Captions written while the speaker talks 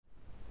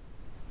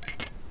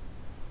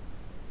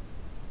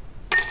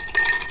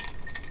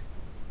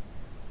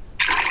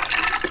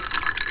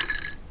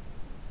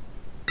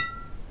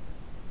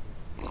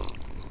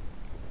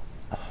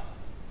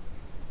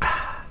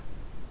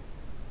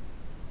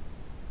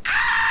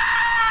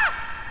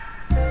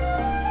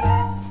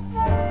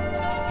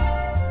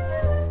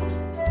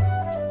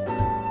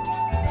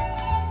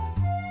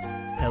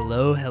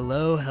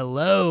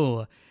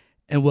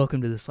And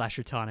welcome to the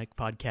Slasher Tonic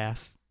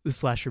podcast, the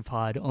Slasher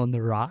Pod on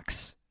the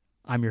rocks.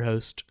 I'm your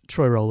host,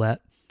 Troy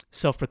Roulette,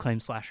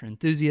 self-proclaimed slasher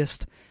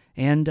enthusiast,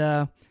 and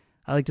I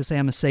like to say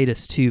I'm a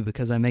sadist too,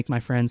 because I make my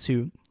friends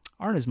who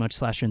aren't as much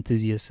slasher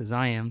enthusiasts as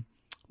I am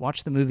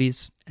watch the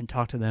movies and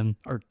talk to them,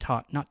 or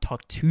not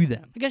talk to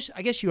them.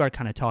 I guess you are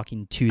kind of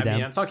talking to them. I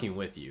mean, I'm talking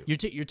with you.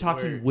 You're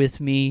talking with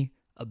me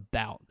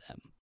about them.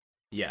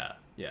 Yeah.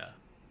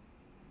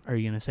 Are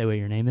you gonna say what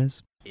your name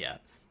is? Yeah.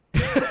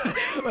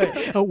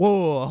 Wait,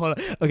 whoa, hold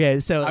on. Okay,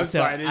 so I'm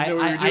sorry, I didn't know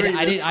we were doing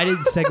this. I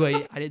didn't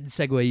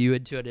segue you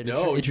into an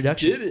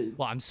introduction. You didn't.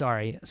 Well, I'm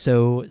sorry.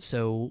 So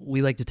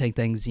we like to take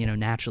things,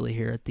 naturally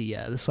here at the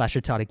Slasher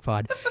Tonic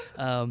Pod.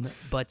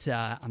 But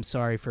I'm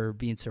sorry for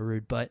being so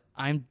rude. But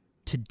I'm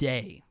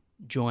today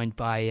joined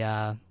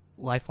by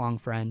lifelong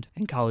friend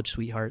and college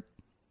sweetheart,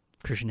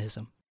 Christian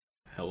Hissam.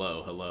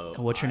 Hello.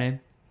 And what's your name?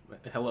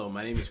 Hello,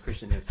 my name is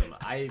Christian Hissam.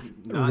 I'm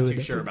not too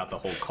sure about the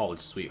whole college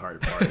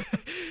sweetheart part.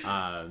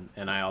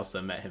 And I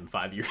also met him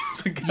 5 years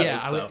ago.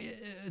 Yeah,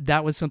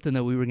 that was something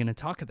that we were going to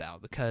talk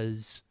about,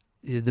 because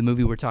the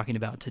movie we're talking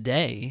about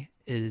today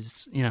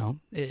is,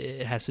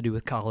 it has to do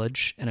with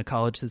college, and a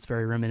college that's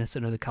very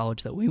reminiscent of the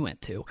college that we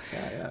went to.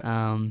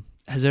 Yeah.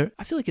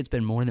 I feel like it's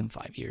been more than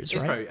 5 years,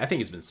 right? I think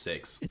it's been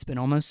 6. It's been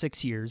almost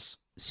 6 years.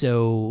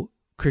 So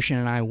Christian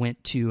and I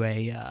went to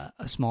a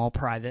small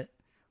private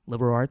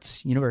liberal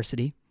arts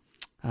university.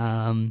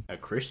 A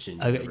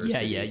Christian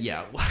university.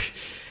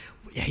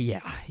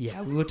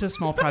 Yeah. We went to a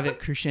small private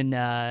Christian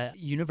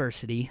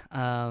university,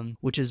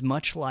 which is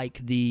much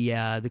like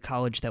the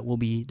college that we'll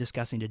be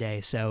discussing today.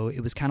 So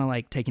it was kind of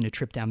like taking a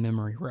trip down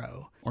memory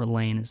row, or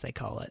lane as they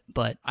call it.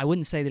 But I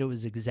wouldn't say that it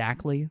was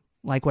exactly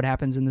like what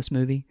happens in this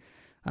movie.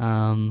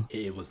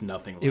 It was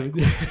nothing like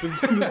what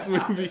happens in this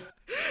movie.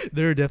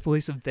 There are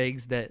definitely some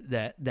things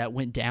that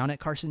went down at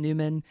Carson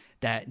Newman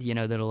that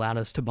that allowed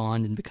us to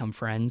bond and become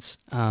friends.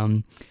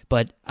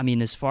 But I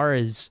mean, as far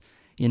as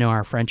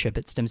our friendship,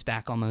 it stems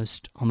back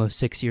almost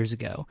 6 years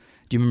ago.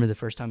 Do you remember the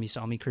first time you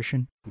saw me,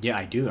 Christian? Yeah,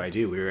 I do.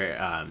 We were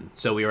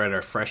at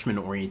our freshman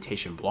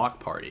orientation block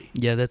party.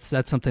 Yeah,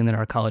 that's something that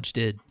our college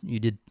did.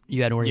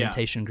 You had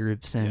orientation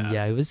groups, and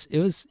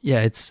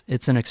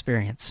it's an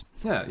experience.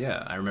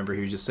 Yeah. I remember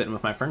he was just sitting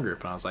with my friend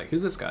group, and I was like,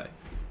 "Who's this guy?"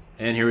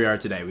 And here we are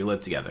today. We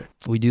live together.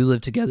 We do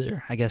live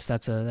together. I guess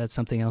that's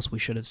something else we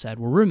should have said.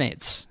 We're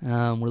roommates.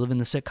 We're living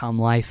the sitcom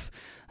life.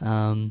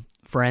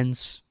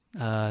 Friends.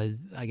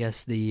 I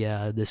guess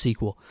the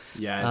sequel.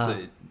 Yeah,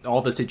 it's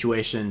all the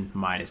situation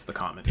minus the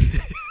comedy.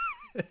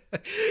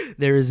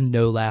 There is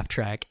no laugh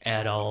track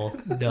at all.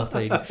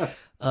 Nothing.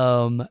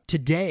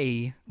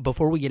 Today,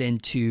 before we get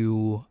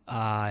into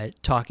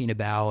talking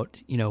about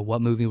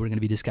what movie we're going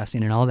to be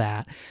discussing and all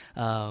that,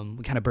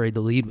 we kind of buried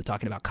the lead with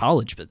talking about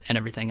college and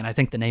everything, and I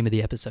think the name of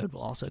the episode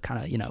will also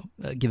kind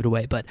of give it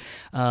away. But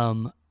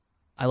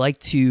I like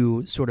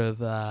to sort of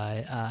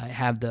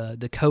have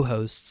the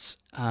co-hosts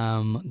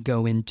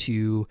go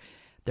into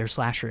their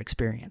slasher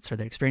experience, or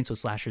their experience with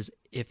slashers,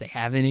 if they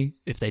have any.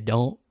 If they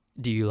don't,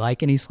 do you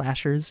like any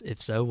slashers?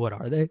 If so, what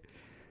are they?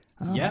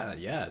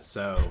 Yeah.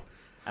 So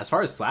as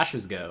far as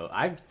slashers go,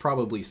 I've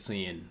probably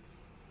seen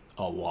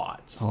a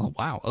lot. Oh,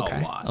 wow. Okay.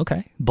 A lot.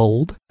 Okay.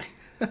 Bold.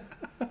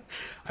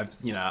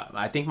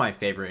 I think my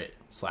favorite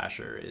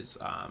slasher is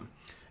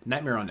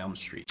Nightmare on Elm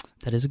Street.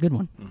 That is a good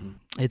one. Mm-hmm.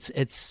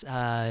 It's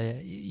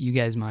you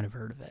guys might have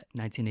heard of it.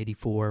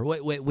 1984.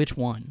 Wait, which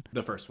one?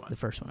 The first one. The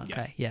first one.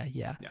 Okay.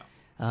 Yeah.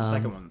 The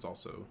second one's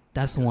also.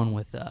 That's the one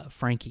with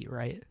Frankie,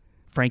 right?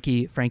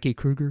 Frankie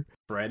Krueger.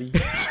 Freddy.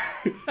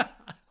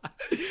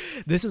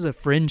 This is a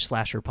fringe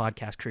slasher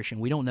podcast, Christian.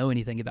 We don't know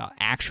anything about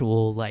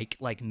actual like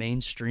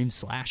mainstream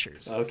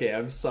slashers. Okay,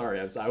 I'm sorry.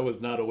 I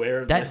was not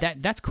aware of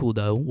that. That's cool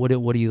though. What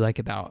do you like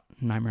about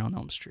Nightmare on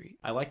Elm Street?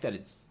 I like that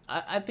it's.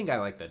 I think I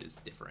like that it's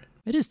different.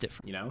 It is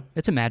different.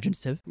 It's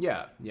imaginative.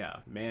 Yeah.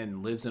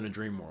 Man lives in a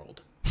dream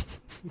world.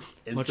 Much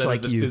Instead like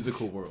of the you.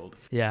 physical world.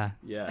 Yeah.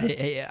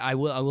 I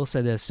will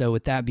say this. So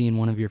with that being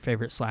one of your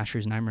favorite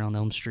slashers, Nightmare on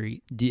Elm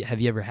Street, have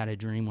you ever had a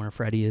dream where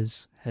Freddy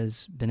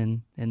has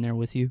been in there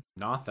with you?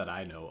 Not that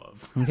I know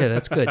of. Okay,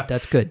 that's good.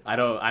 That's good. I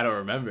don't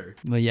remember.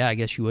 Well, yeah, I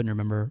guess you wouldn't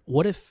remember.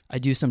 What if, I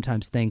do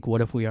sometimes think, what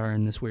if we are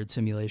in this weird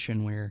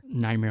simulation where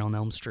Nightmare on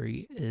Elm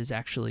Street is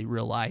actually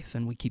real life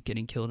and we keep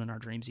getting killed in our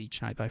dreams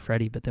each night by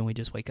Freddy, but then we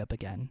just wake up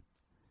again?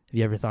 Have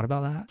you ever thought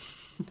about that?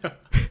 No.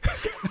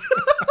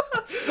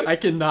 I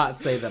cannot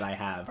say that I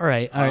have. All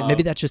right.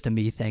 Maybe that's just a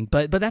me thing,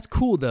 but that's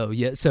cool though.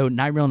 Yeah. So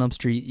Nightmare on Elm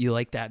Street, you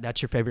like that?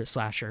 That's your favorite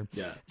slasher.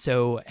 Yeah.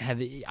 So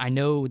I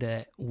know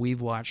that we've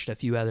watched a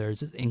few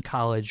others in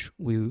college.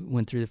 We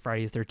went through the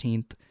Friday the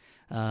 13th,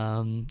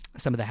 some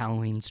of the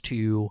Halloweens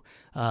too.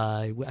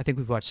 I think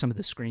we've watched some of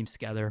the Screams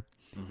together.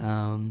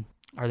 Mm-hmm.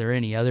 Are there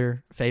any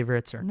other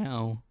favorites or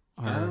no?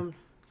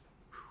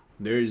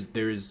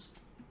 There's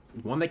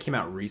one that came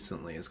out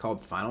recently. It's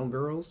called Final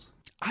Girls.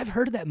 I've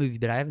heard of that movie,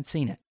 but I haven't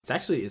seen it.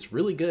 It's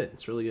really good.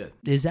 It's really good.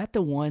 Is that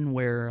the one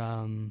where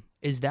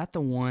it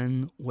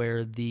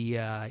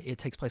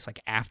takes place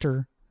like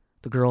after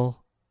the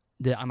girl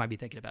I might be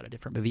thinking about a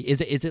different movie.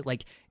 Is it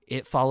like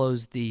it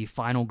follows the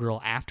final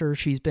girl after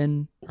she's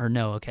been, or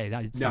no? Okay,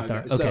 it's not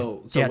that. Okay,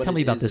 so yeah, tell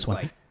me about this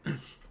one. Like,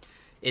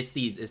 it's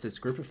this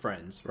group of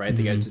friends, right?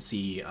 They go to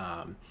see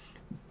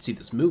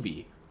this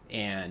movie,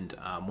 and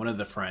one of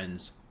the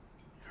friends,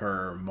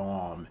 her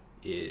mom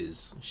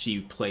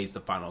she plays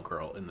the final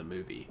girl in the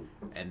movie,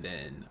 and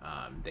then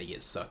they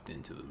get sucked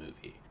into the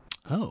movie.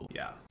 Oh.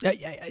 Yeah.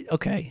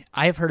 Okay.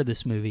 I have heard of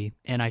this movie,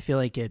 and I feel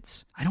like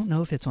I don't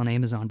know if it's on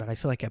Amazon, but I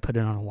feel like I put it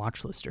on a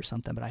watch list or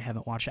something, but I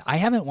haven't watched it. I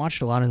haven't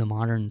watched a lot of the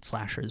modern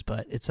slashers,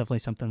 but it's definitely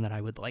something that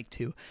I would like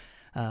to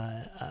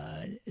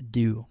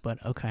do.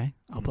 But okay,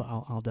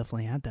 I'll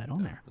definitely add that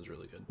on there. It was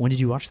really good. When did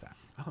you watch that?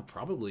 Oh,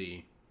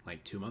 probably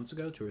like 2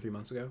 or 3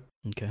 months ago.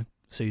 Okay.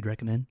 So you'd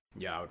recommend?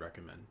 Yeah, I would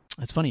recommend.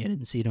 It's funny, I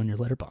didn't see it on your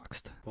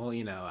Letterboxd. Well,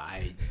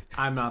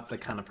 I'm not the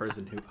kind of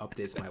person who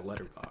updates my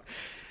Letterboxd.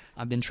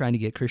 I've been trying to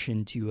get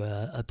Christian to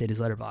update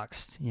his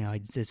Letterboxd.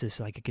 It's just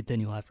like a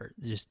continual effort,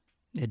 just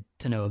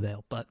to no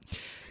avail. But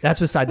that's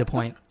beside the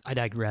point. I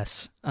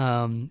digress.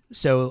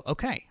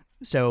 Okay.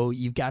 So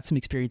you've got some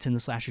experience in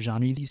the slasher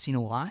genre. You've seen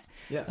a lot.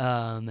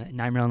 Yeah.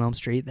 Nightmare on Elm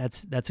Street.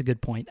 That's a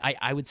good point.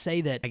 I would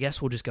say that I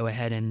guess we'll just go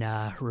ahead and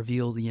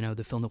reveal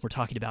the film that we're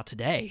talking about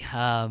today.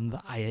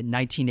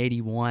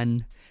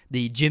 1981,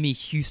 the Jimmy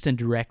Huston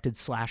directed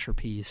slasher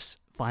piece,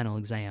 Final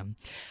Exam.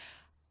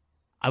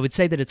 I would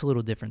say that it's a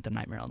little different than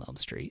Nightmare on Elm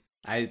Street.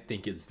 I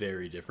think it's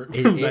very different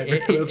from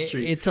Nightmare on Elm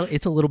Street. It's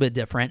a little bit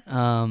different.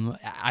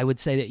 I would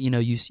say that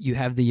you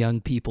have the young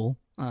people.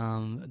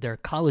 They're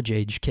college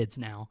age kids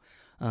now.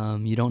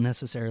 You don't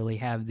necessarily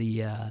have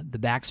the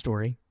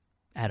backstory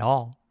at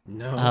all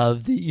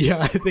of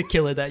the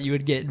killer that you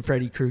would get in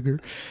Freddy Krueger.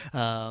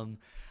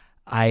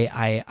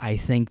 I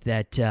think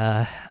that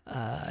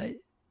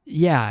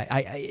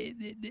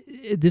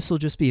this will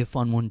just be a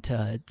fun one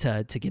to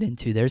get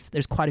into.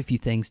 There's quite a few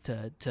things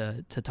to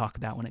talk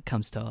about when it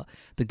comes to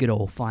the good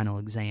old Final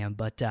Exam.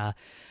 But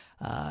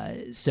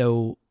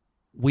so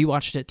we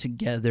watched it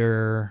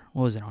together.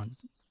 What was it, on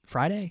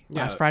Friday?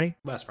 Yeah, Last Friday?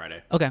 Last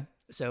Friday. Okay.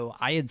 So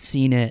I had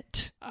seen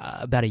it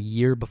about a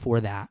year before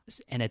that,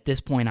 and at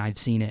this point I've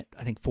seen it,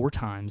 I think, 4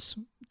 times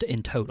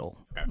in total.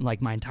 Okay. Like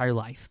my entire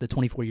life, the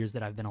 24 years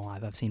that I've been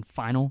alive, I've seen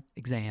Final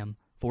Exam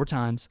 4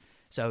 times.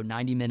 So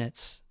 90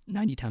 minutes,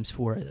 90 times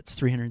 4, that's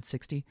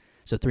 360.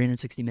 So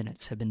 360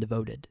 minutes have been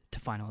devoted to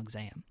Final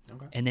Exam.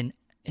 Okay. And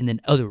then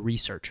other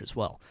research as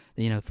well,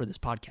 for this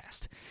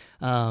podcast.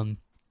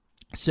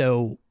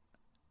 So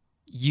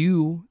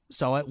you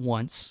saw it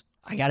once.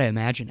 I got to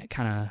imagine it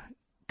kind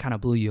of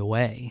blew you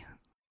away.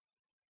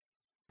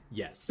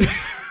 Yes.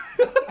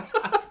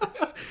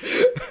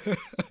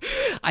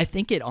 I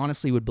think it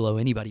honestly would blow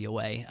anybody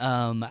away.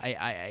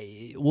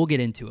 We'll get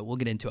into it.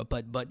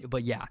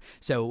 But yeah.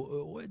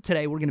 So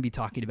today we're going to be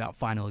talking about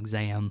Final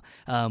Exam.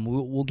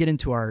 We'll get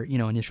into our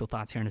initial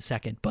thoughts here in a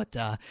second. But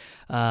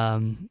it's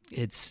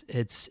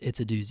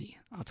a doozy.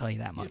 I'll tell you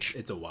that much.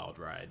 It's a wild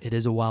ride. It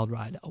is a wild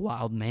ride, a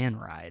wild man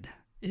ride,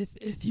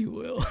 if you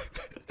will.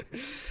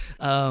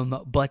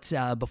 But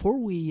before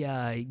we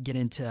get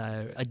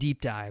into a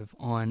deep dive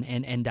on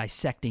and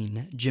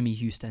dissecting Jimmy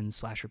Huston's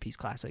slasher piece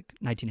classic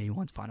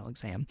 1981's Final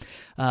Exam,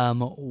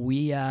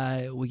 we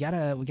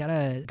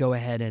gotta go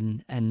ahead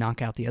and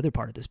knock out the other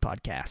part of this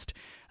podcast,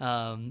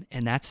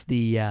 and that's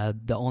the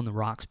on the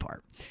rocks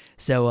part.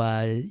 So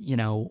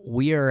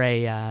we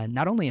are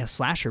not only a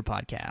slasher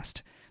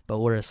podcast, but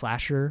we're a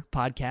slasher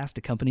podcast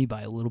accompanied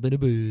by a little bit of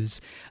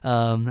booze. We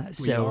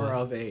are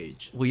of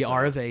age. We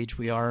are of age.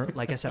 We are,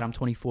 like I said, I'm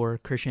 24.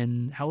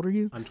 Christian, how old are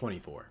you? I'm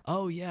 24.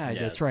 Oh, yeah, yes.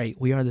 That's right.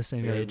 We are the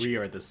same age. We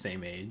are the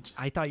same age.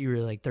 I thought you were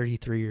like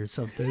 33 or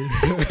something.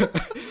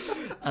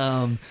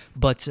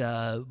 But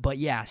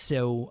yeah,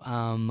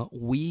 so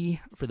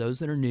we, for those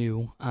that are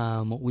new,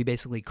 we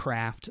basically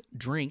craft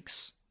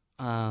drinks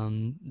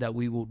that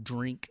we will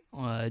drink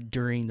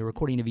during the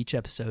recording of each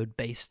episode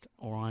based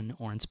on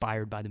or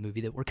inspired by the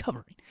movie that we're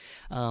covering.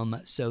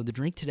 So the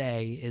drink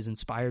today is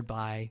inspired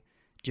by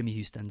Jimmy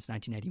Huston's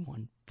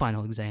 1981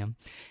 Final Exam.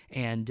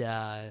 And,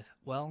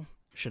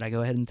 should I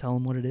go ahead and tell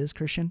them what it is,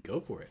 Christian? Go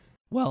for it.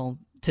 Well,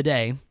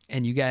 today,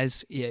 and you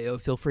guys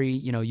feel free,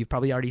 you've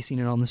probably already seen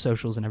it on the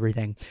socials and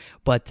everything,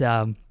 but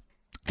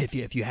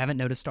if you haven't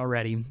noticed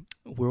already,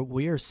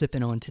 we are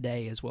sipping on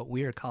today is what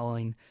we are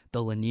calling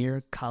the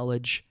Lanier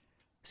College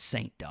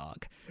Saint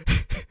Dog.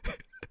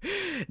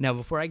 Now,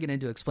 before I get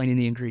into explaining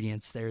the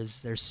ingredients,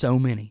 there's so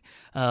many.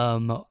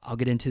 I'll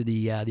get into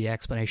the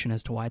explanation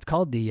as to why it's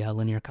called the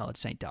Lanier College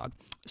Saint Dog.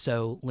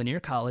 So Lanier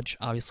College,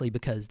 obviously,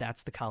 because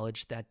that's the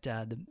college that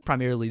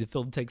primarily the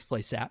film takes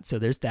place at. So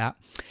there's that,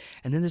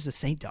 and then there's a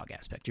Saint Dog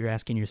aspect. You're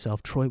asking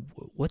yourself, Troy,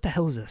 what the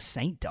hell is a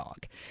Saint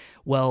Dog?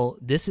 Well,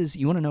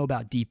 you want to know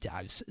about deep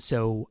dives.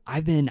 So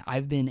I've been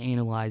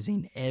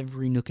analyzing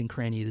every nook and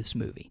cranny of this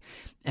movie,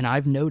 and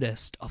I've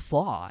noticed a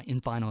flaw in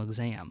Final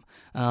Exam.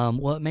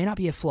 Well, it may not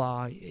be a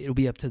flaw. It'll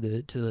be up to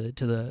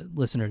the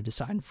listener to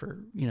decide for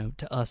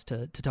to us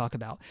to talk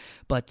about.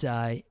 But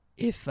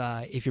if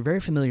you're very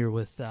familiar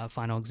with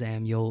Final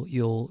Exam,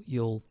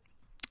 you'll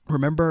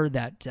remember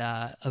that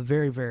a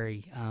very,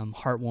 very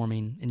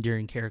heartwarming,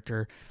 endearing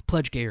character,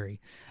 Pledge Gary,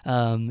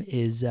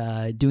 is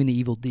doing the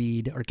evil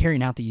deed or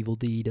carrying out the evil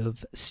deed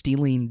of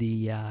stealing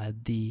the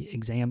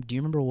exam. Do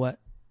you remember what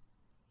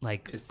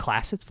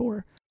class it's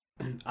for?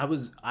 I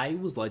was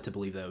led to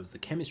believe that it was the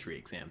chemistry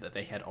exam that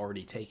they had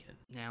already taken.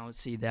 Now,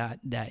 see that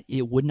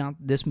it would not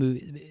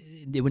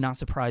it would not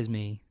surprise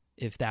me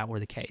if that were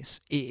the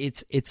case.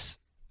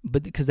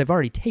 But because they've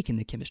already taken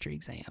the chemistry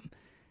exam,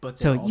 but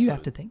so also, you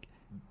have to think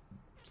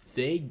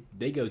they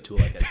go to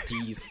like a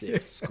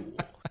D6 school.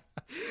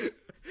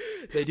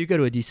 They do go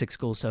to a D6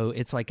 school, so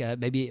it's like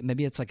maybe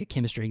it's like a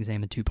chemistry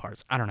exam in 2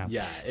 parts. I don't know.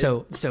 Yeah.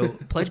 So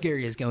Pledge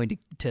Gary is going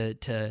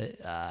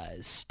to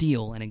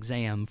steal an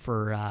exam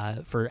for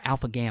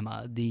Alpha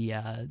Gamma,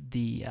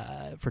 the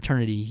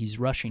fraternity he's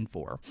rushing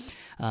for,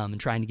 and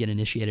trying to get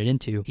initiated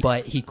into.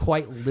 But he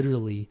quite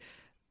literally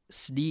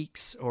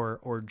sneaks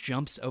or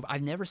jumps over.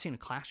 I've never seen a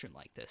classroom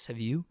like this. Have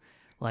you?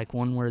 Like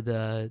one where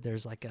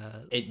there's like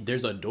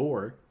there's a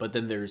door, but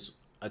then there's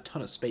a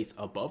ton of space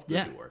above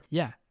the door.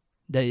 Yeah.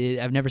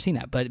 I've never seen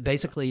that, but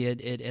basically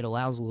it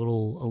allows a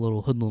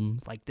little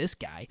hoodlum like this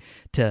guy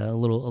to a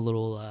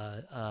little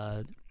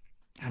I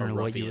don't know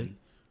what you would,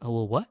 a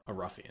little what? A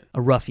ruffian.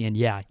 A ruffian,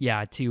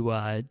 yeah,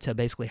 to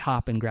basically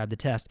hop and grab the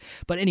test.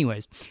 But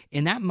anyways,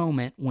 in that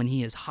moment when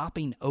he is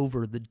hopping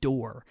over the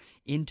door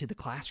into the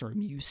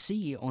classroom, you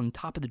see on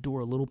top of the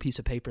door a little piece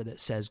of paper that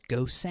says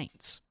 "Go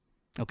Saints."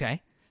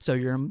 Okay, so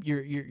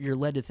you're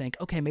led to think,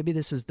 okay, maybe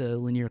this is the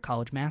Lanier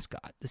College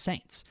mascot, the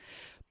Saints.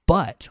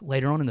 But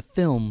later on in the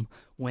film,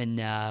 when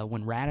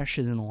Radish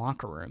is in the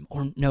locker room,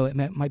 or no, it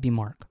might be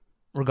Mark.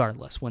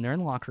 Regardless, when they're in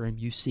the locker room,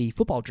 you see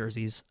football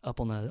jerseys up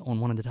on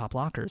one of the top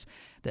lockers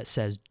that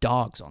says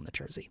 "Dogs" on the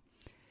jersey.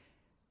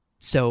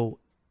 So,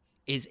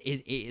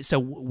 so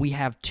we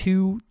have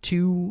two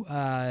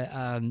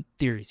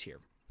theories here,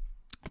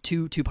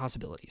 two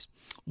possibilities.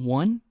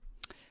 One,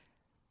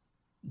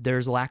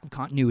 there's a lack of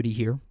continuity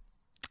here.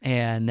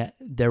 And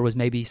there was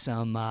maybe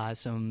some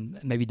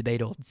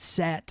debate on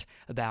set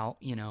about,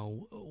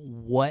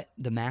 what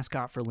the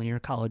mascot for Lanier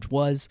College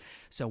was.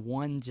 So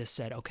one just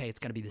said, okay, it's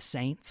going to be the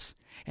Saints,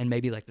 and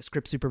maybe like the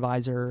script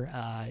supervisor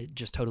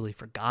just totally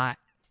forgot,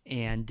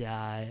 and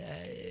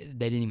they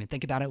didn't even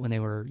think about it when they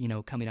were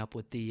coming up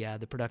with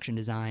the production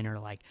design or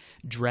like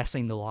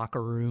dressing the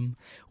locker room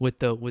with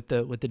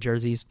the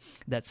jerseys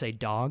that say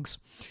 "Dogs,"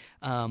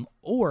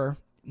 or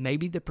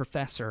maybe the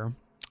professor.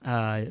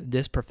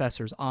 This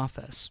professor's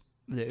office,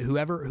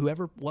 whatever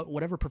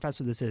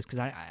professor this is, because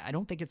I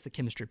don't think it's the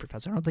chemistry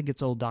professor. I don't think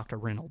it's old Dr.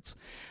 Reynolds.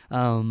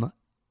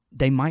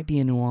 They might be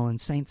a New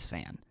Orleans Saints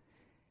fan,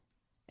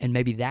 and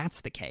maybe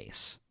that's the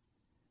case.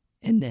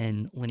 And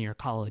then Lanier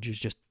College is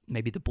just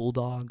maybe the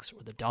Bulldogs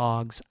or the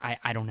Dogs.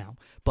 I don't know,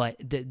 but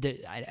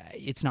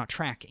it's not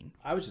tracking.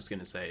 I was just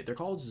gonna say their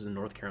college is in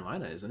North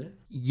Carolina, isn't it?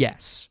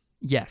 Yes,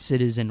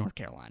 it is in North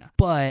Carolina,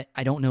 but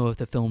I don't know if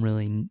the film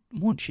really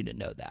wants you to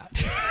know that.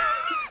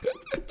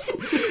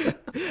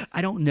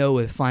 I don't know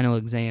if final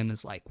exam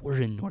is like, we're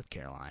in North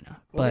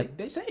Carolina. Well, but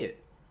they say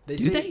it.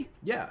 Do they?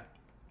 Yeah.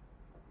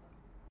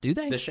 Do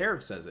they? The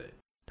sheriff says it.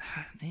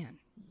 Man.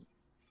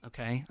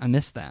 Okay, I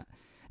missed that.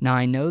 Now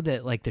I know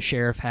that like the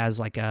sheriff has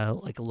like a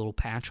little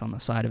patch on the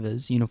side of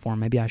his uniform.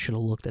 Maybe I should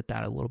have looked at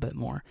that a little bit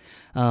more.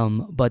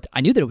 But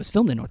I knew that it was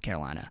filmed in North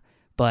Carolina.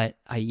 But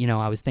I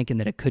was thinking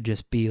that it could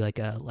just be like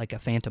a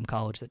phantom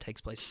college that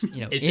takes place,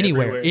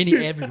 anywhere,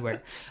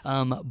 everywhere.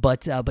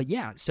 But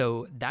yeah,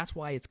 so that's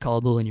why it's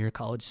called the Lanier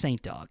College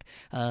Saint Dog,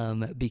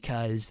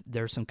 because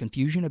there's some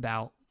confusion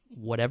about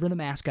whatever the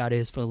mascot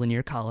is for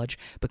Lanier College,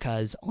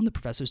 because on the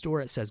professor's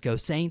door it says "Go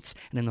Saints,"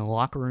 and in the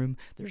locker room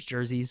there's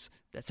jerseys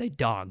that say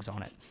 "Dogs"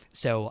 on it.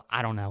 So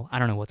I don't know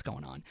what's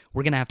going on.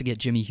 We're gonna have to get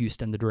Jimmy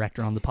Huston, the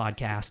director, on the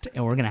podcast,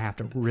 and we're gonna have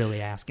to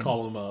really ask him.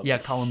 Call him up. Yeah,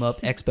 call him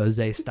up, expose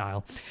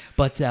style.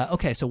 But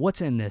okay, so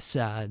what's in this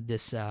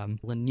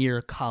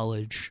Lanier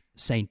College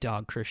Saint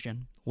Dog,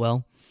 Christian?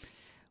 Well,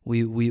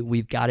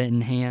 we've got it in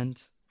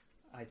hand.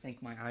 I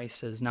think my ice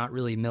has not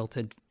really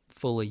melted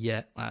fully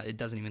yet. It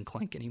doesn't even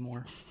clink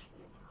anymore.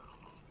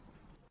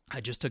 I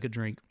just took a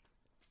drink.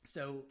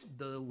 So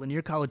the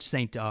Lanier College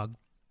Saint Dog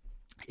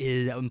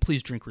is,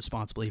 please drink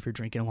responsibly if you're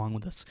drinking along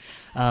with us.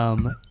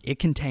 It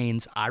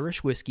contains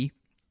Irish whiskey,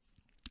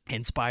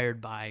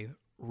 inspired by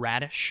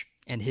Radish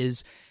and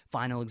his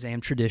final exam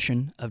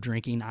tradition of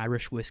drinking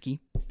Irish whiskey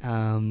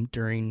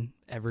during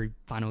every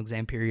final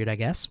exam period, I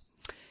guess.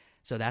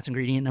 So that's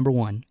ingredient number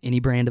 1, any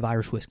brand of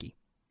Irish whiskey.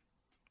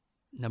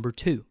 Number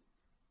 2,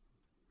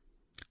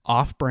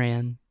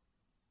 off-brand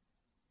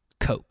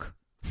Coke,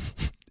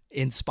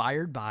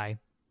 inspired by,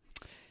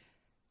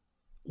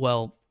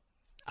 well,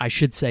 I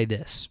should say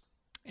this,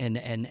 and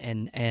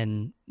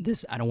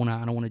this, I don't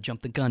want to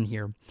jump the gun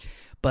here,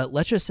 but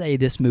let's just say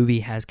this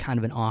movie has kind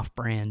of an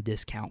off-brand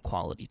discount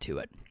quality to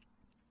it,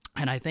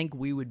 and I think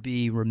we would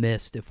be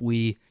remiss if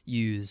we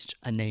used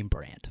a name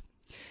brand.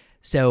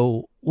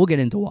 So we'll get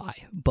into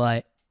why,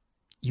 but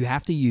you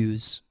have to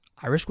use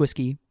Irish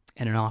whiskey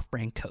and an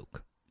off-brand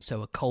Coke,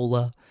 so a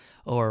cola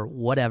or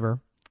whatever,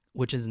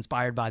 which is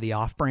inspired by the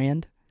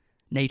off-brand,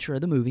 nature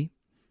of the movie.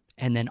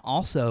 And then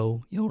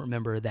also, you'll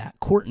remember that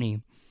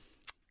Courtney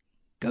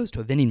goes to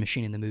a vending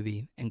machine in the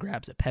movie and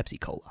grabs a Pepsi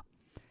Cola.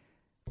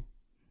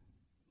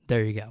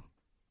 There you go.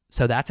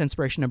 So that's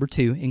inspiration number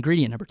 2,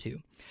 ingredient number 2.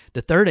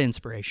 The third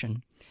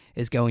inspiration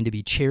is going to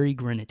be cherry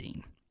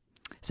grenadine.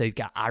 So you've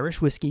got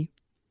Irish whiskey,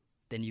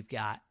 then you've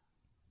got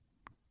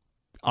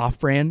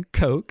off-brand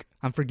Coke.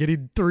 I'm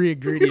forgetting 3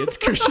 ingredients,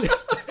 Christian.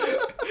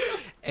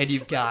 and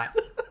you've got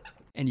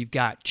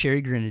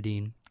cherry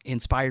grenadine,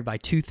 inspired by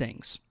 2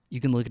 things. You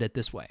can look at it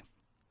this way.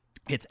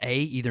 It's A,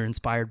 either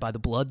inspired by the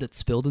blood that's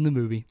spilled in the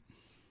movie,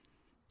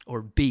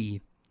 or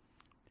B,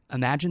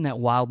 imagine that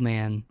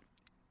Wildman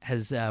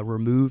has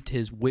removed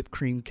his whipped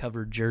cream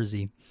covered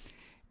jersey,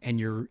 and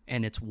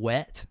it's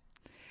wet,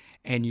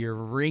 and you're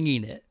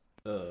wringing it,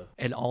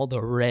 and all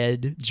the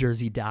red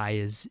jersey dye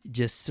is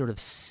just sort of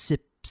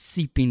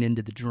seeping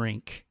into the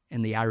drink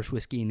and the Irish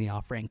whiskey and the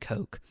off-brand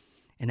Coke,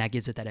 and that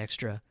gives it that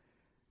extra,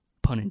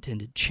 pun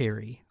intended,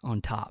 cherry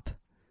on top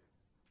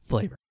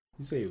flavor.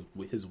 You say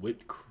with his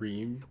whipped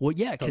cream? Well,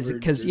 yeah, because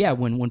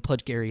when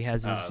Pledge Gary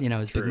has his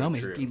his true, big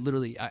moment, true. he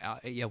literally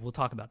we'll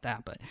talk about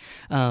that,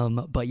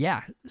 but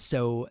yeah,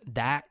 so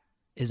that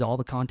is all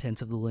the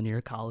contents of the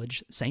Lanier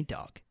College Saint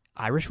Dog: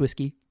 Irish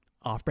whiskey,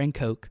 off-brand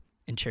Coke,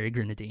 and cherry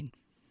grenadine.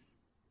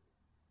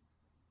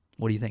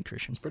 What do you think,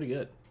 Christian? It's pretty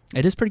good.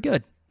 It is pretty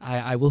good.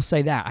 I will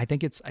say that. I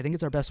think it's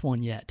our best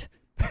one yet.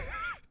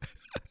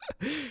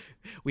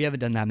 We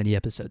haven't done that many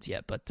episodes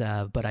yet, but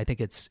I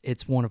think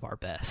it's one of our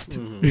best.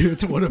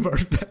 It's one of our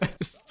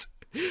best.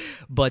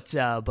 But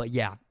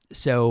yeah.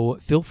 So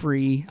feel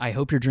free. I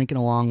hope you're drinking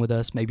along with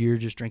us. Maybe you're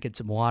just drinking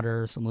some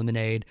water, some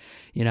lemonade.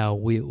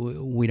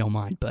 We don't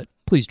mind, but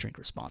please drink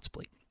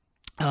responsibly.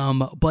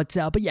 But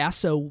yeah,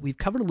 so we've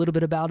covered a little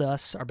bit about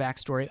us, our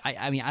backstory.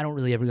 I mean, I don't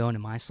really ever go into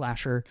my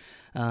slasher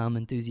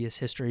enthusiast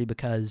history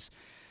because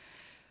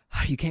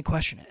you can't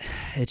question it.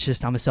 It's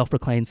just I'm a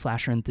self-proclaimed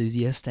slasher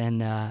enthusiast,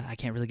 and I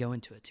can't really go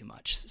into it too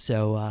much.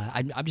 So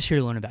I'm just here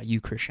to learn about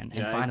you, Christian,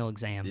 and final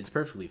exam. It's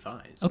perfectly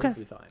fine.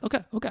 Perfectly fine.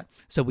 Okay.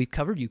 So we've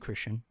covered you,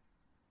 Christian.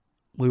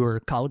 We were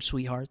college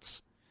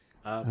sweethearts.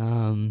 I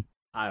don't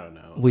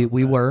know. We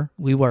were.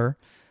 We're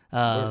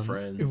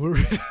friends.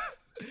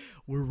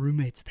 We're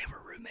roommates. They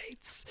were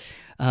roommates.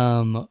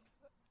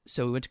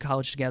 So we went to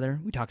college together.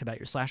 We talked about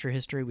your slasher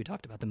history. We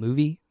talked about the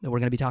movie that we're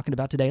going to be talking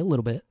about today a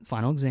little bit.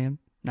 Final Exam,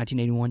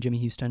 1981,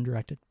 Jimmy Huston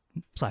directed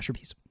slasher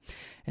piece.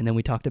 And then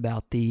we talked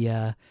about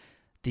the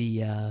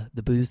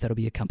booze that'll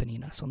be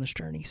accompanying us on this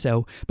journey.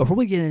 So before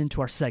we get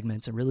into our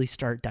segments and really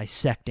start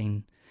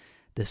dissecting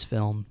this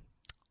film,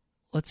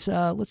 let's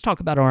talk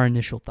about our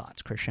initial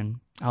thoughts,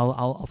 Christian.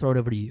 I'll throw it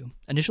over to you.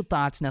 Initial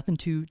thoughts, nothing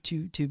too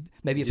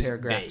maybe a Just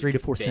paragraph, vague, 3 to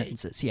 4 vague.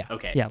 sentences. Yeah.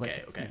 Okay. Yeah.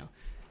 Okay.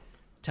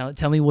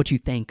 Tell me what you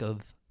think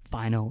of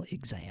Final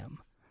Exam.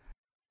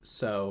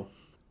 So,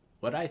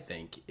 what I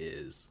think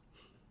is,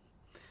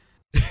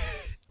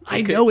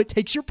 I know it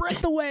takes your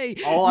breath away.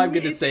 All I'm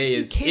gonna say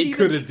is it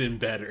could have been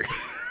better.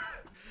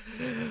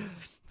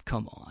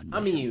 Come on. I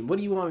mean, what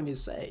do you want me to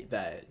say?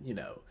 That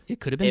it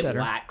could have been better.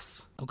 It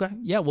lacks. Okay.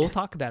 Yeah, we'll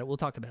talk about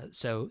it.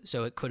 So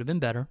it could have been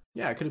better.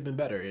 Yeah, it could have been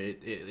better.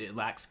 It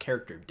lacks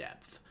character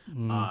depth.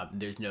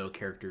 There's no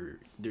character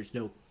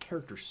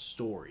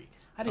story.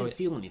 I didn't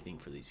feel anything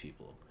for these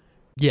people.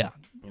 Yeah.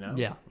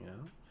 Yeah.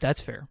 That's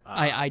fair.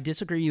 I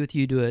disagree with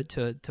you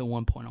to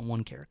one point on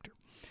one character.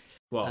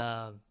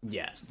 Well,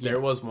 yes, there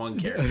was one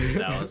character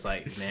that was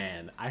like,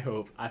 man, I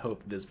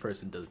hope this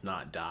person does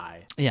not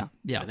die. Yeah.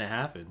 And it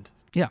happened.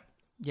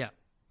 Yeah.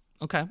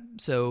 Okay.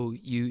 So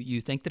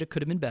you think that it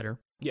could have been better.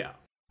 Yeah.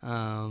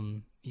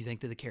 You think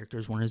that the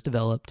characters weren't as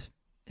developed.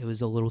 It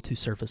was a little too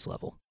surface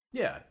level.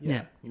 Yeah.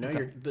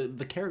 Okay.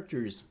 The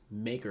characters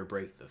make or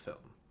break the film.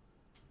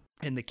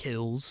 And the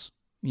kills,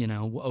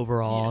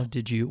 overall,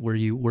 were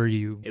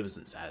you? It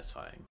wasn't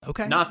satisfying.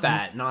 Okay. Not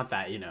that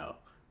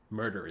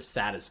murder is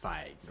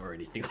satisfying or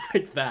anything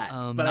like that.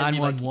 But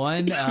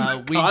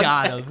 911, we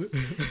got him.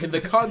 In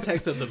the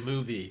context of the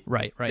movie,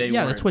 right. They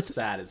Yeah, weren't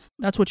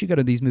that's what you go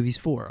to these movies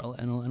for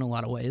in a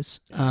lot of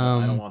ways. I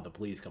don't want the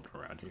police coming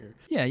around here.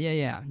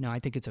 Yeah. No, I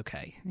think it's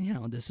okay.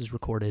 This is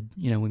recorded.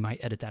 We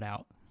might edit that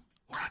out.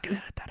 We're not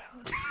gonna edit that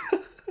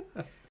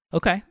out.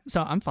 Okay,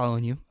 so I'm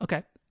following you.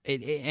 Okay,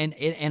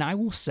 and I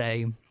will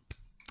say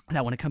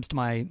that when it comes to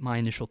my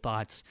initial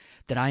thoughts,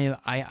 that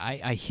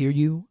I hear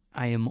you.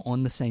 I am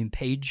on the same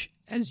page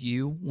as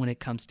you when it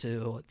comes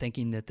to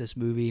thinking that this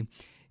movie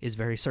is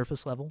very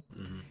surface level.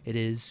 Mm-hmm. It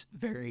is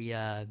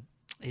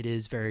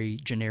very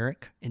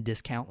generic and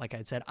discount. Like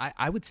I said,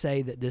 I would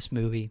say that this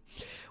movie,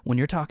 when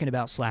you're talking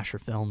about slasher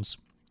films,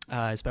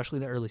 especially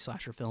the early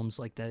slasher films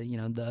like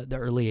the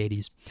early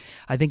 80s,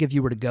 I think if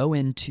you were to go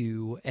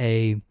into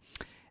a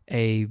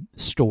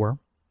store,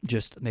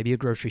 just maybe a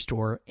grocery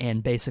store,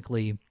 and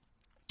basically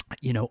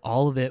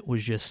all of it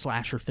was just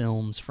slasher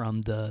films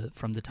from the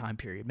time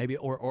period, maybe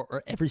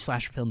or every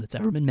slasher film that's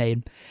ever been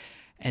made,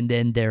 and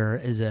then there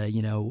is a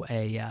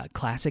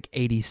classic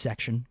 80s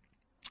section.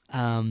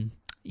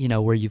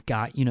 where you've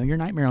got, your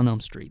Nightmare on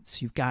Elm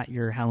Streets, you've got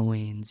your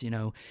Halloweens,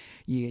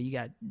 you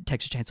got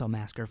Texas Chainsaw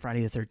Massacre,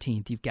 Friday the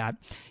 13th, you've got,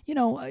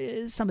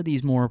 some of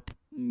these more,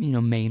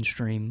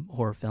 mainstream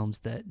horror films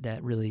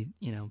that really,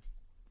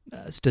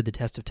 stood the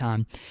test of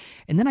time.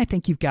 And then I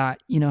think you've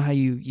got, how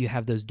you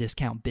have those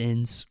discount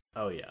bins.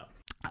 Oh, yeah.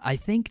 I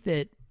think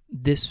that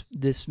this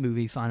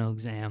movie, Final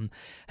Exam,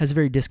 has a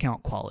very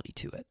discount quality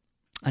to it,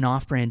 an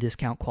off-brand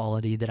discount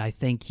quality that I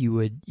think you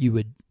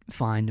would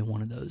find in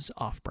one of those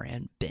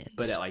off-brand bins.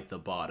 But at like the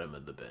bottom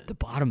of the bin. The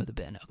bottom of the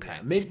bin, okay.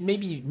 Yeah,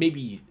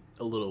 maybe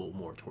a little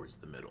more towards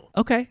the middle.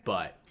 Okay.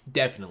 But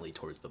definitely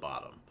towards the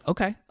bottom.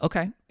 Okay.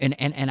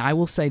 And I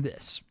will say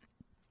this,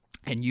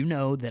 and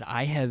that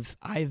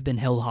I've been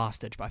held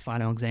hostage by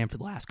Final Exam for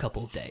the last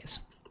couple of days.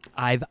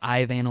 I've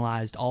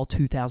analyzed all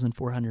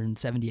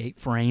 2,478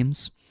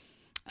 frames,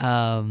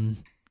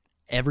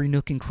 every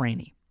nook and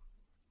cranny,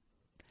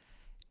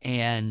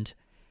 and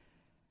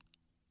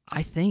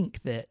I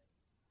think that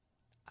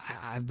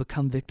I've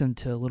become victim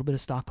to a little bit of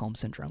Stockholm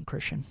syndrome,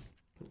 Christian,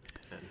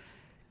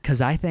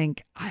 because I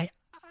think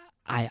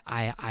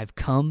I've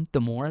come, the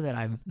more that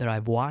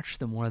I've watched,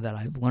 the more that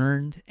I've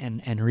learned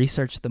and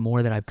researched, the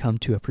more that I've come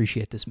to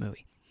appreciate this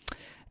movie.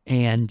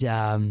 And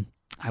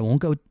I won't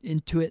go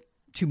into it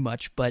too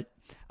much, but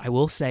I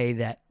will say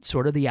that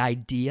sort of the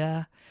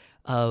idea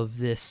of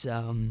this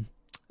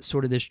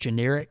sort of this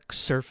generic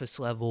surface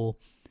level,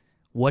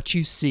 what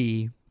you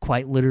see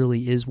quite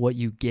literally is what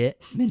you get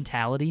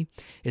mentality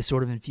is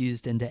sort of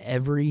infused into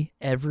every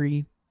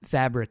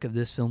fabric of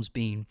this film's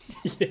being.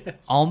 Yes.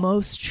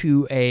 Almost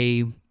to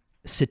a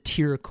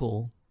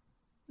satirical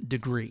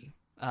degree.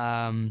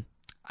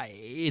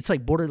 It's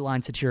like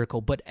borderline satirical,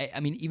 but I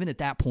mean, even at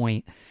that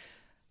point,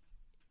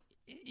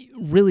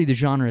 really the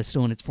genre is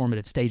still in its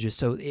formative stages,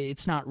 so it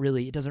doesn't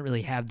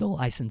really have the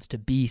license to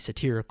be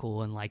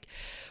satirical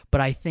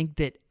but I think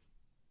that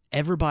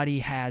everybody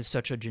has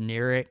such a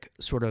generic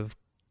sort of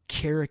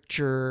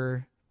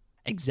caricature,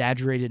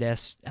 exaggerated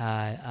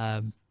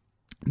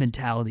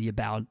mentality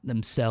about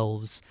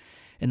themselves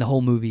and the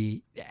whole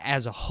movie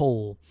as a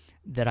whole,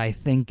 that I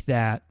think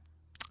that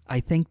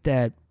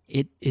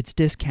it's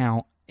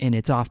discount and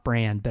it's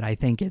off-brand, but I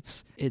think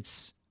it's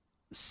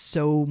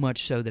so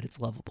much so that it's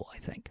lovable, I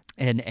think.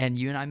 And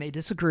you and I may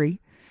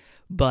disagree,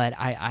 but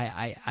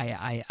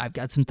I've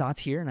got some thoughts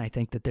here, and I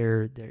think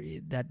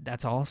that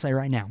that's all I'll say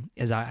right now.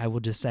 Is I will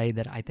just say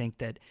that I think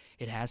that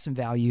it has some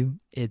value.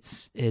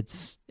 It's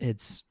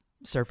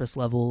surface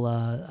level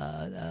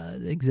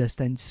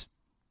existence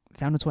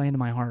found its way into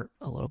my heart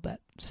a little bit.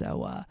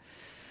 So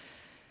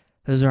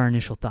those are our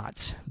initial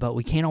thoughts, but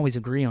we can't always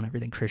agree on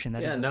everything, Christian.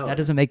 That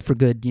doesn't make for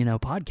good,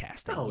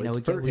 podcasting. No,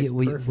 it's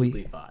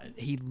perfectly fine.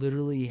 He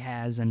literally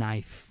has a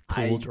knife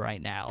pulled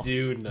right now.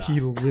 Do not.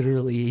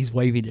 He's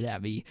waving it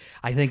at me.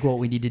 I think what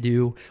we need to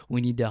do,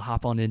 we need to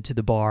hop on into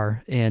the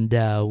bar, and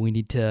we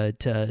need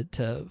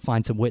to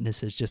find some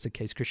witnesses just in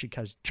case Christian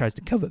tries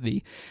to come at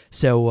me.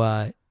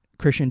 So,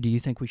 Christian, do you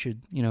think we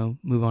should,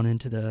 move on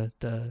into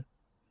the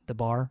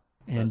bar?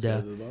 Let's go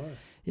to the bar.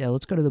 Yeah,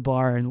 let's go to the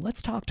bar and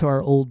let's talk to our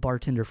old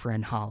bartender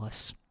friend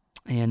Hollis.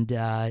 And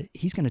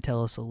he's going to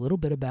tell us a little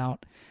bit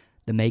about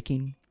the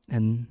making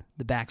and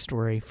the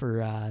backstory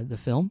for the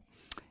film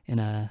in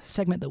a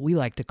segment that we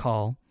like to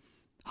call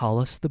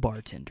Hollis the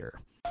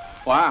Bartender.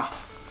 Wow,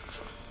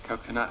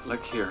 coconut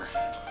liqueur.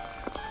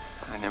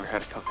 I never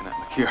had a coconut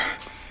liqueur.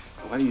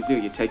 What do?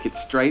 You take it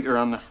straight or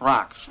on the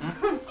rocks?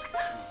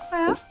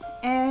 Well,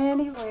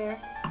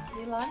 anywhere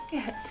you like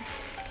it.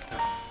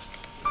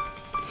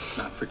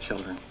 Not for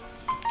children.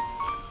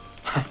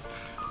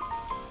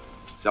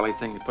 Silly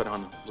thing to put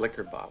on a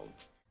liquor bottle.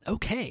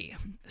 Okay,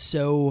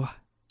 so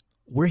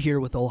we're here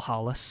with old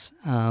Hollis,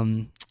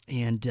 and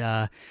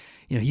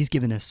he's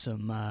given us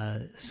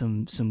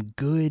some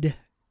good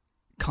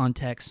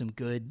context, some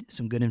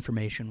good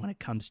information when it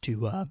comes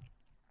to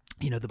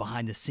the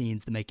behind the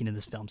scenes, the making of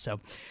this film. So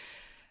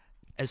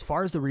as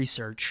far as the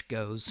research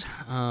goes,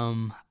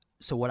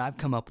 so what I've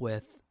come up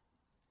with,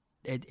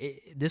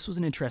 this was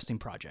an interesting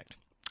project.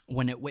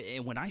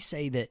 When I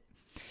say that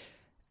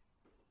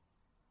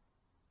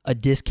a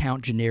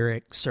discount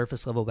generic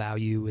surface level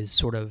value is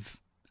sort of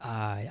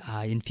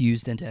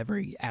infused into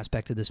every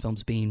aspect of this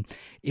film's being,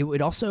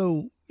 that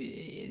also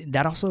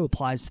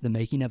applies to the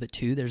making of it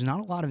too. There's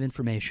not a lot of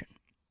information.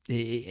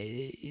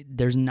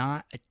 There's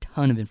not a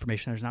ton of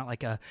information. There's not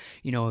like a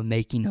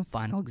making of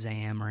Final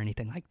Exam or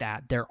anything like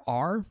that. There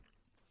are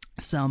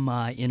some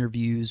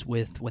interviews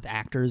with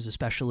actors,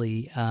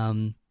 especially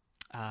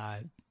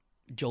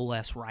Joel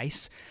S.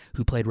 Rice,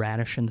 who played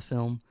Radish in the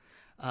film.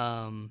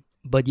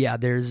 But yeah,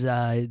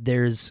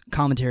 there's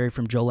commentary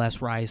from Joel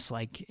S. Rice,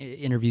 like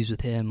interviews with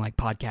him, like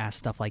podcasts,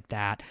 stuff like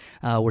that,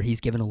 where he's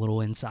given a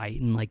little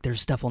insight, and like there's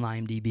stuff on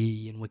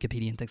IMDb and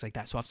Wikipedia and things like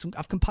that. So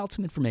I've compiled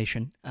some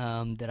information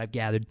that I've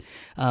gathered.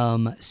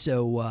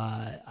 So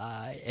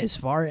as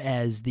far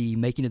as the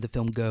making of the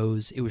film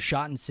goes, it was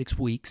shot in 6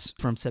 weeks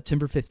from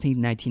September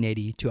 15,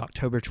 1980 to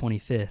October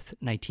 25th,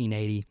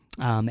 1980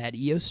 at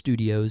EO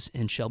Studios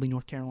in Shelby,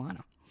 North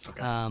Carolina.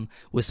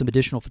 with some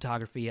additional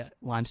photography at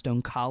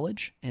Limestone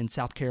College in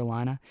South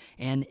Carolina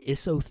and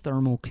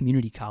Isothermal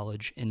Community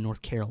College in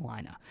North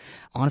Carolina.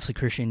 Honestly,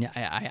 Christian,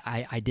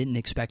 I didn't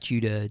expect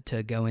you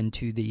to go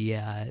into the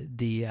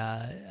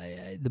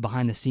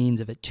behind the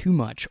scenes of it too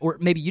much, or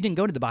maybe you didn't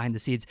go to the behind the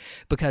scenes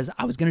because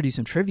I was going to do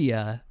some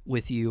trivia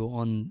with you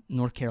on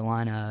North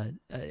Carolina,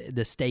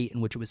 the state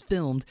in which it was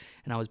filmed,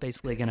 and I was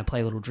basically going to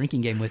play a little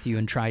drinking game with you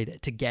and try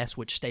to guess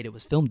which state it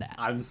was filmed at.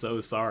 I'm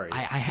so sorry.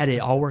 I had it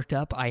all worked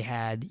up. I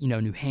had,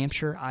 New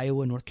Hampshire,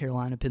 Iowa, North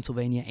Carolina,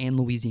 Pennsylvania, and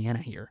Louisiana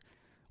here.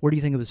 Where do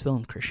you think it was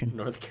filmed, Christian?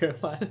 North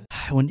Carolina.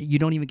 When you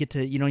don't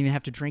even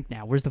have to drink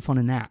now. Where's the fun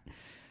in that?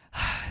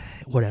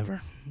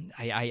 Whatever.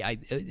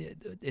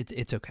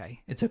 It's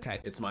okay. It's okay.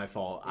 It's my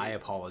fault. I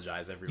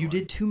apologize, everyone. You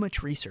did too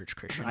much research,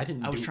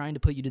 Christian. I was trying to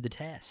put you to the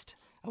test.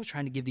 I was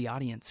trying to give the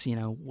audience,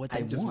 what they want.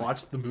 I just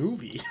watched the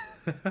movie.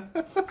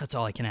 That's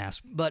all I can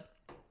ask. But,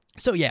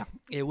 so yeah,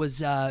 it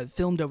was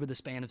filmed over the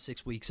span of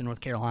 6 weeks in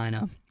North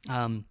Carolina.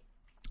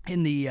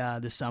 In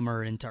the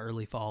summer into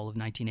early fall of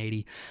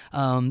 1980.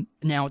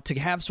 Now, to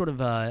have sort of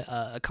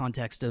a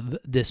context of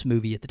this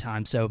movie at the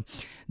time, so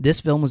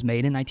this film was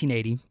made in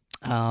 1980.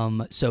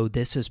 So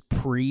this is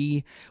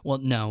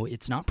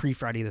it's not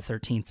pre-Friday the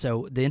 13th.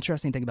 So the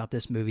interesting thing about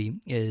this movie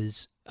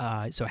is,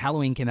 so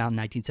Halloween came out in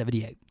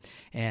 1978,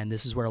 and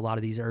this is where a lot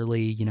of these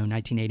early,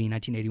 1980,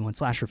 1981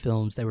 slasher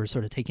films, they were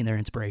sort of taking their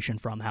inspiration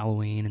from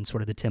Halloween and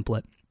sort of the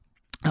template.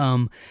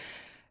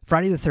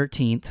 Friday the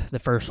 13th, the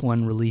first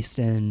one, released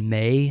in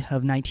May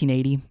of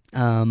 1980.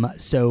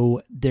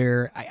 So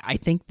I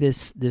think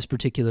this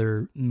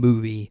particular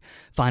movie,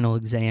 Final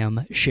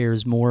Exam,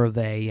 shares more of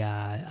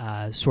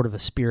a sort of a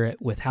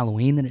spirit with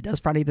Halloween than it does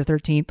Friday the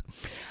 13th.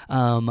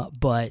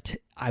 But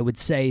I would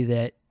say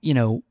that,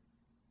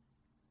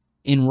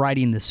 in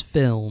writing this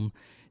film,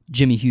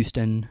 Jimmy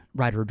Huston,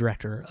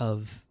 writer-director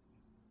of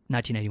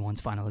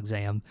 1981's Final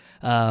Exam,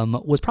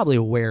 was probably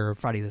aware of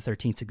Friday the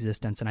 13th's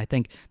existence, and I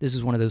think this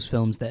is one of those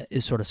films that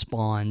is sort of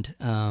spawned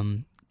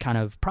kind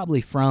of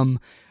probably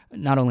from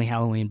not only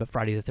Halloween, but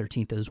Friday the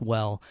 13th as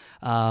well.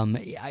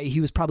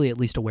 He was probably at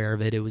least aware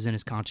of it. It was in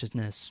his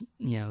consciousness,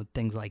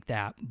 things like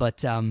that.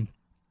 But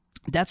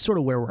that's sort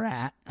of where we're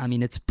at. I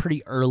mean, it's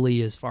pretty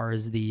early as far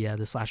as the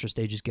slasher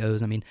stages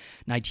goes. I mean,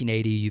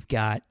 1980, you've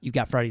got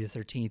Friday the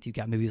 13th. You've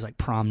got movies like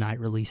Prom Night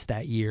released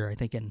that year, I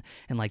think in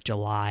like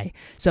July.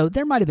 So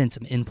there might have been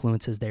some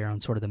influences there on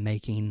sort of the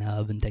making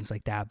of and things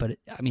like that. But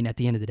I mean, at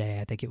the end of the day,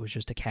 I think it was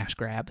just a cash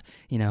grab.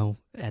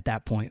 At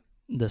that point,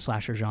 the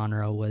slasher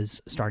genre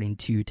was starting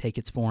to take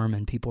its form,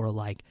 and people were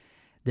like,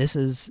 "This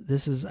is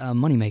a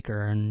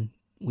moneymaker," and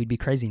we'd be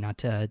crazy not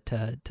to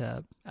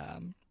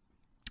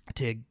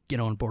get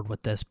on board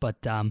with this.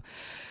 But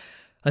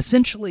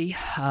essentially,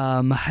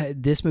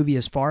 this movie,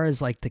 as far as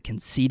like the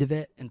conceit of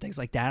it and things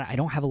like that, I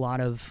don't have a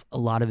lot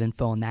of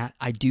info on that.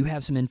 I do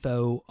have some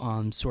info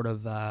on sort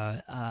of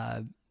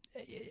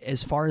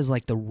as far as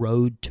like the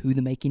road to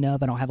the making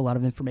of. I don't have a lot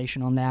of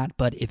information on that,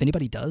 but if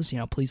anybody does,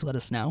 please let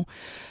us know.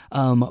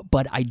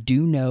 But I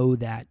do know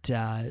that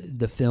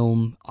the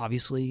film,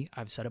 obviously,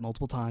 I've said it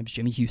multiple times,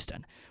 Jimmy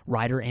Huston,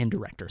 writer and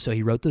director. So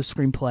he wrote the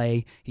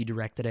screenplay, he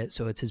directed it,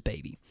 so it's his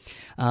baby.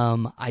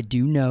 I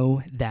do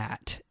know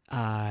that,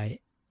 and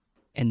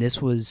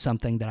this was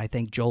something that I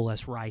think Joel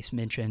S. Rice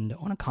mentioned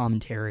on a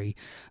commentary,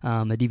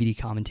 a DVD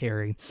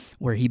commentary,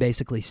 where he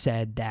basically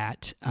said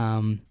that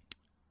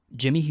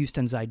Jimmy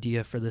Huston's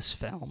idea for this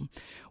film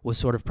was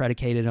sort of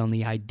predicated on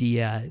the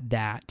idea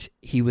that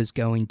he was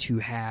going to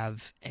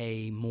have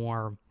a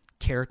more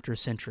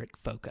character-centric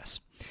focus,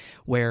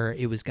 where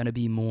it was going to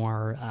be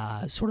more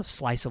sort of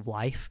slice of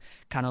life,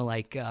 kind of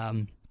like,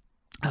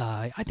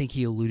 I think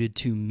he alluded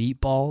to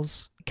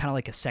Meatballs, kind of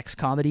like a sex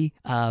comedy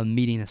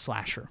meeting a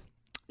slasher.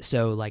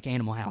 So like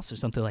Animal House or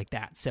something like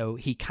that. So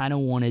he kind of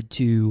wanted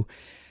to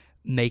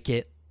make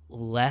it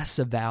less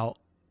about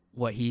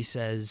what he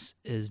says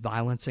is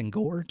violence and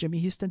gore, Jimmy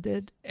Huston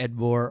did, and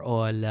more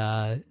on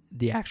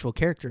the actual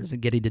characters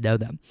and getting to know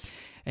them.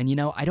 And,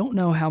 I don't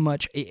know how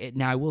much,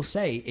 now I will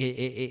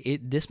say,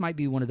 this might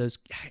be one of those,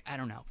 I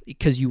don't know,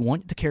 because you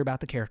want to care about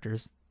the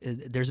characters,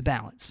 there's a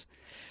balance.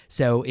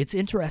 So it's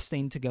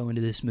interesting to go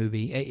into this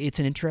movie. It's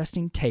an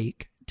interesting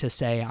take to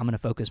say, I'm going to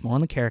focus more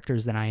on the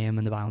characters than I am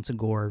in the violence and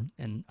gore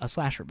in a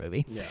slasher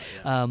movie.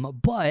 Yeah.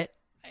 But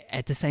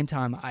at the same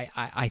time,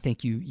 I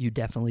think you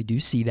definitely do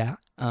see that.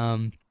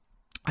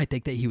 I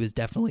think that he was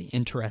definitely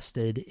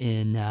interested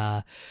in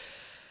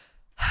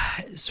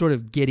sort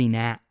of getting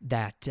at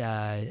that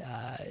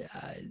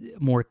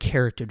more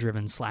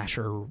character-driven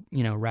slasher,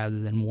 rather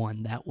than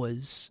one that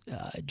was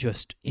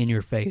just in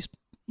your face,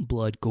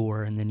 blood,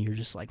 gore, and then you're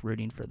just like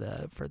rooting for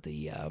the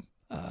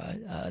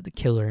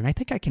killer. And I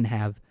think I can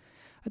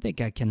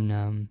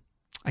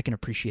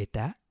appreciate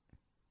that.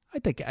 I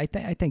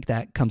think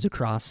that comes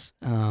across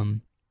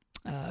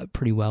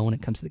pretty well when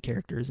it comes to the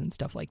characters and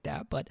stuff like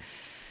that. But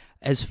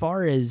as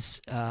far as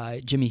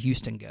Jimmy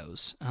Huston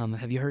goes,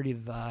 have you heard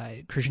of,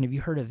 Christian, have you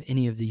heard of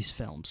any of these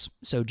films?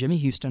 So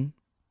Jimmy Huston,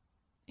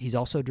 he's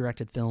also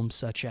directed films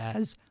such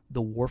as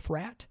The Wharf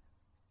Rat.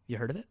 You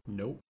heard of it?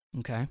 Nope.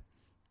 Okay.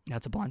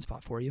 That's a blind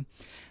spot for you.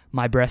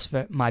 My breast.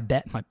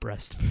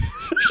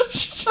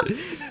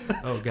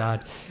 Oh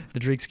God, the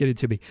drink's getting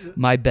to me.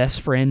 My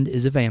best friend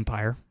is a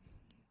vampire.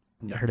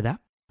 No, Heard of that?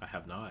 I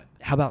have not.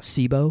 How about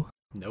SIBO?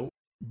 Nope.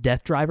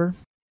 Death Driver?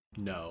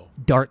 No.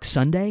 Dark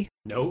Sunday?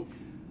 Nope.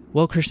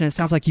 Well, Christian, it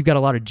sounds like you've got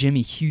a lot of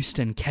Jimmy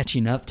Huston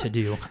catching up to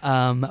do.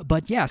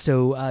 But yeah,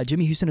 so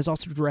Jimmy Huston has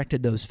also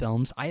directed those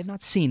films. I have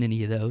not seen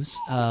any of those,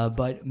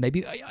 but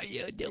maybe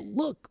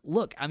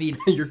look. I mean,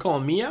 You're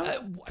calling me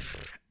out?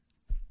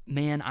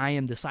 Man, I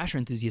am the slasher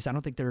enthusiast. I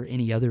don't think there are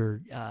any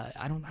other.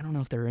 I don't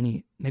know if there are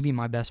any. Maybe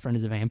My Best Friend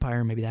is a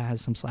Vampire. Maybe that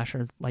has some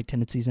slasher-like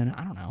tendencies in it.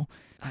 I don't know.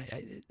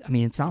 I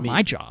mean, it's not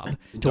my job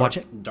to watch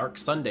it. Dark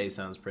Sunday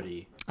sounds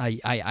pretty.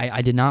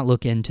 I did not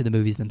look into the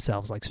movies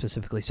themselves, like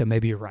specifically. So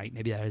maybe you're right.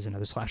 Maybe that is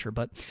another slasher.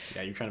 But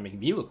Yeah, you're trying to make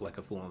me look like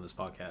a fool on this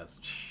podcast.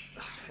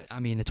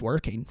 I mean, it's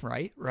working,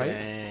 right?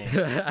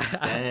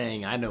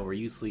 Dang, I know where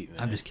you sleep,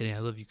 man. I'm just kidding. I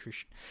love you,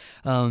 Christian.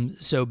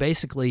 So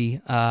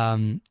basically,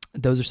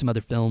 those are some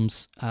other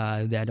films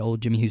that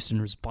old Jimmy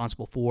Huston was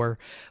responsible for.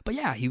 But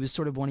yeah, he was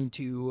sort of wanting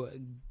to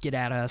get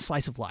at a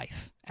slice of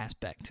life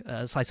aspect,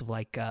 a slice of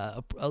lice.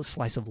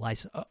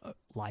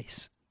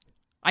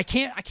 I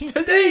can't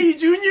Today,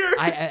 Junior.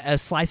 a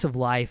slice of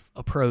life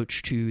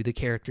approach to the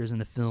characters in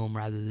the film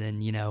rather than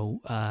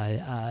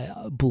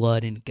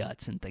blood and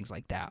guts and things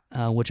like that,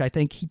 which I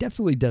think he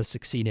definitely does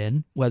succeed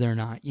in. Whether or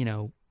not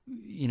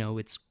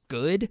it's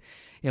good,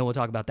 we'll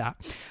talk about that.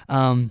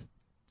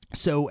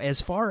 So as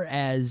far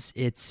as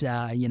it's,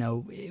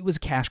 it was a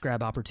cash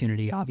grab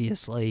opportunity,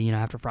 obviously,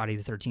 after Friday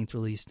the 13th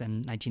released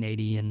in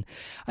 1980. And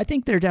I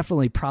think there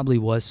definitely probably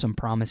was some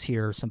promise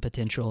here, some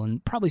potential,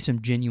 and probably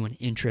some genuine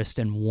interest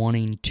in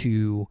wanting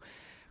to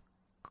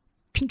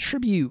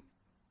contribute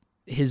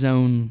his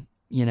own,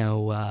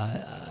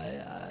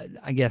 I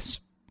guess,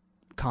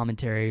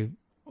 commentary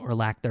or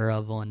lack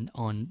thereof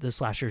on the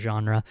slasher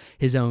genre,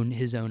 his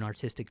own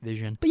artistic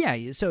vision. But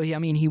yeah, so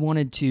he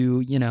wanted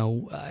to,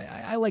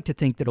 I like to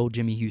think that old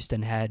Jimmy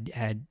Huston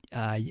had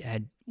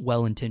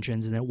well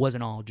intentions, and that it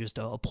wasn't all just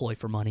a ploy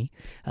for money,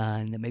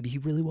 and that maybe he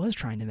really was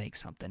trying to make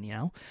something,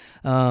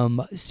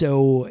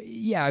 So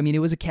yeah, it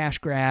was a cash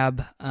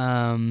grab.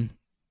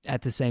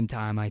 At the same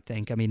time, I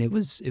think,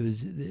 this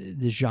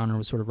genre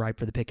was sort of ripe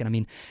for the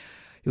picking.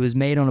 It was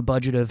made on a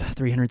budget of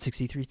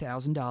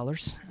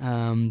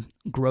 $363,000,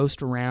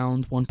 grossed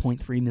around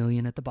 $1.3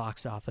 million at the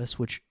box office,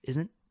 which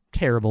isn't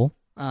terrible.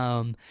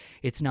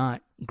 It's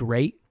not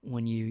great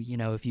when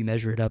if you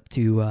measure it up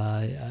to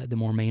the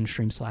more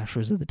mainstream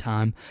slashers of the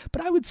time,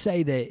 but I would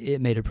say that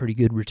it made a pretty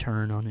good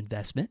return on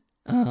investment.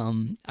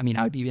 I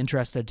would be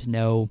interested to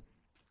know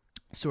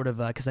sort of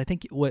because I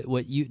think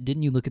what you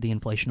didn't you look at the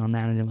inflation on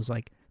that, and it was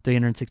like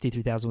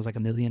 363,000 was like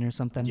 $1 million or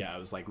something. Yeah, it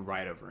was like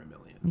right over $1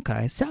 million.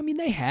 Okay, so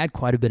they had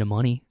quite a bit of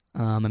money.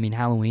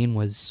 Halloween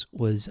was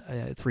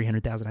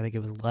 300,000. I think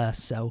it was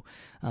less. So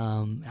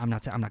I'm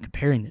not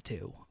comparing the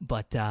two,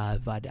 but they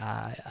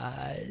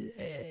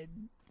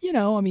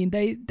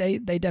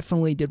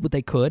definitely did what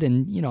they could,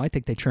 and I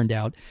think they turned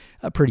out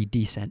a pretty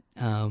decent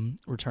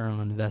return on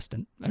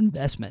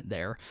investment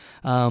there.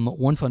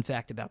 One fun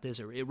fact about this: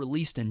 it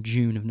released in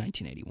June of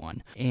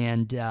 1981,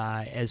 and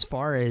as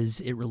far as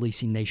it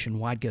releasing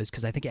nationwide goes,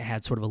 because I think it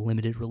had sort of a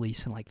limited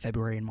release in like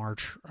February and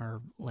March,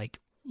 or like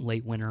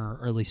late winter or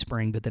early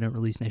spring, but then it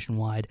released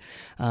nationwide,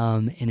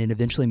 and it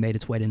eventually made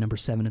its way to number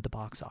 7 at the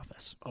box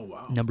office. Oh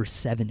wow! Number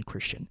 7,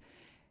 Christian,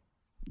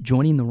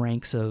 joining the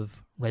ranks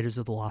of Raiders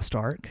of the Lost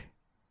Ark.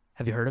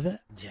 Have you heard of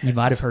it? Yes. You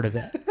might have heard of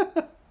it.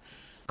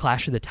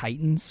 Clash of the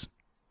Titans,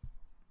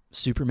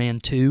 Superman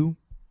 2,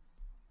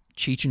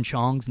 Cheech and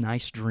Chong's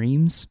Nice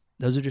Dreams.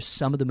 Those are just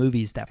some of the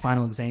movies that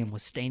Final Exam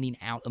was standing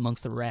out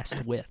amongst the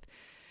rest with.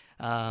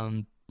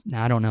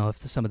 Now, I don't know if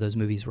some of those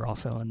movies were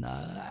also in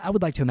I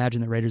would like to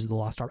imagine that Raiders of the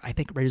Lost Ark, I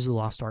think Raiders of the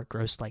Lost Ark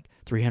grossed like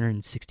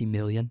 $360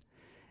 million.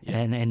 Yeah.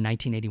 And in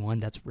 1981,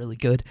 that's really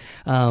good.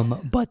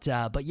 But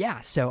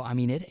yeah, so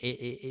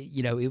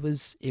it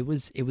was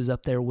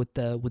up there with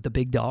the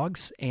big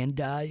dogs, and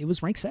it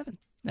was ranked 7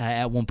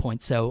 at one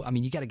point. So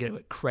you got to give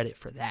it credit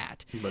for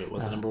that. But it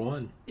wasn't number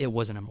 1. It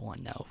wasn't number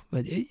 1, no.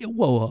 But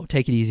whoa,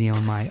 take it easy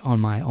on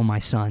my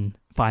son.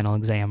 Final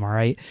Exam, all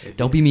right?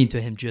 Don't be mean to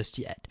him just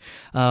yet.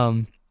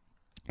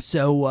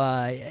 So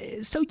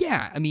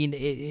yeah,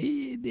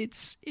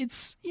 it's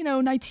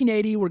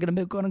 1980. We're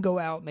gonna go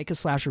out, make a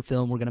slasher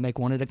film. We're gonna make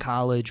one at a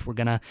college. We're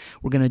gonna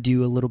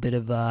do a little bit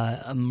of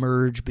a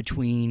merge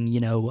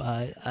between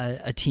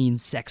a teen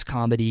sex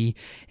comedy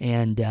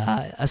and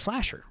a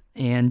slasher.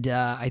 And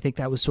I think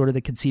that was sort of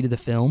the conceit of the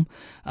film.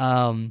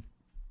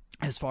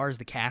 As far as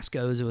the cast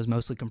goes, it was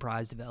mostly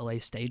comprised of LA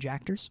stage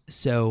actors.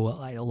 So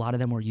a lot of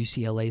them were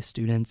UCLA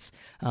students.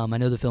 I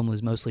know the film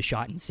was mostly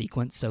shot in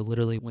sequence. So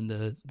literally when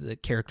the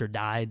character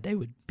died, they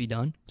would be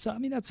done. So,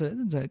 that's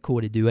a cool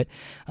way to do it.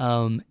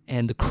 And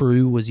the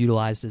crew was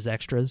utilized as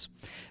extras.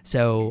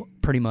 So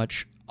pretty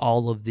much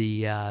all of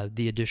the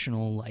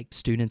additional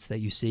students that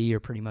you see are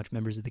pretty much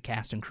members of the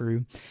cast and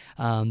crew.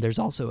 There's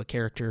also a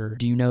character.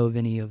 Do you know of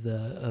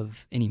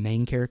any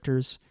main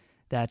characters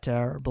that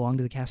belong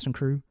to the cast and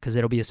crew? Because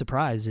it'll be a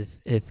surprise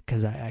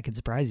because I can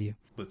surprise you.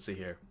 Let's see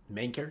here.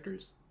 Main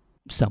characters?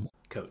 Someone.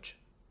 Coach.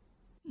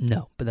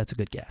 No, but that's a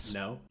good guess.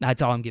 No?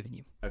 That's all I'm giving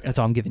you. Okay. That's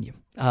all I'm giving you.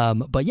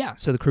 But yeah,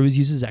 so the crew is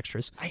used as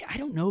extras. I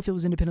don't know if it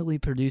was independently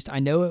produced. I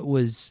know it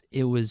was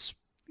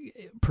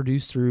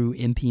produced through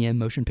MPM,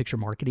 Motion Picture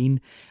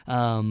Marketing.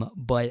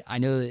 But I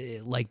know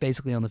that, like,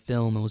 basically on the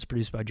film, it was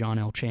produced by John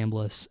L.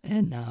 Chambliss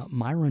and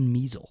Myron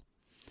Measle.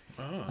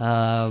 Oh.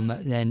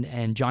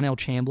 And John L.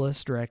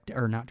 Chambliss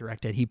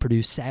directed. He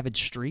produced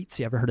Savage Streets.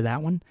 You ever heard of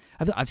that one?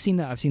 I've seen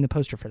the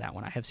poster for that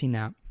one. I have seen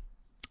that.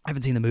 I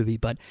haven't seen the movie,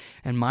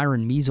 and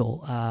Myron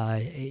Measle,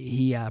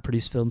 he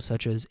produced films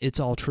such as It's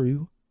All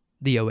True,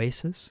 The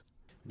Oasis.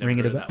 Ring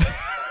it a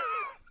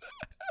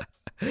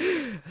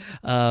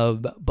bell.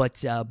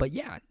 But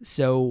yeah,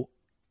 so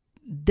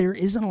there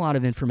isn't a lot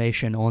of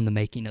information on the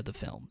making of the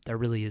film. There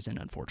really isn't,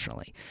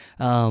 unfortunately.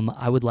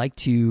 I would like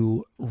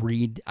to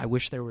read. I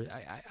wish there were.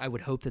 I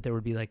would hope that there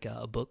would be like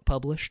a book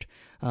published,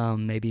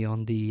 maybe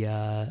on the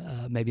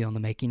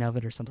making of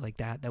it or something like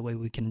that. That way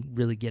we can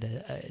really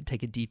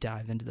take a deep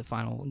dive into the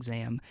final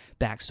exam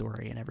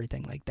backstory and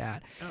everything like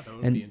that. Oh,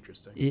 that would be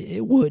interesting.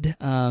 It would,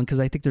 because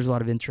I think there's a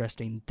lot of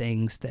interesting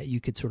things that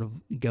you could sort of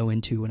go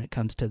into when it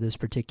comes to this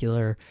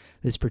particular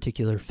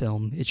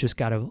film. It's just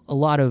got a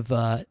lot of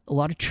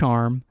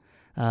charm.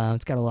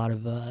 It's got a lot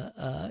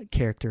of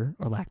character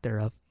or lack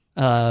thereof,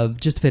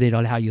 just depending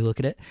on how you look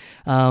at it.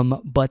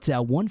 But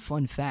one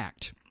fun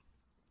fact: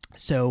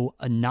 so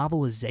a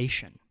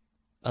novelization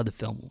of the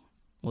film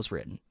was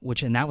written,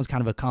 and that was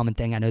kind of a common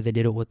thing. I know they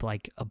did it with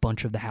like a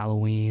bunch of the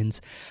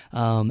Halloweens,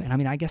 and I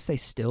mean, I guess they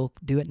still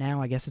do it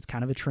now. I guess it's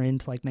kind of a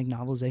trend to like make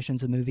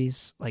novelizations of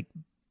movies. Like,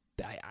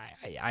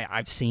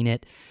 I've seen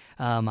it.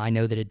 I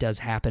know that it does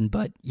happen,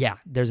 but yeah,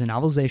 there's a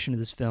novelization of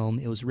this film.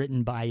 It was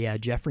written by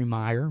Jeffrey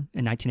Meyer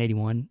in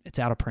 1981. It's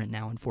out of print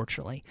now,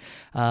 unfortunately.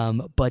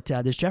 But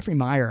there's Jeffrey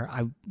Meyer.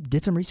 I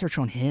did some research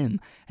on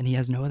him, and he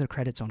has no other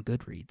credits on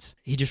Goodreads.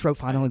 He just wrote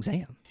Final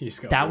Exam.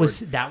 That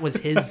was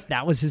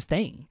his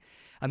thing.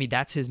 I mean,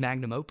 that's his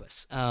magnum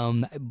opus.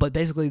 But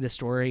basically, the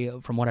story,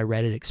 from what I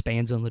read, it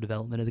expands on the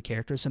development of the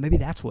characters. So maybe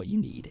that's what you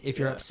need if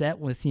you're upset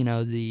with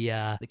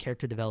the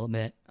character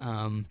development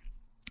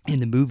in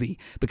the movie,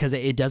 because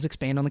it does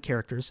expand on the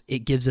characters. It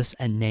gives us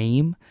a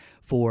name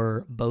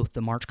for both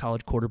the March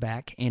College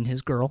quarterback and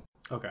his girl.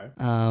 Okay.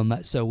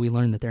 So we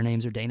learned that their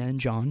names are Dana and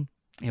John,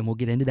 and we'll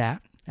get into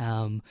that.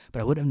 But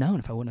I wouldn't have known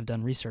if I wouldn't have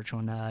done research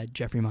on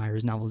Jeffrey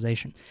Meyer's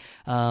novelization.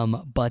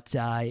 But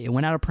it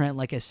went out of print,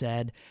 like I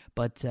said,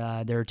 but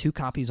there are 2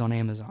 copies on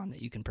Amazon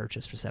that you can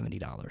purchase for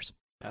 $70.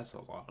 That's a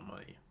lot of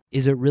money.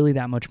 Is it really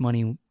that much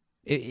money?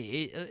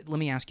 Let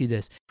me ask you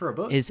this. For a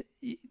book?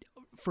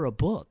 For a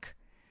book,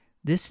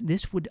 this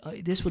would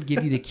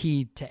give you the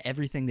key to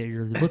everything that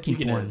you're looking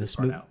for in this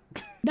movie.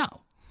 No.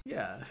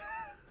 Yeah.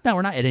 No,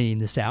 we're not editing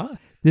this out.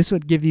 This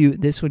would give you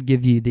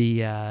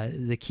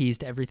the keys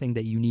to everything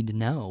that you need to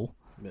know.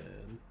 Man.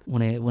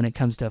 When it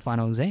comes to a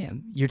final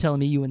exam. You're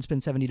telling me you wouldn't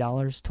spend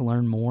 $70 to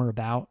learn more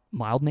about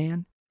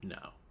Wildman?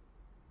 No,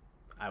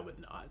 I would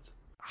not.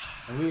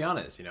 I'm gonna be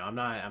honest. I'm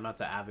not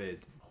the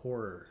avid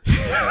horror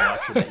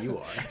watcher that you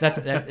are. That's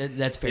fair. Yeah,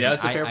 that's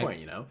a fair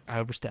point. I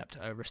overstepped.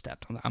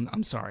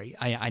 I'm sorry.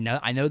 I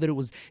know that it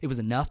was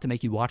enough to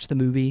make you watch the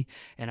movie,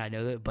 and I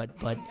know that, but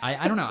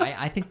I don't know.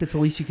 I think that's the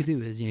least you could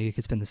do is you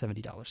could spend the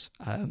 $70.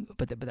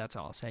 But that's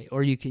all I'll say.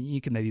 Or you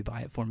can maybe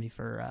buy it for me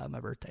for my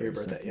birthday. For your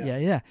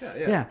birthday,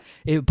 yeah.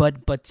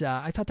 But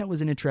I thought that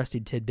was an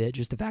interesting tidbit.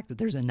 Just the fact that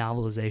there's a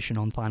novelization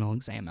on Final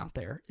Exam out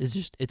there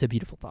it's a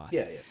beautiful thought.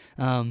 Yeah.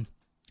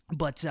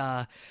 But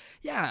I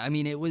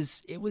mean, it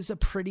was a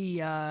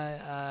pretty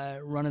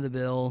run of the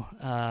mill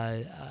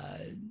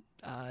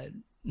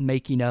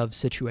making of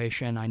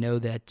situation. I know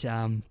that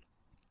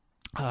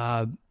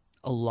a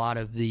lot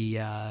of the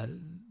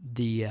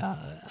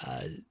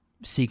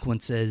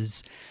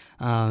sequences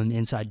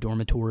inside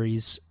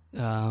dormitories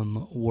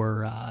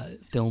were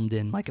filmed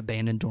in like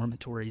abandoned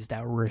dormitories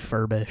that were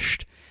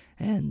refurbished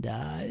and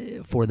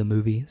for the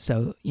movie.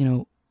 So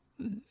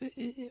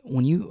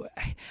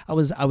I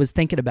was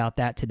thinking about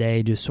that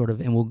today, just sort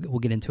of, and we'll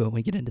get into it when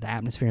we get into the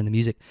atmosphere and the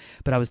music.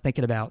 But I was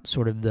thinking about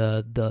sort of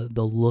the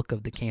look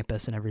of the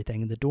campus and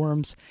everything. And the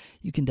dorms,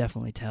 you can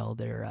definitely tell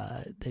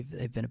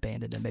they've been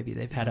abandoned, and maybe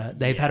they've had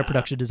a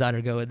production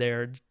designer go in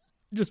there and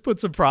just put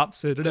some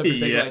props in and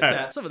everything like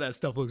that. Some of that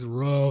stuff looks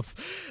rough,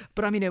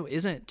 but I mean, it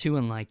isn't too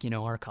unlike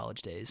our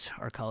college days,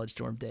 our college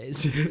dorm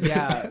days.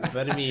 Yeah,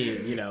 but I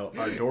mean,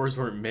 our doors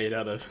weren't made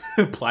out of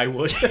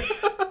plywood.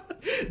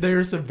 There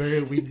are some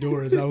very weak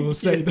doors, I will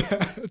say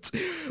that.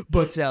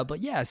 But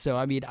yeah, so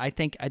I mean, I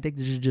think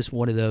this is just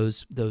one of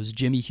those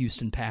Jimmy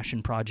Huston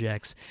passion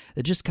projects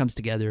that just comes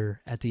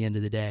together at the end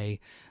of the day.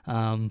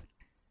 And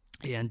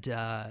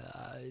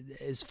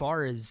as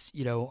far as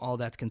all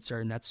that's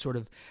concerned, that's sort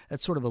of a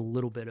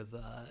little bit of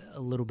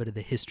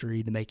the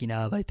history, the making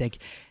of. I think.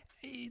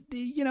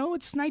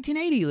 It's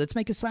 1980. Let's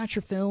make a slasher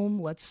film.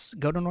 Let's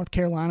go to North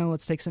Carolina.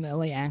 Let's take some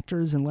LA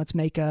actors and let's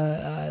make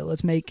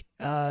Animal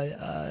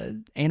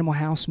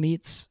House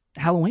meets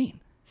Halloween.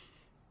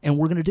 and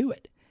we're going to do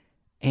it.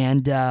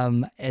 And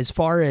as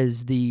far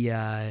as the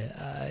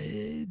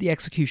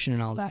execution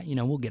and all that,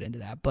 we'll get into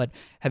that. But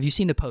have you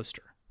seen the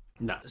poster?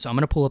 No. So I'm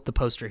going to pull up the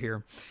poster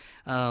here.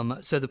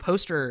 So the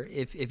poster,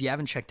 if you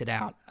haven't checked it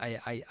out,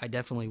 I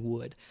definitely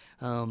would.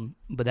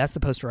 But that's the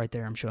poster right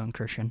there I'm showing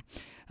Christian.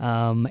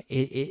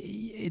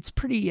 It's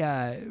pretty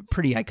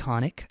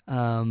iconic.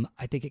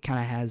 I think it kind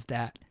of has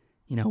that,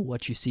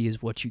 what you see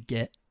is what you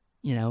get.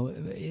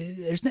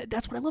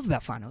 That's what I love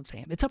about Final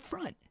Exam. It's up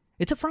front.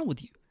 It's up front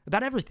with you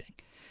about everything.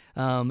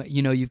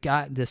 You've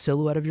got the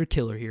silhouette of your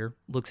killer here.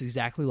 Looks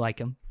exactly like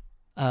him.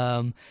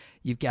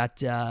 You've got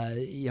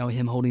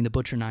him holding the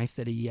butcher knife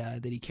that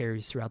he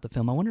carries throughout the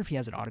film. I wonder if he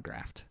has it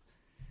autographed.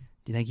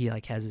 Do you think he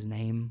has his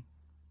name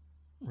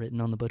written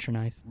on the butcher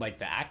knife? Like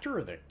the actor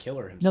or the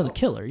killer himself? No, the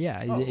killer.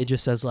 Yeah, oh. It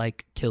just says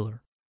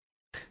killer.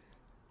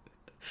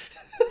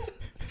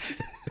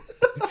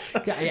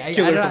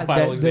 Killer from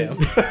Final Exam.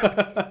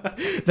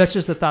 That's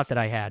just the thought that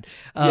I had.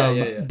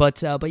 Yeah.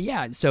 But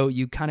yeah. So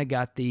you kind of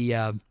got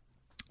the.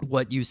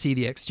 What you see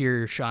the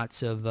exterior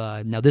shots of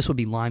now this would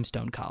be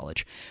Limestone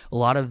College. A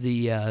lot of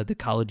the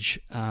college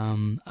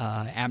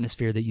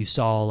atmosphere that you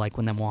saw, like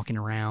when them walking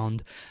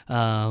around,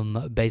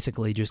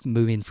 basically just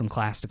moving from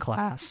class to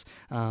class.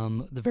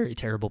 The very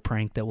terrible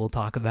prank that we'll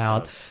talk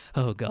about.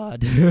 Oh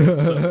God,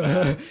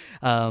 so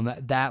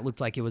bad. That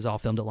looked like it was all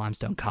filmed at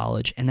Limestone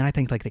College, and then I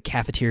think the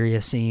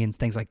cafeteria scenes,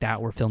 things like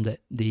that, were filmed at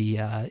the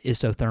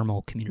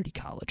Isothermal Community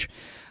College.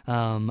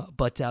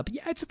 But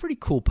yeah, it's a pretty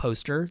cool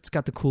poster. It's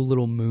got the cool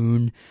little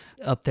moon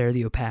up there.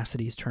 The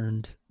opacity's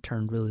turned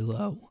really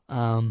low.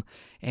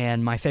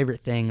 And my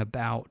favorite thing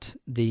about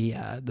the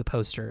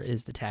poster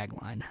is the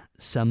tagline: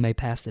 "Some may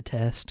pass the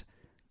test,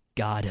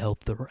 God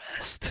help the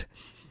rest."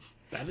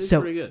 That is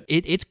pretty good.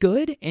 It's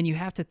good, and you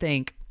have to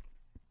think,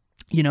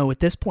 at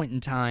this point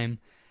in time,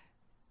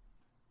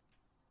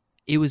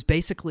 it was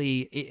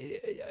basically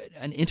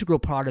an integral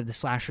part of the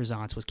slasher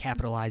genre was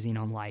capitalizing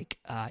on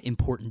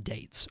important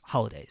dates,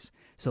 holidays.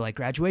 So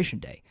graduation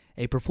day,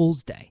 April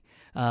Fool's Day.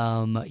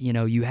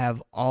 You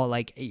have all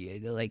like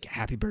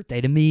Happy Birthday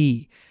to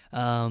Me.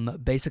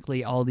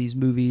 Basically all these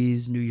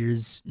movies, New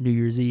Year's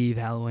Eve,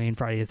 Halloween,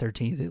 Friday the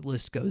 13th. The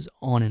list goes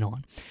on and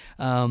on.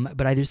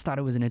 But I just thought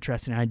it was an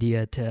interesting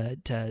idea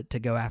to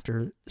go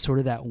after sort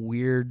of that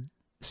weird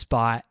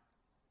spot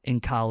in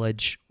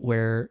college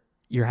where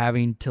you're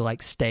having to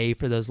stay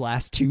for those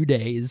last 2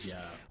 days.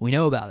 Yeah. We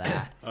know about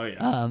that. Oh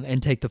yeah.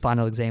 And take the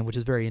final exam, which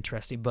is very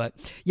interesting. But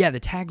yeah, the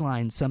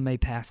tagline: "Some may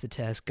pass the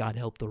test, God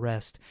help the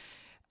rest."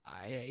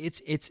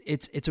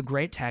 It's a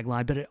great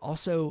tagline, but it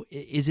also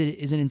is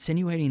it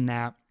insinuating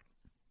that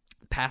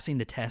passing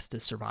the test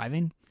is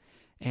surviving,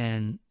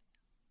 and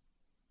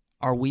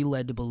are we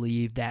led to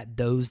believe that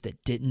those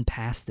that didn't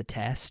pass the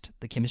test,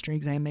 the chemistry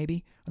exam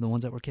maybe, are the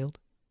ones that were killed?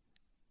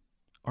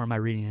 Or am I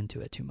reading into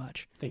it too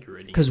much? I think you're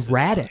reading. Because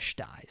Radish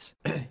dies.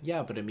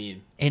 Yeah, but I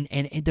mean, and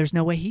there's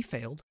no way he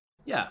failed.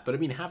 Yeah, but I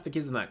mean, half the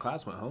kids in that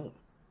class went home.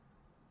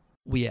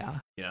 Well,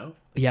 yeah. So,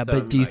 Yeah,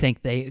 but do you think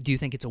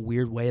it's a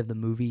weird way of the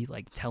movie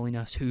telling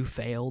us who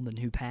failed and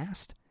who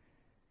passed?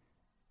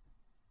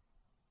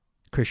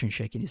 Christian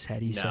shaking his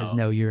head. He says,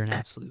 "No, you're an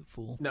absolute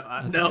fool." No,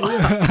 no.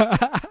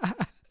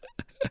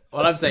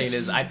 What I'm saying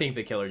is, I think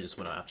the killer just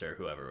went after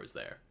whoever was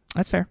there.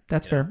 That's fair.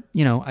 That's fair.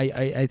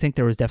 I think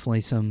there was definitely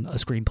a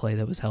screenplay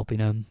that was helping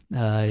him.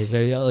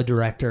 A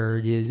director,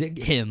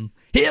 him,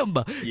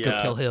 go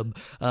kill him.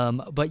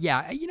 But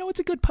yeah, it's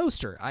a good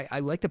poster.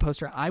 I like the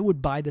poster. I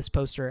would buy this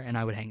poster and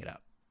I would hang it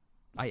up.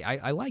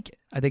 I like it.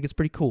 I think it's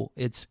pretty cool.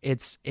 It's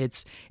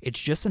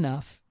just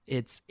enough.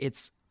 It's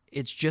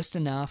just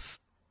enough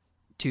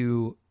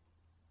to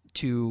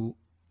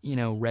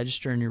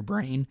register in your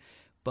brain,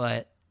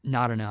 but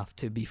not enough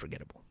to be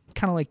forgettable.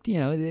 Kind of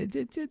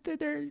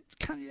it's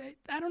kind of,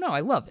 I don't know.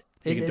 I love it.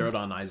 You can throw it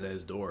on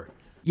Isaiah's door.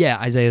 Yeah,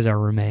 Isaiah's our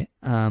roommate,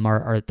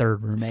 our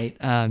third roommate.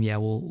 Yeah,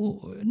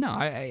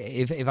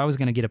 if I was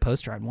going to get a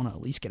poster, I'd want to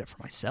at least get it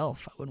for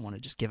myself. I wouldn't want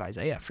to just give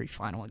Isaiah a free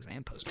final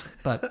exam poster.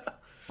 But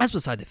that's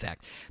beside the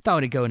fact.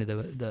 Thought I'd go into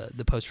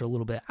the poster a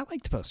little bit. I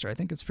like the poster. I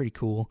think it's pretty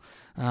cool.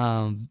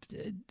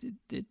 It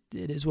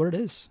is what it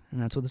is,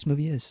 and that's what this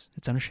movie is.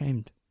 It's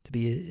unashamed to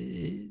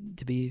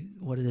be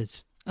what it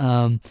is.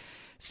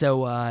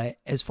 So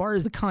as far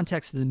as the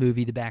context of the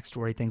movie, the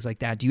backstory, things like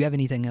that, do you have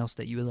anything else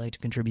that you would like to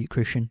contribute,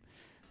 Christian,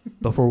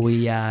 before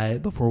we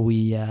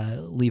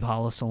leave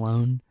Hollis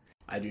alone?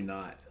 I do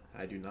not.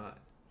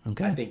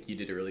 Okay. I think you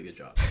did a really good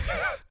job.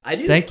 I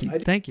do. Thank you.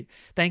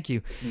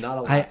 It's not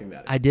a laughing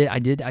matter. I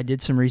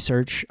did some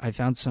research. I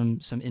found some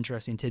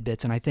interesting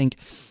tidbits, and I think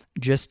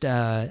just sort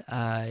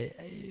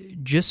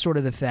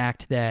of the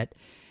fact that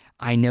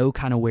I know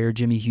kind of where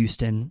Jimmy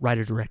Huston,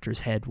 writer-director's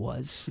head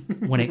was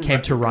when it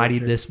came to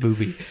writing this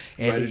movie.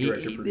 And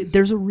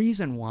there's a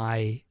reason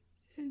why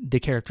the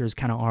characters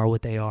kind of are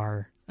what they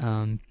are,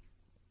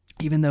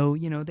 even though,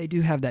 they do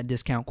have that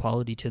discount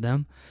quality to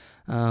them.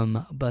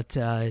 But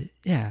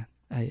yeah,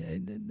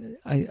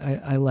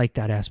 I like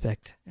that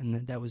aspect,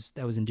 and that was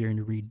endearing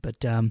to read,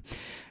 but and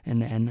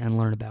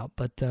learn about.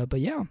 But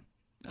yeah.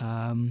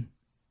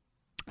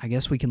 I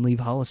guess we can leave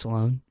Hollis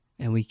alone,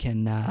 and we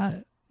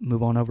can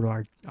move on over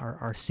to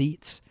our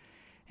seats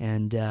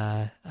and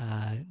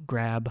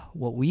grab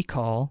what we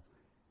call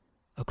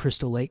a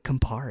Crystal Lake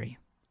Campari,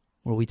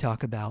 where we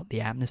talk about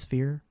the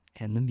atmosphere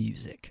and the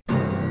music.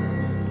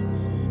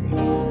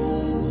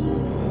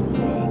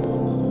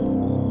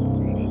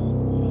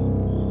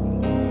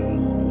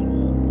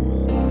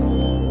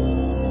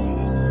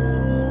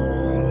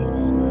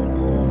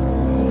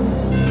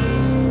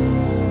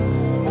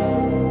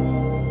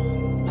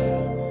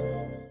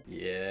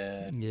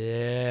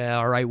 Yeah,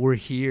 all right, we're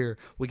here.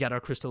 We got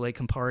our Crystal Lake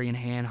Campari in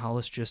hand.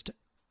 Hollis just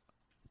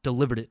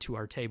delivered it to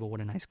our table.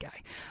 What a nice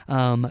guy.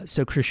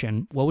 So,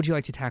 Christian, what would you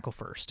like to tackle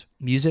first?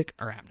 Music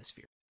or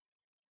atmosphere?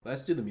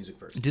 Let's do the music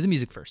first. Do the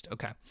music first.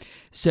 Okay.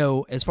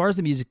 So, as far as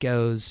the music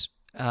goes,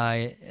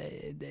 I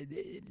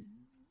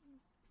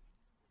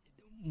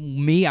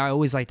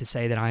always like to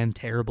say that I am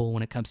terrible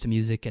when it comes to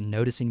music and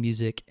noticing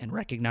music and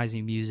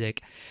recognizing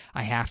music.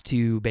 I have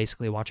to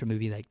basically watch a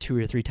movie like 2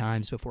 or 3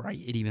 times before it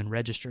even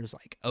registers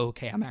like, oh,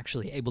 okay, I'm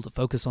actually able to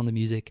focus on the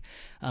music.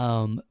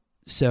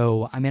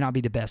 So I may not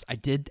be the best. I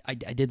did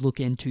look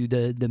into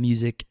the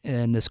music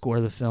and the score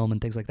of the film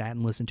and things like that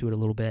and listen to it a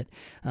little bit.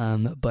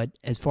 But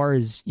as far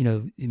as,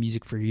 the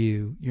music for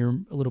you, you're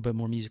a little bit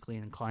more musically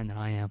inclined than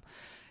I am.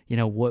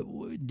 What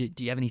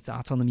do you have any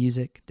thoughts on the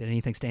music? Did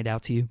anything stand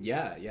out to you?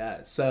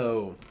 Yeah.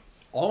 So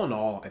all in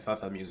all, I thought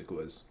that music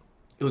was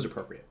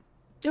appropriate.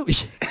 It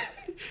was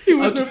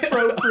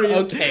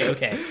appropriate.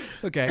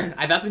 Okay.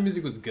 I thought the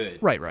music was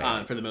good. Right.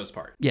 For the most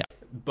part. Yeah.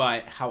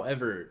 But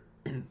however,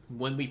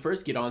 when we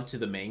first get onto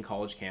the main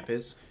college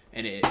campus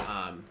and it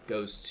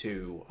goes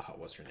to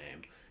what's her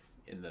name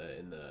in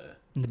the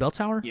bell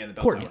tower? Yeah, the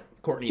bell Courtney. tower.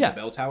 Courtney Yeah. in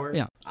the bell tower.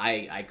 Yeah.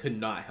 I could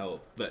not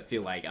help but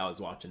feel like I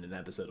was watching an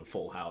episode of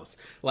Full House.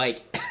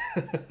 Like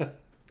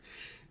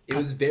it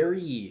was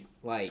very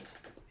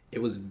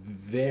it was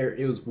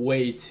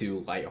way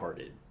too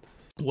lighthearted.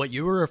 What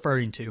you were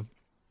referring to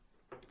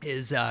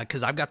is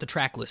because I've got the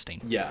track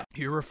listing. Yeah.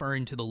 You're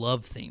referring to the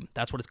love theme.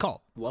 That's what it's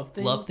called. Love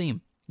theme? Love theme.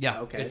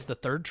 Yeah. Okay. It's the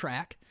 3rd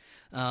track.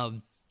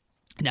 Now,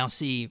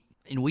 see,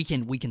 and we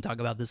can talk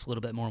about this a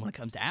little bit more when it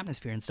comes to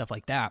atmosphere and stuff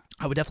like that.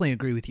 I would definitely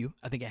agree with you.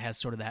 I think it has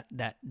sort of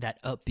that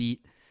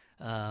upbeat,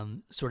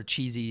 sort of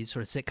cheesy,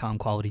 sort of sitcom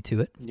quality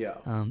to it. Yeah.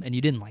 And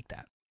you didn't like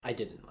that. I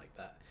didn't like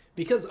that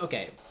because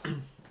I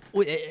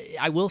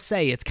will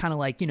say it's kind of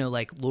like,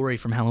 like Lori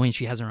from Halloween.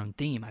 She has her own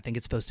theme. I think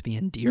it's supposed to be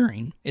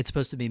endearing. It's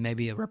supposed to be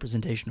maybe a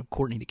representation of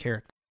Courtney, the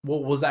character.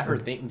 Well, was that her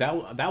thing?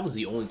 That was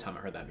the only time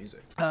I heard that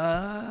music.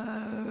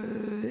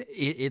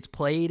 It's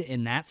played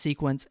in that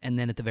sequence and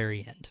then at the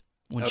very end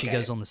when she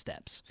goes on the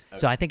steps. Okay.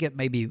 So I think it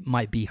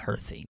might be her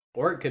theme.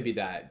 Or it could be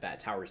that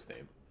Towers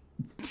theme.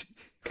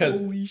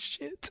 Holy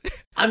shit.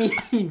 I mean,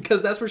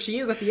 because that's where she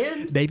is at the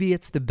end. Maybe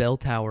it's the bell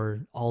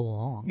tower all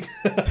along.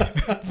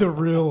 the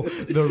real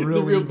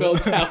bell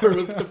tower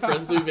was the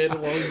friends we made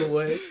along the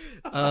way.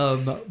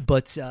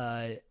 But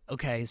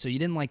okay, so you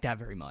didn't like that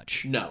very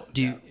much. No.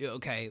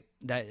 Okay,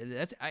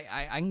 that's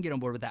I can get on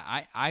board with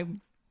that. I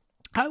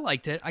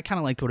liked it. I kind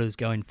of liked what it was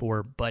going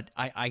for, but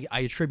I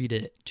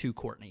attributed it to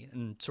Courtney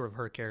and sort of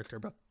her character.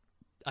 But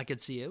I could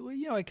see it.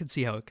 I could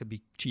see how it could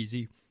be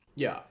cheesy.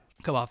 Yeah.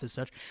 Come off as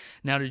such.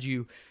 Now, did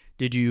you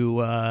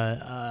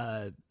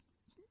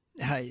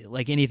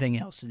like anything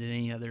else? Did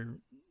any other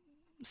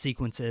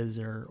sequences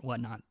or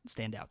whatnot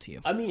stand out to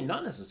you? I mean,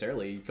 not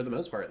necessarily. For the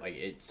most part,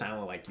 it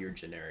sounded like your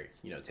generic,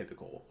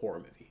 typical horror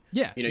movie.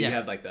 Yeah. You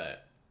have the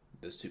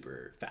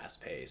super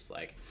fast paced,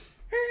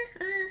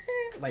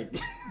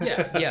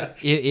 yeah.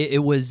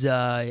 It was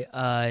and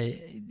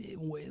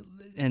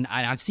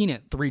I've seen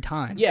it 3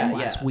 times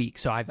last week,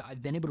 so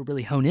I've been able to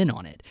really hone in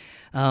on it.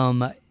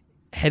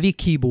 Heavy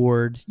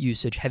keyboard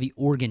usage, heavy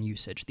organ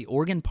usage. The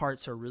organ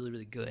parts are really,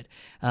 really good.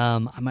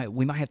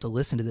 We might have to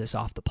listen to this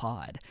off the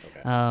pod.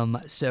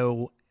 Okay.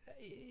 So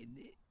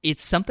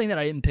it's something that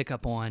I didn't pick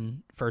up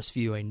on first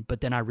viewing,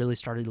 but then I really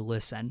started to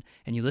listen.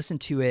 And you listen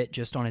to it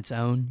just on its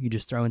own. You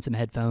just throw in some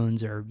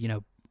headphones or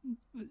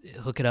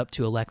hook it up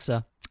to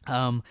Alexa.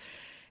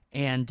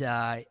 And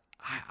I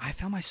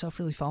found myself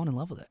really falling in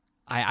love with it.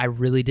 I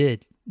really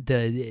did.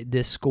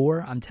 This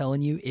score, I'm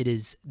telling you,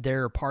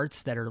 there are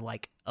parts that are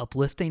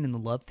uplifting in the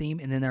love theme,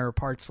 and then there are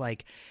parts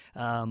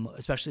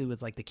especially with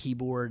the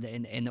keyboard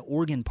and the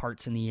organ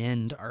parts in the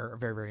end are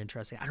very, very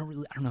interesting. I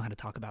don't know how to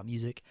talk about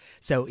music,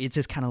 so it's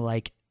just kind of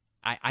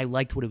I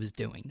liked what it was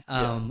doing.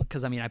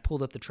 Because I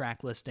pulled up the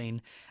track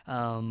listing.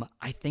 I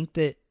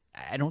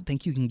don't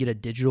think you can get a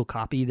digital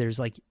copy. There's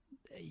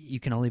you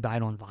can only buy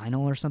it on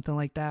vinyl or something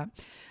like that.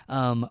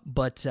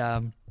 But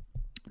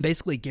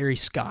basically, Gary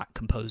Scott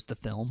composed the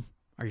film.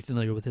 Are you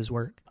familiar with his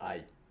work?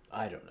 I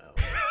don't know.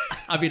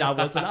 I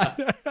wasn't.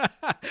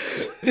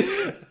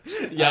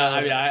 Yeah,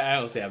 I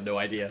honestly have no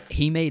idea.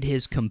 He made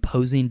his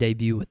composing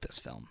debut with this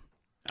film,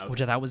 okay.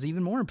 which I thought was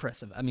even more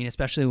impressive.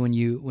 Especially when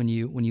you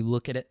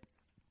look at it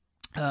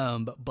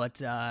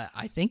But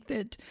I think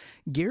that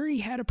Gary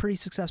had a pretty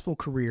successful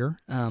career.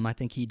 I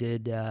think he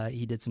did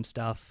some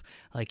stuff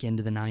like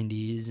into the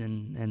 90s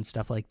and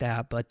stuff like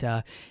that. But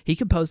he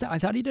composed that. I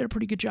thought he did a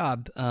pretty good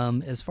job.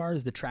 As far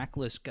as the track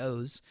list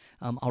goes,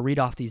 I'll read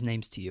off these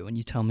names to you, and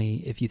you tell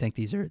me if you think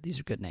these are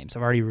good names.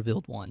 I've already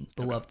revealed one,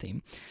 the Love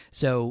Theme.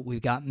 So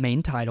we've got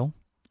Main Title,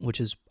 which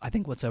is I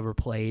think what's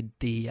overplayed,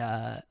 the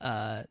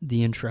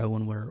intro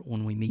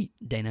when we meet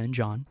Dana and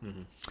John.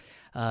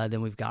 Mm-hmm.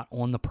 Then we've got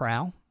On the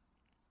Prowl.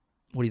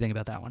 What do you think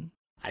about that one?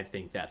 I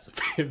think that's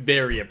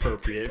very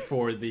appropriate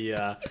for the,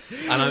 and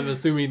I'm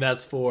assuming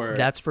that's for...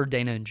 That's for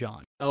Dana and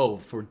John. Oh,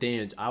 for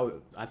Dana.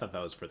 I thought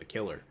that was for the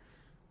killer.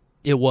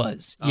 It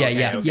was.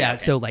 Yeah, Okay.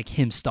 So like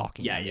him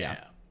stalking.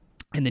 Yeah.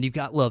 And then you've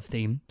got Love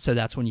Theme. So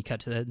that's when you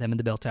cut to them in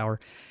the bell tower.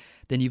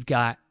 Then you've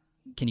got,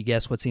 can you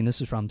guess what scene this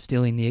is from?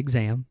 Stealing the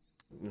Exam.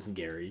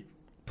 Gary.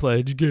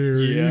 Pledge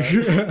Gary.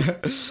 Yeah.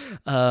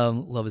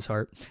 Love His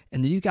Heart.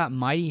 And then you've got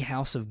Mighty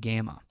House of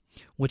Gamma,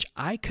 which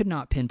I could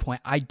not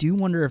pinpoint. I do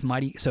wonder if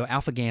so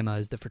Alpha Gamma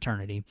is the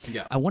fraternity.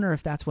 Yeah. I wonder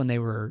if that's when they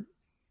were,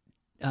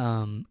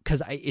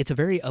 because it's a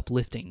very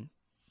uplifting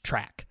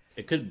track.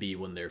 It could be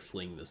when they're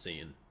fleeing the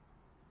scene.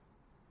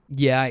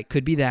 Yeah, it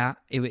could be that.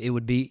 It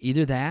would be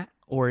either that,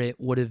 or it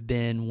would have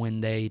been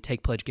when they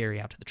take Pledge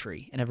Gary out to the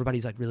tree, and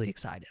everybody's like really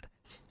excited.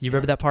 You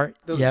remember that part?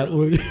 Yeah.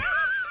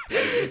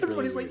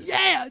 Everybody's like,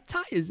 yeah,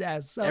 tie his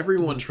ass up.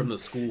 Everyone from the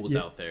school was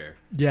out there.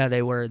 Yeah,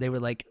 they were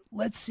like,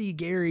 let's see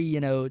Gary,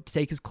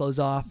 take his clothes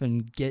off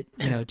and get,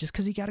 just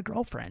because he got a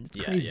girlfriend.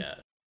 It's crazy.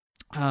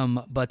 Yeah.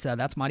 But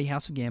that's Mighty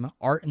House of Gamma.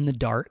 Art in the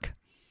Dark.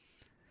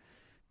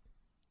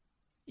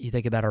 You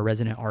think about our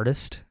resident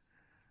artist,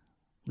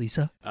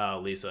 Lisa.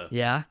 Lisa.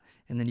 Yeah.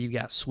 And then you've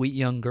got Sweet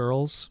Young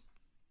Girls.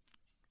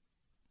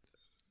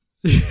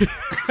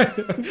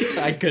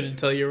 I couldn't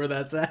tell you where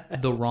that's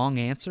at. The Wrong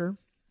Answer.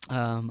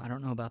 I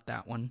don't know about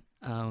that one.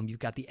 You've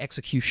got the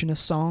Executionist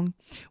song,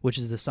 which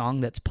is the song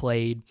that's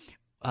played.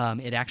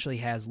 It actually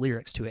has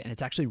lyrics to it, and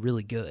it's actually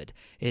really good.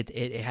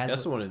 It has.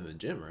 That's the one in the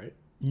gym, right?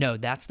 No,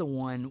 that's the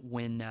one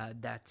when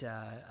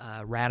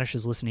Radish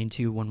is listening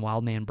to when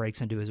Wildman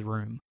breaks into his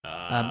room.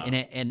 And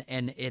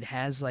it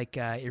has like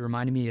it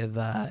reminded me of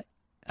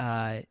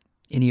Ennio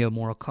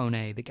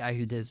Morricone, the guy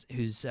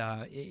who's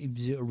a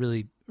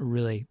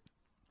really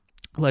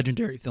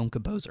legendary film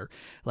composer,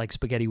 like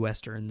spaghetti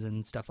westerns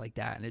and stuff like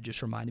that, and it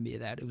just reminded me of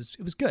that. It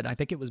was good. I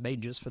think it was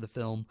made just for the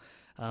film,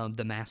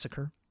 The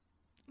Massacre.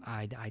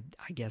 I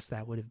guess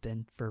that would have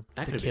been for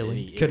the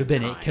killing. Could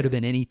have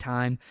been any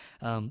time.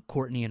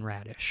 Courtney and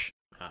Radish.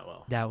 Oh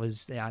well.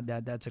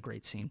 That's a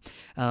great scene.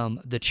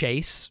 The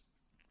Chase.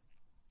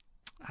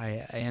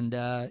 And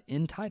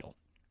In Title.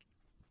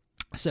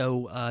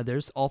 So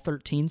there's all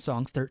 13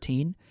 songs.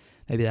 13.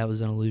 Maybe that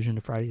was an allusion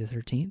to Friday the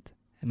 13th.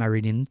 Am I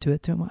reading into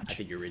it too much? I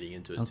think you're reading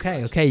into it too much.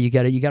 Okay. You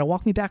gotta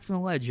walk me back from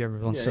the ledge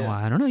every once in a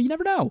while. I don't know. You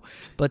never know.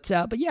 But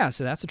yeah.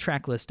 So that's a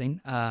track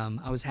listing.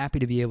 I was happy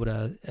to be able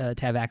to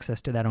have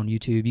access to that on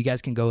YouTube. You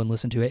guys can go and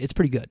listen to it. It's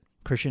pretty good.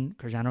 Christian,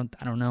 I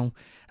don't know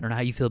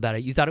how you feel about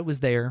it. You thought it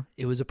was there.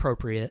 It was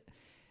appropriate.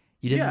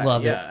 You didn't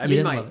love it. I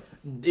mean, like,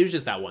 it was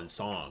just that one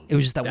song. It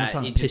was just that one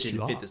song that pissed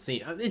you off. It didn't fit the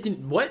scene. It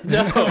didn't. What?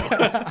 No.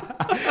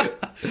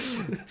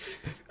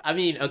 I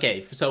mean,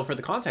 okay. So for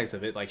the context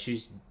of it, like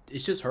it's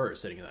just her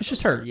sitting in that. It's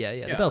just her.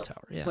 Yeah. The bell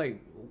tower. Yeah.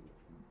 Like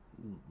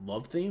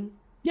love theme.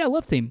 Yeah,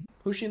 love theme.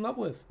 Who's she in love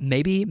with?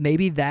 Maybe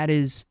that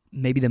is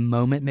the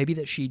moment.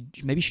 Maybe she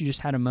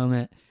just had a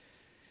moment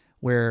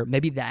where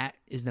maybe that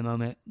is the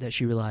moment that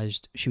she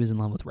realized she was in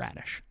love with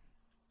Radish.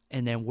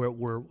 And then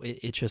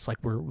it's just like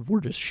we're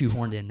just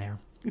shoehorned in there.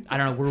 I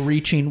don't know.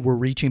 We're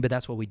reaching, but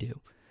that's what we do.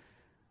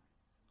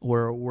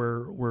 We're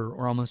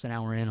almost an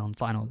hour in on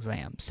Final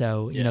Exam,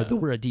 so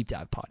we're a deep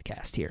dive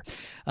podcast here.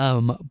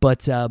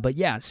 But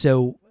yeah.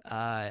 So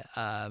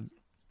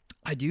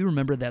I do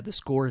remember that the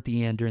score at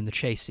the end during the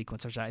chase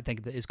sequence, which I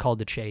think is called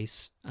The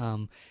Chase,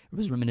 it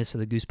was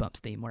reminiscent of the Goosebumps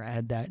theme, where I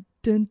had that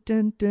dun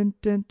dun dun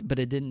dun, but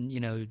it didn't,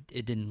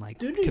 it didn't like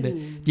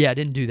commit. Yeah, it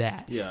didn't do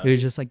that. Yeah, it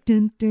was just like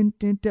dun dun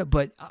dun dun.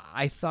 But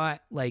I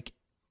thought like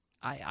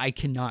I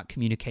cannot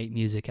communicate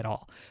music at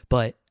all,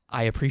 but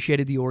I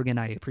appreciated the organ,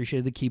 I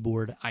appreciated the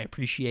keyboard, I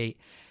appreciate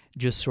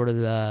just sort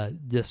of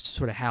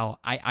how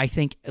I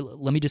think.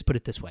 Let me just put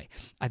it this way: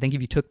 I think if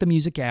you took the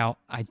music out,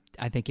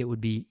 I think it would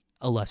be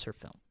a lesser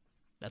film.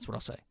 That's what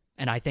I'll say.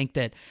 And I think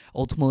that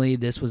ultimately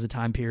this was a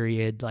time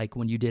period like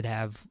when you did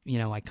have,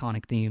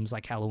 iconic themes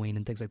like Halloween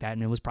and things like that.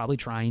 And it was probably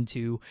trying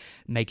to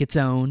make its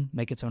own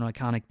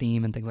iconic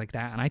theme and things like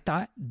that. And I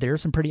thought there are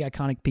some pretty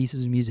iconic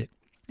pieces of music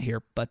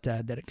here, but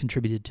that it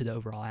contributed to the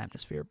overall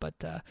atmosphere. But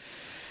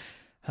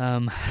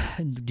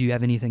do you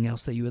have anything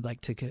else that you would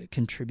like to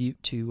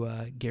contribute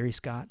to Gary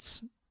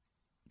Scott's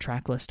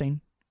track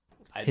listing?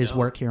 His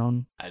work here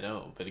on... I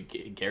know, but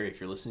Gary, if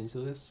you're listening to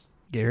this...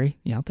 Gary,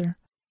 you out there?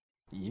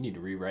 You need to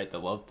rewrite the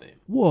love theme.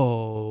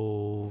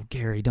 Whoa,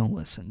 Gary, don't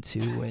listen to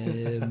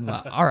him.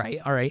 All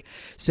right.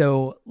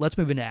 So let's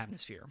move into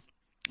atmosphere.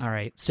 All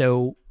right.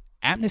 So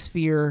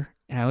atmosphere,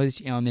 and I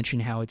always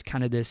mention how it's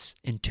kind of this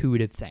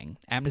intuitive thing.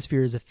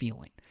 Atmosphere is a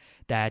feeling.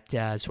 that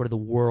sort of the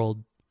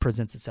world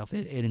presents itself.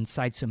 It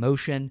incites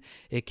emotion.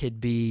 It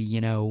could be,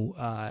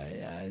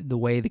 the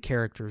way the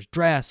characters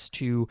dress,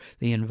 to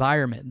the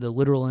environment, the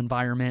literal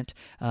environment,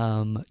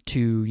 to,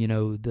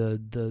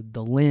 the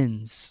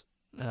lens,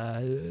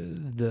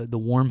 the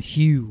warm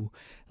hue,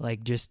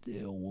 like just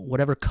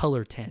whatever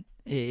color tint.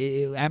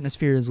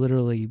 Atmosphere is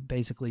literally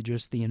basically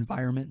just the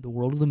environment, the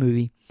world of the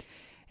movie.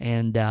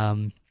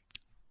 And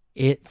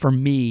it, for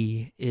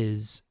me,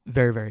 is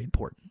very, very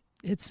important.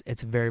 It's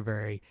a very,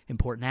 very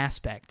important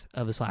aspect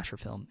of a slasher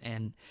film,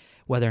 and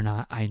whether or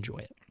not I enjoy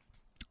it.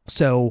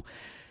 So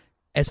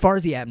as far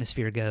as the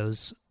atmosphere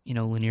goes,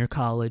 Lanier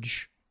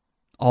College,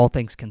 all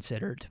things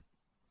considered,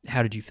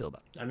 how did you feel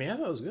about it? I mean, I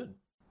thought it was good.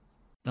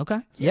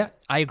 Okay. Yeah,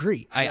 I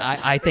agree.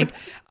 I think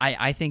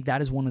I think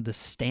that is one of the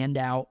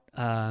standout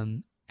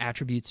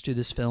attributes to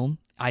this film.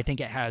 I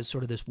think it has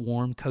sort of this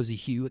warm, cozy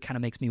hue. It kind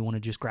of makes me want to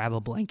just grab a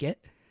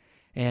blanket.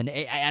 And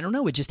I don't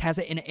know, it just has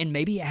it, and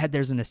maybe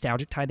there's a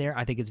nostalgic tie there.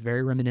 I think it's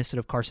very reminiscent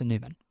of Carson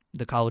Newman,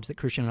 the college that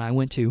Christian and I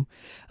went to.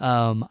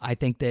 I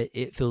think that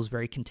it feels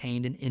very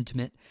contained and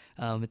intimate.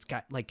 It's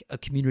got like a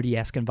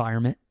community-esque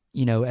environment.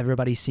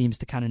 Everybody seems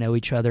to kind of know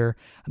each other.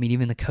 I mean,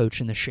 even the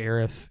coach and the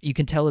sheriff, you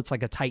can tell it's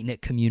like a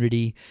tight-knit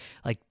community.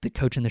 Like the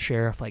coach and the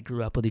sheriff like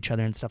grew up with each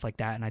other and stuff like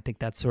that. And I think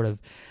that's sort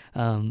of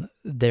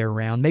there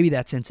around. Maybe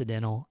that's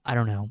incidental. I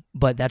don't know.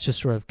 But that's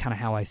just sort of kind of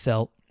how I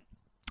felt.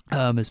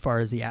 As far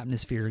as the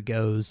atmosphere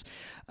goes,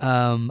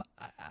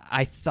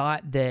 I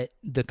thought that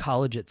the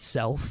college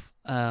itself,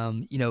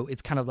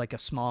 it's kind of like a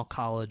small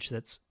college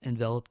that's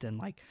enveloped in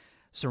like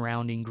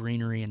surrounding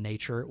greenery and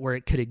nature, where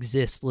it could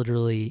exist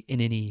literally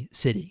in any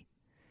city.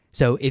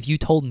 So if you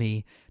told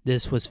me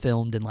this was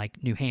filmed in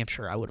like New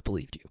Hampshire, I would have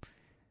believed you.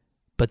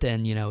 But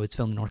then, it's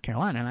filmed in North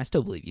Carolina, and I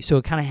still believe you. So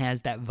it kind of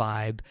has that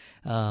vibe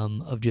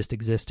of just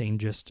existing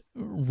just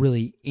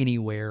really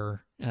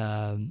anywhere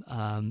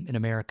in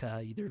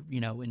America, either,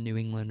 in New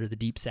England or the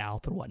Deep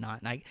South or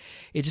whatnot. And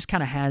it just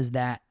kind of has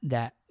that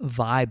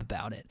vibe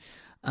about it.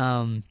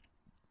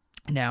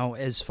 Now,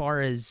 as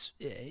far as,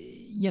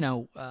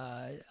 the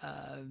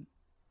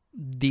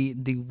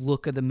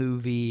look of the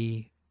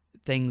movie,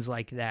 things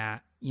like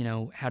that,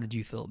 how did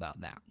you feel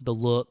about that? The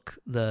look,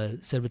 the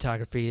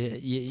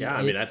cinematography?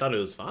 I thought it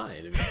was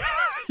fine.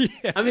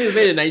 Yeah. I mean, it was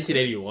made in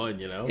 1981,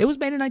 It was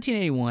made in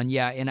 1981,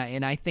 yeah,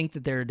 and I think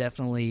that there are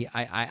definitely,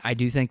 I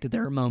do think that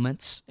there are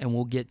moments, and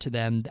we'll get to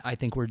them, I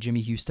think, where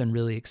Jimmy Huston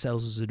really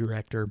excels as a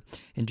director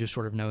and just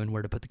sort of knowing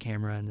where to put the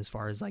camera and as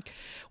far as like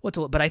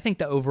but I think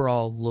the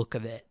overall look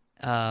of it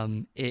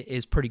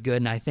is pretty good,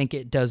 and I think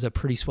it does a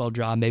pretty swell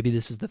job. Maybe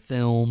this is the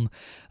film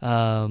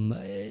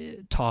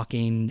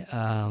talking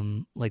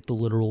like the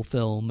literal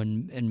film,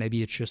 and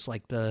maybe it's just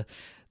like the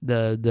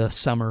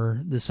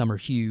summer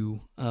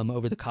hue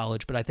over the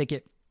college. But I think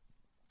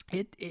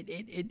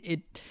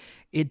it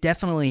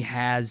definitely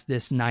has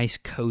this nice,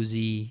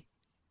 cozy,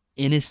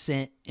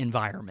 innocent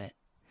environment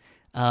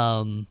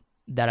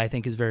that I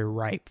think is very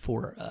ripe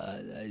for.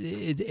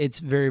 It's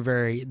very,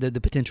 very,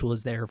 the potential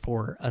is there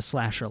for a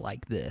slasher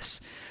like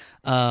this.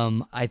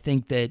 I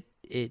think that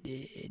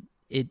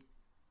it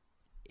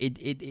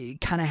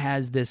kind of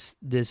has this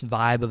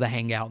vibe of a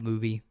hangout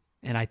movie.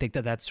 And I think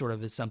that sort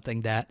of is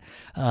something that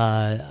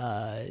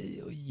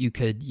you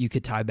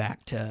could tie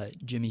back to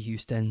Jimmy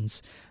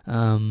Huston's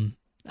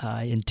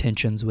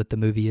intentions with the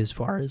movie, as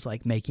far as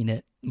like making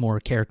it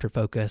more character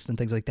focused and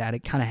things like that.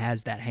 It kind of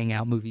has that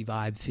hangout movie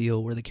vibe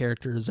feel, where the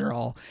characters are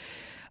all,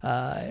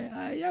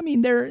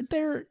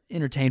 they're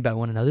entertained by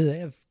one another. They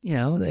have,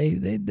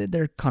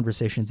 their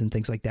conversations and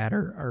things like that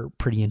are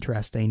pretty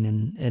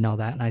interesting and all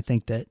that. And I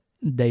think that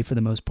they, for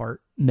the most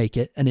part, make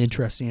it an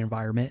interesting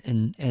environment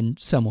and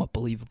somewhat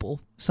believable,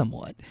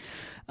 somewhat.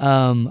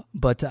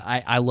 But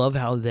I love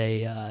how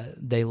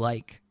they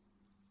like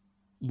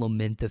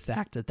lament the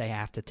fact that they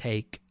have to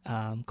take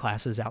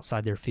classes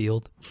outside their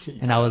field. Yeah.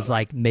 And I was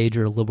like,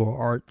 major liberal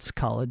arts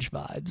college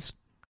vibes.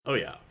 Oh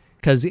yeah.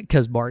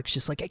 Because Mark's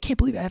just like, I can't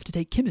believe I have to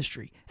take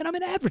chemistry, and I'm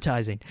in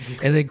advertising.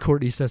 And then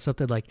Courtney says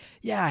something like,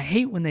 I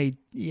hate when I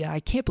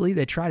can't believe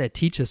they try to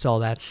teach us all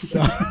that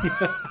stuff.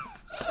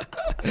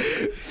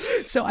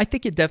 So I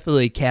think it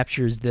definitely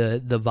captures the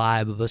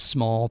vibe of a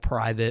small,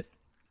 private,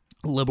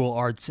 liberal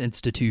arts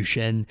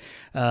institution.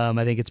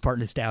 I think it's part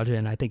nostalgia,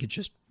 and I think it's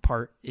just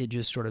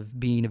sort of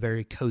being a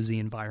very cozy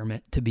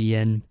environment to be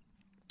in,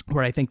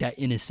 where I think that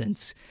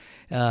innocence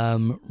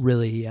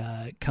really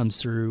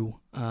comes through,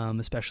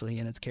 especially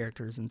in its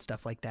characters and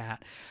stuff like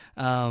that.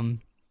 I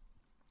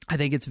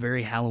think it's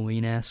very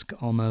Halloween-esque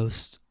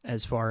almost,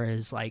 as far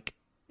as like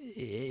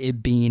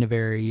it being a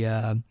very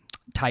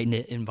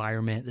tight-knit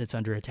environment that's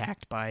under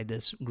attack by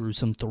this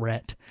gruesome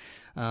threat.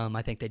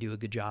 I think they do a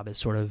good job as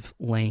sort of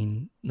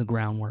laying the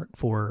groundwork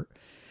for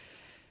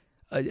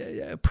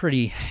a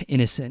pretty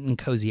innocent and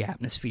cozy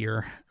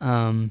atmosphere.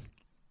 And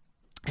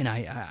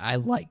I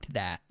liked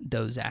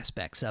those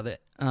aspects of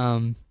it.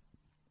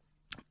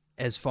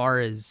 As far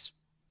as,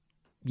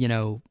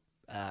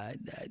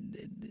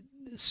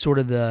 sort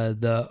of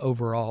the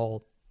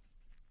overall,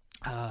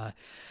 I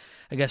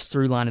guess,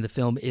 through line of the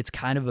film, it's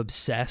kind of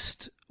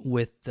obsessed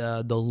with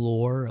the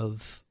lore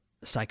of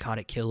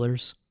psychotic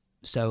killers.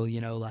 So,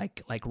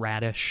 like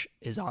Radish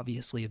is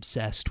obviously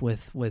obsessed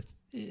with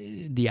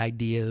the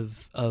idea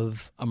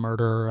of a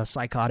murderer, a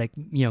psychotic,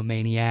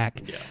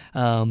 maniac.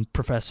 Yeah.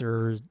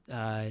 Professor,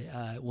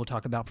 we'll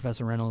talk about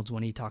Professor Reynolds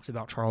when he talks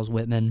about Charles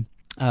Whitman,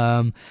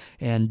 and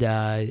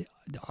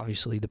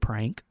obviously the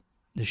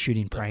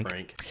shooting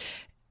prank.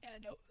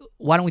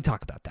 Why don't we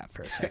talk about that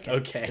for a second?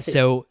 Okay.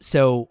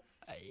 So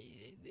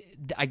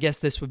I guess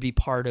this would be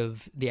part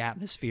of the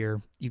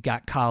atmosphere. You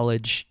got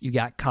college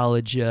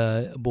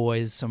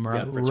boys, some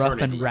rough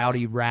and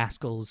rowdy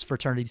rascals,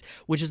 fraternities,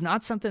 which is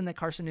not something that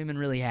Carson Newman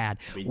really had.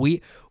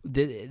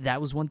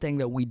 That was one thing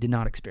that we did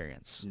not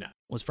experience. No,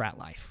 was frat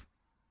life,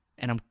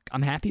 and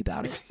I'm happy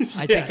about it. Yes.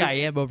 I think I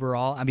am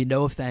overall. I mean,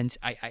 no offense.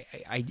 I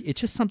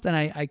it's just something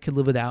I could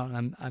live without.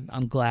 And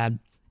I'm glad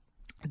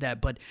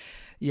that, but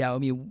yeah, I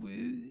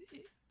mean,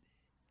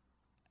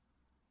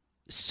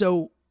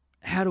 so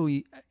how do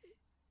we?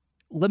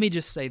 Let me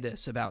just say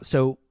this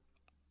so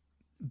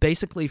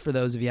basically, for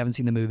those of you who haven't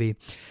seen the movie,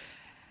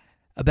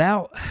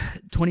 about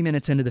 20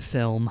 minutes into the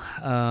film,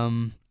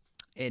 and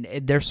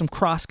there's some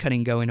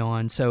cross-cutting going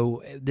on.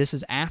 So this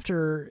is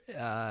after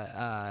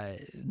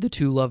the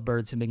two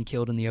lovebirds have been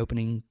killed in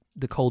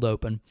the cold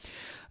open,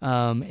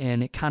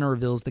 and it kind of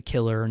reveals the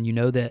killer, and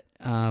that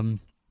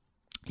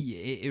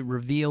it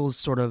reveals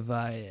sort of,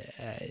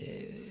 that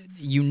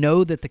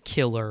the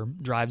killer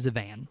drives a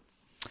van.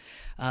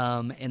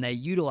 And they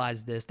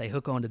utilize this, they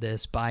hook onto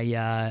this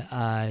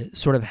by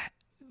sort of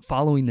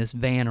following this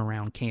van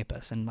around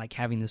campus and like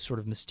having this sort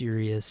of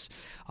mysterious,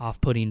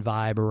 off-putting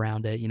vibe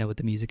around it, with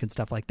the music and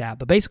stuff like that.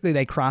 But basically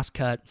they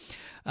cross-cut,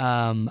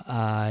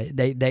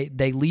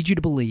 they lead you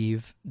to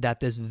believe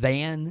that this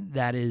van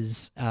that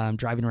is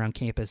driving around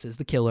campus is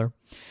the killer,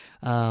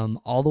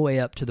 all the way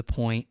up to the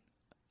point,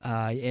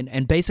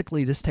 and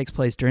basically this takes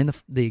place during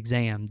the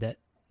exam that,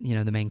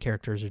 the main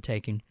characters are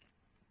taking.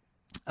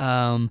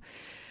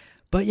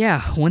 But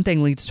yeah, one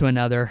thing leads to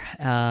another,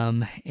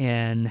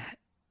 and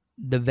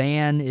the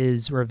van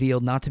is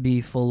revealed not to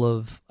be full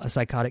of a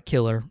psychotic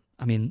killer.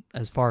 I mean,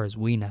 as far as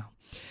we know.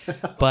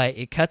 But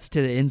it cuts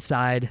to the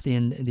inside,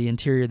 the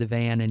interior of the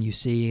van, and you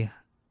see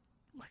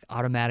like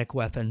automatic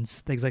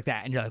weapons, things like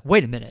that, and you're like,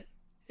 wait a minute,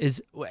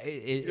 is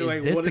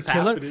this the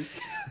killer? Happening?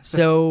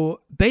 So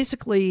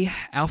basically,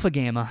 Alpha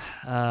Gamma,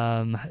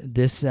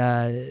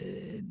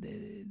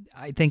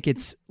 I think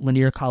it's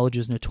Lanier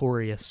College's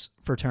notorious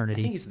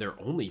fraternity. I think it's their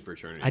only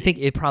fraternity. I think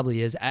it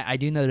probably is. I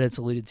do know that it's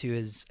alluded to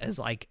as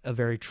like a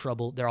very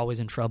they're always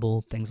in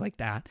trouble, things like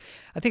that.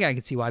 I think I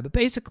can see why. But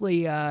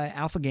basically,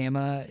 Alpha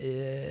Gamma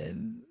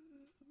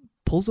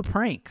pulls a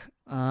prank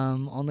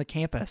on the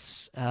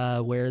campus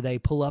where they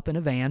pull up in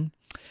a van.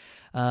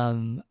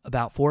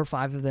 About 4 or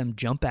 5 of them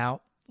jump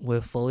out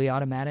with fully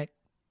automatic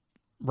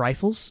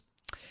rifles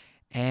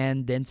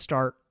and then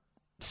start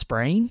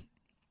spraying.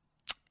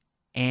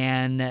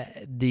 And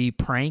the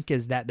prank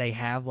is that they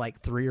have like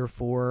 3 or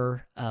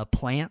 4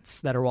 plants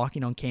that are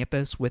walking on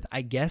campus with,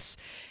 I guess,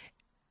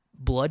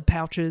 blood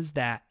pouches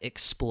that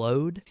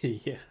explode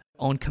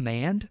on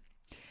command.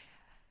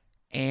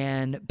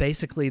 And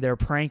basically, their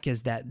prank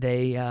is that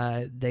they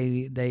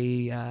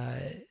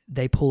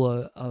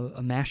pull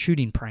a mass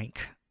shooting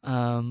prank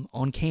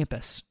on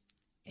campus,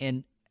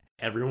 and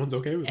everyone's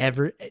okay with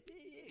it.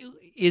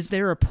 Is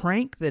there a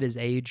prank that is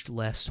aged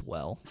less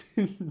well?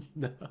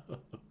 No.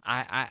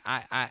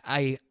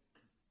 I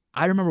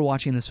remember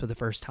watching this for the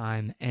first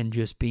time and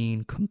just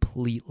being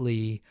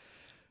completely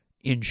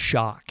in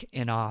shock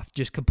and off,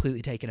 just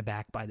completely taken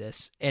aback by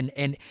this,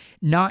 and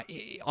not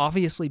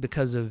obviously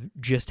because of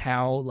just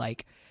how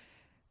like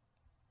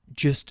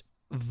just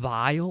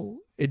vile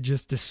and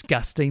just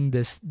disgusting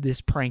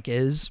this prank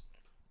is.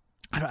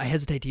 I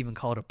hesitate to even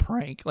call it a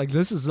prank. Like,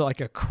 this is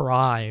like a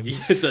crime.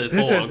 It's a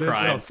full-on crime. This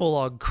is a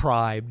full-on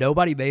crime.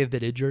 Nobody may have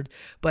been injured,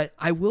 but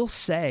I will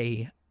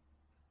say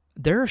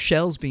there are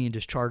shells being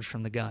discharged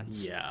from the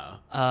guns. Yeah.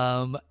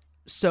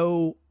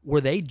 So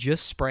were they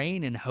just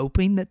spraying and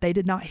hoping that they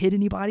did not hit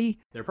anybody?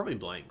 They're probably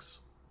blanks.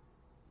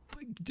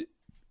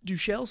 Do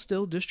shells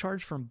still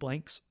discharge from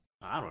blanks?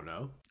 I don't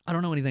know. I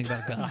don't know anything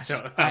about guns.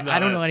 I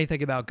don't know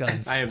anything about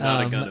guns. I am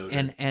not a gun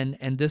owner.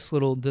 And this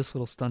little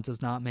stunt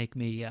does not make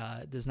me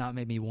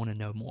want to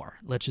know more.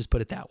 Let's just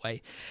put it that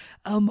way.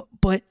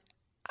 But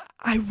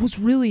I was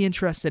really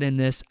interested in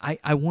this.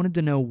 I wanted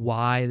to know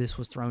why this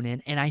was thrown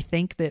in, and I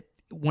think that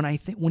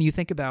when you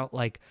think about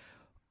like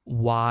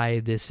why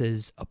this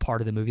is a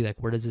part of the movie,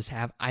 like where does this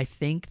have? I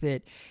think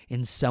that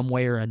in some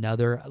way or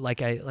another,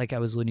 like I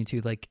was alluding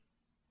to, like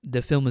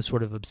the film is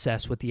sort of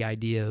obsessed with the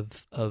idea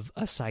of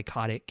a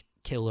psychotic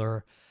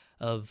killer,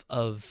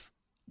 of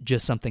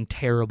just something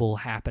terrible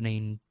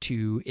happening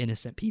to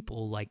innocent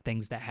people, like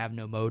things that have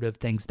no motive,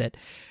 things that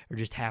are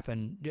just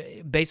happen.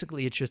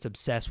 Basically, it's just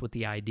obsessed with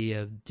the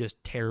idea of just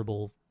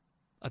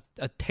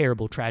a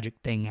terrible, tragic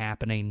thing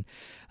happening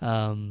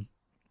through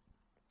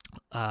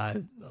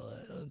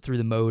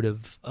the mode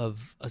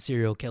of a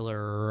serial killer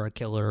or a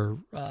killer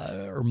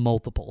or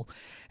multiple.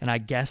 And I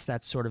guess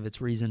that's sort of its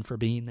reason for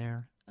being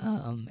there.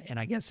 And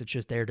I guess it's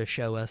just there to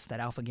show us that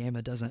Alpha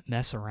Gamma doesn't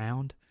mess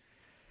around.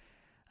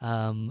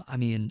 I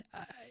mean,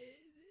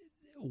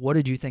 what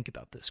did you think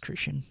about this,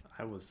 Christian?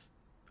 I was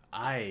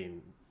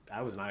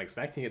not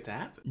expecting it to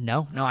happen.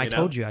 No, I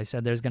told you. I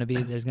said there's gonna be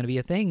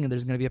a thing, and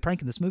there's gonna be a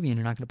prank in this movie, and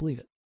you're not gonna believe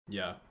it.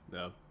 Yeah,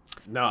 no.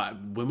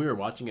 When we were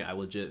watching it, I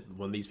legit,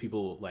 when these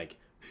people, like,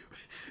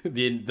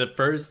 the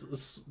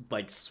first,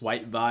 like,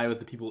 swipe by with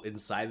the people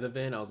inside the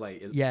van, I was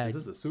like, is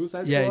this a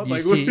Suicide Squad? Yeah,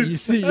 like, you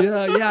see,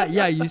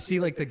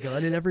 like, the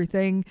gun and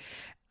everything.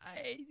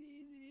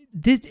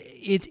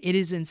 It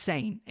is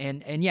insane,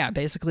 and yeah,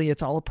 basically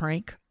it's all a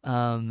prank. They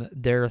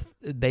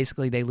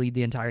lead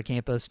the entire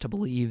campus to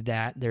believe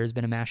that there's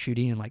been a mass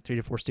shooting and like 3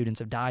 to 4 students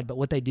have died. But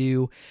what they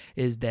do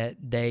is that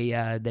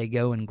they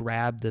go and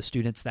grab the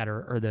students that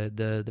are, or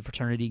the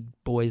fraternity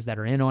boys that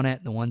are in on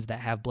it, the ones that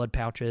have blood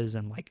pouches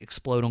and like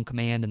explode on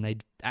command, and they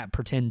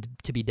pretend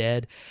to be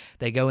dead.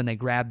 They go and they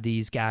grab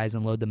these guys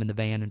and load them in the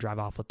van and drive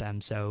off with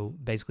them. So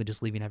basically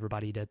just leaving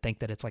everybody to think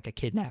that it's like a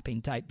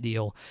kidnapping type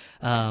deal.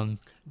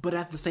 But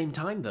at the same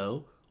time,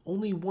 though,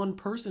 only one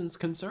person's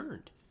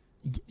concerned.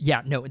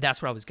 Yeah, no, that's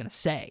what I was going to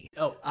say.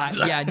 Oh.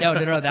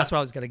 No, that's what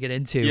I was going to get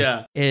into.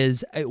 Yeah.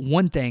 Is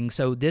one thing.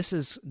 So this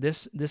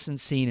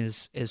scene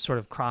is sort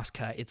of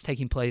cross-cut. It's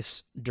taking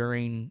place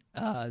during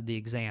the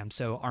exam.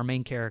 So our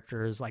main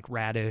characters like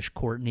Radish,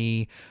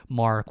 Courtney,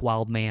 Mark,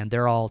 Wildman,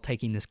 they're all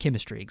taking this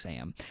chemistry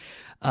exam.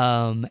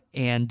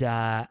 And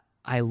I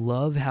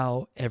love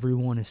how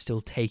everyone is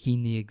still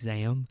taking the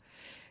exam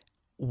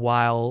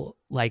while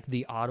like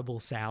the audible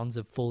sounds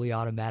of fully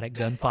automatic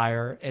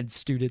gunfire and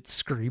students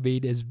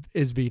screaming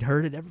is being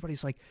heard, and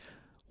everybody's like,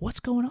 what's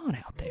going on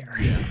out there?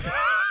 Yeah.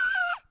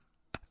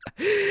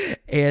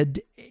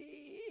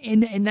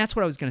 and that's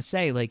what I was going to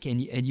say. Like,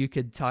 and you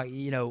could talk,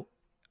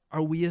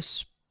 are we,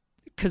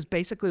 because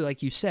basically,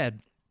 like you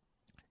said,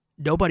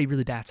 nobody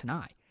really bats an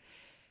eye.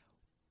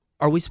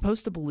 Are we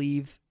supposed to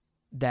believe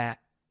that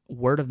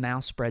word of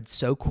mouth spread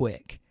so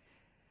quick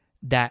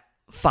that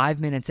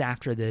 5 minutes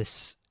after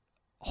this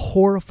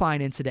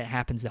horrifying incident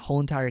happens, the whole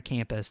entire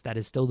campus that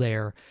is still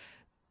there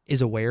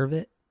is aware of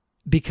it?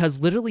 Because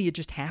literally it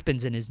just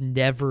happens and is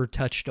never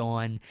touched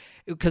on,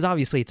 because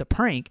obviously it's a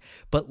prank,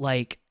 but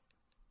like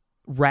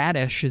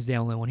Radish is the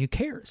only one who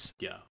cares.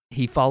 Yeah.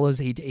 He follows,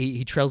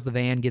 he trails the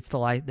van, gets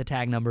the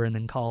tag number, and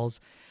then calls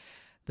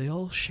the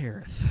old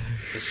sheriff.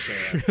 The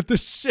sheriff. The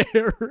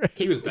sheriff.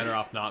 He was better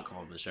off not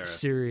calling the sheriff.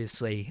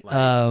 Seriously.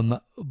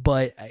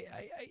 But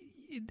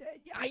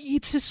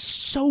it's just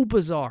so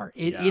bizarre.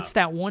 It's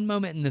that one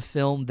moment in the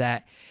film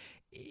that,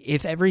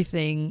 if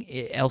everything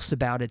else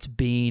about its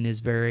being is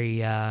very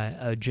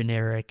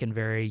generic and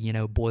very,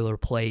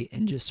 boilerplate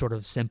and just sort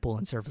of simple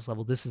and surface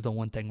level, this is the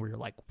one thing where you're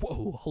like,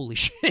 whoa, holy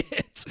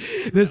shit,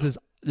 this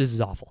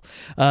is awful.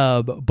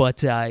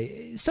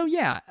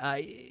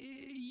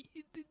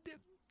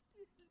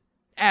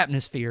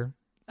 Atmosphere.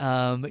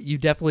 You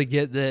definitely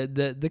get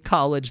the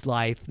college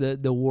life,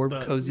 the warm,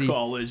 cozy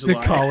college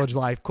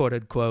life, quote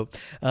unquote.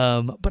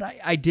 But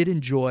I did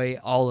enjoy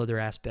all other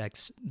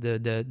aspects.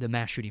 The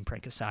mass shooting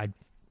prank aside,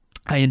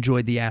 I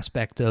enjoyed the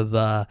aspect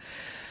of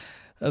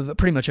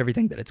pretty much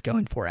everything that it's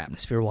going for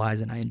atmosphere wise,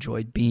 and I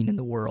enjoyed being in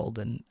the world,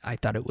 and I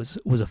thought it was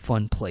a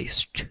fun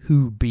place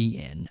to be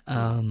in.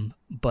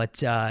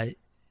 That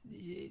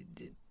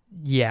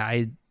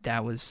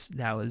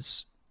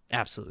was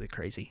absolutely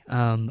crazy.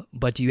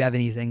 But do you have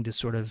anything to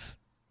sort of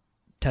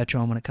touch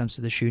on when it comes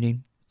to the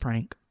shooting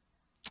prank?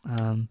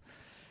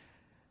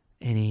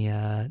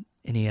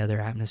 Any other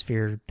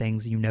atmosphere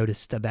things you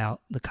noticed about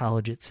the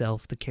college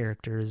itself, the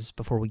characters,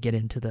 before we get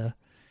into the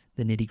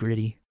nitty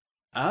gritty?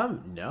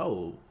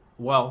 No.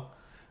 Well,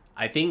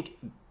 I think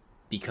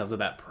because of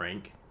that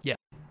prank,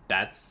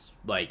 that's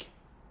like,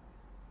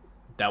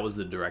 that was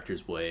the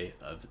director's way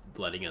of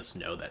letting us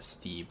know that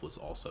Steve was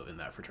also in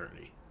that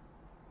fraternity.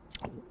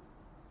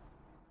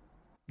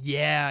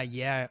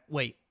 Yeah.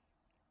 Wait,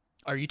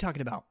 are you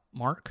talking about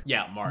Mark?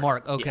 Yeah, Mark.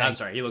 Mark, okay. Yeah, I'm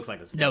sorry, he looks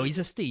like a Steve. No, he's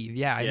a Steve.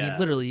 Yeah, I mean,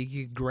 literally,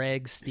 you could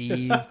Greg,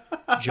 Steve,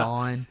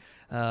 John.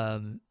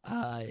 No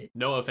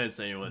offense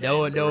to anyone.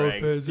 No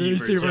Greg, offense.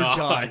 Steve or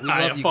John. We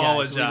I love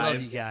apologize. You guys. We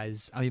love you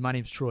guys. I mean, my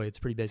name's Troy. It's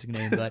a pretty basic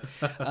name, but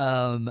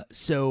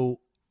so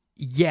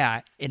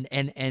yeah,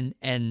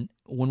 and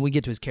when we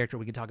get to his character,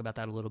 we can talk about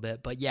that a little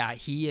bit. But yeah,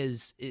 he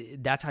is.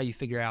 That's how you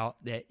figure out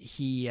that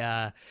he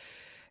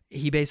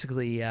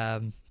basically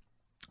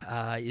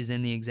is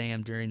in the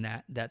exam during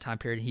that time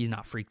period. He's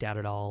not freaked out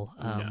at all.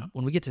 No.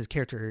 When we get to his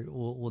character,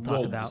 we'll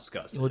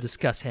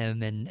discuss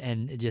him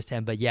and just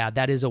him. But yeah,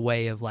 that is a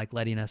way of like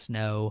letting us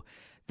know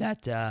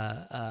that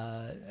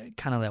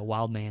kind of that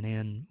Wildman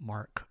and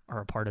Mark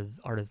are a part of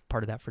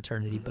that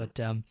fraternity.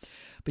 Mm-hmm.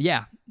 But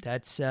yeah,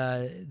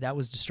 that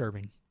was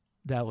disturbing.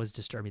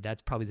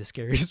 That's probably the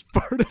scariest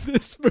part of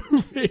this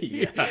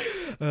movie.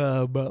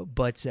 Yeah.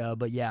 But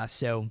yeah,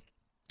 so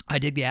I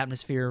dig the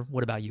atmosphere.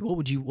 What about you? What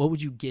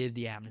would you give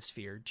the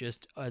atmosphere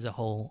just as a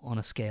whole on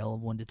a scale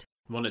of 1 to 10?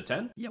 1 to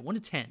 10? Yeah, 1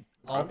 to 10.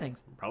 All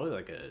things. Probably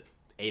like a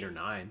 8 or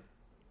 9.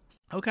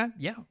 Okay.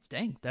 Yeah.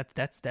 Dang.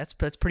 That's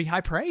pretty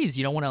high praise.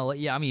 You don't want to.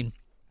 Yeah. I mean,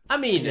 I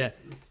mean,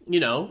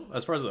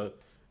 as far as a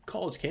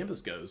college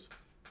campus goes,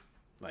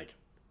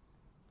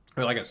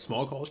 or like a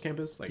small college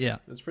campus,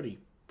 it's pretty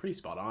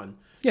spot on.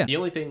 Yeah. The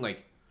only thing,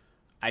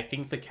 I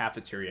think the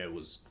cafeteria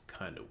was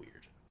kind of weird.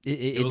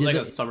 It was like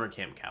a summer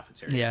camp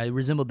cafeteria. Yeah, it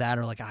resembled that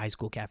or like a high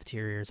school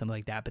cafeteria or something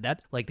like that. But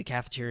that, like the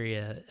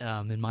cafeteria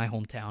in my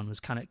hometown was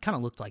kind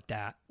of looked like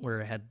that,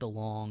 where it had the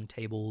long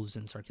tables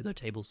and circular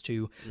tables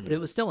too. But it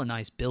was still a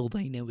nice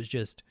building. It was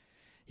just,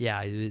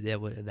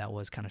 that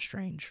was kind of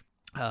strange.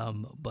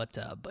 But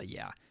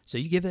yeah. So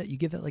you give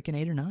it like an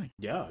 8 or 9.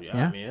 Yeah.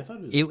 I mean, I thought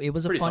it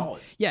was a pretty fun.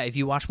 Solid. Yeah, if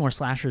you watch more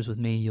slashers with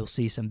me, you'll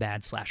see some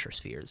bad slasher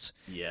spheres.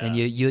 Yeah, and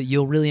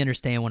you'll really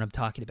understand what I'm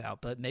talking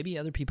about. But maybe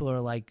other people are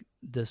like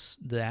this.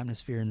 The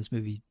atmosphere in this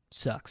movie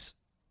sucks,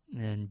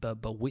 but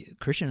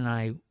Christian and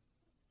I,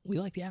 we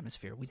like the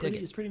atmosphere. We dig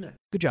it. It's pretty nice.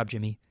 Good job,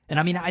 Jimmy. And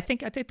I mean, I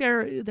think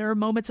there are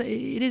moments.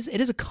 It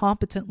is a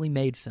competently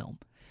made film.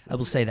 I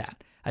will say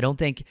that. I don't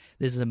think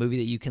this is a movie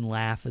that you can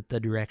laugh at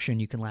the direction,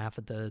 you can laugh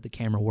at the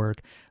camera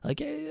work.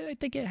 Like, I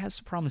think it has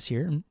some promise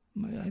here, and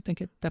I think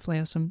it definitely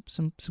has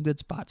some good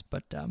spots.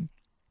 But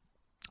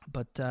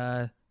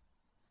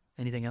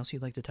anything else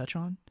you'd like to touch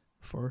on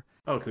for?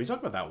 Oh, can we talk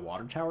about that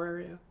water tower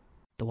area?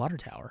 The water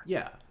tower.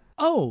 Yeah.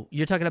 Oh,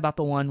 you're talking about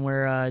the one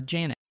where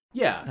Janet.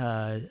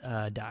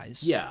 Yeah.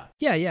 Dies. Yeah.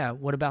 Yeah.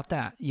 What about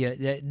that?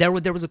 Yeah, there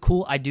was a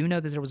cool. I do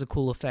know that there was a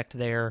cool effect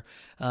there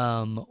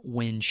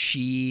when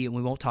we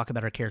won't talk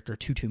about her character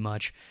too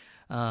much,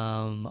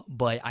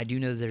 but I do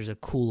know that there's a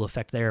cool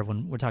effect there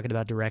when we're talking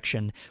about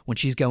direction, when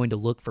she's going to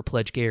look for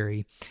Pledge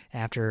Gary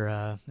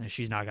after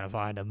she's not going to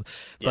find him.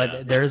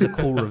 But there is a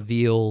cool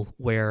reveal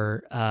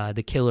where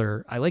the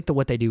killer. I like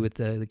what they do with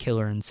the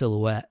killer in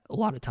silhouette a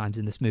lot of times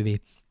in this movie.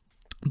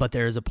 But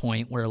there is a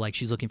point where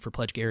she's looking for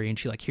Pledge Gary and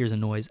she hears a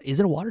noise. Is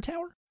it a water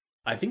tower?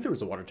 I think there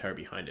was a water tower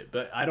behind it,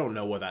 but I don't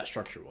know what that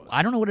structure was.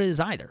 I don't know what it is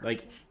either.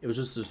 It was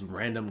just this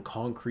random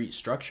concrete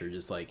structure,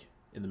 just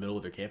in the middle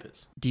of their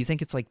campus. Do you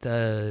think it's like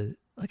a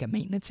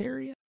maintenance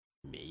area?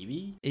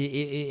 Maybe.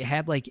 It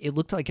had it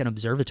looked like an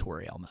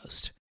observatory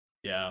almost.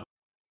 Yeah.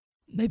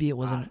 Maybe it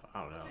wasn't.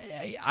 I don't know.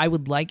 I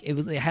would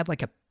it had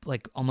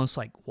almost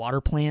like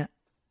water plant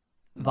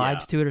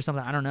vibes to it or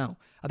something. I don't know.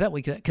 I bet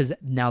we could, because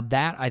now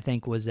that I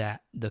think was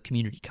at the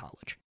community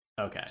college.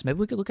 Okay. So maybe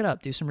we could look it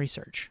up, do some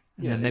research,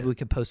 and then maybe we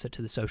could post it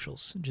to the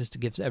socials just to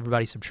give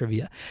everybody some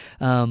trivia.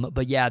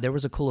 But yeah, there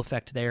was a cool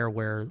effect there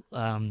where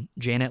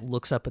Janet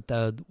looks up at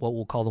what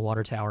we'll call the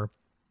water tower,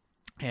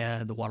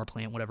 the water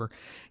plant, whatever,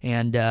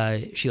 and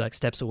she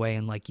steps away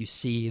and you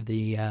see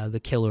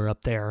the killer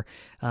up there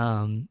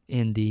in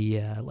the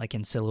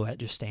in silhouette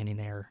just standing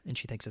there, and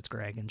she thinks it's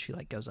Greg, and she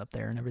goes up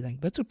there and everything.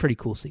 But it's a pretty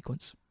cool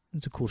sequence.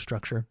 It's a cool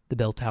structure. The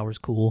bell tower's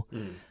cool.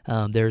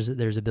 There's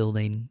a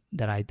building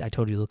that I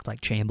told you looked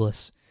like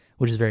Chambliss,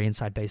 which is very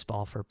inside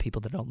baseball for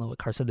people that don't know what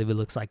Carson David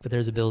looks like. But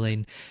there's a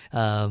building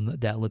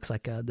that looks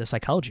like the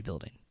psychology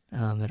building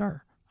at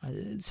our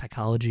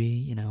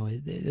psychology.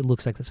 It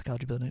looks like the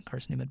psychology building at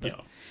Carson David.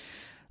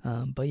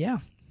 But yeah.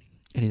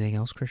 Anything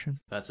else, Christian?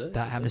 That's it.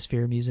 About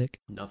atmosphere, music?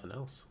 Nothing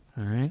else.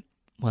 All right.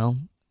 Well,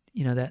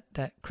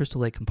 that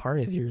Crystal Lake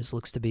Campari of yours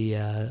looks to be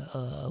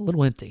a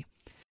little empty.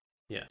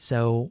 Yeah.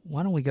 So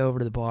why don't we go over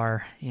to the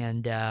bar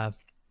and why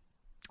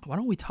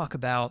don't we talk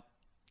about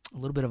a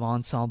little bit of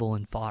ensemble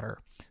and fodder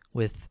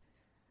with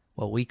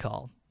what we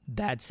call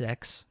bad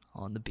sex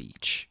on the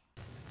beach.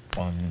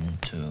 1,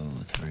 2,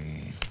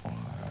 3,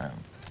 4,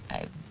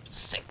 5,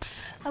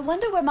 6. I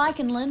wonder where Mike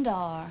and Linda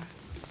are.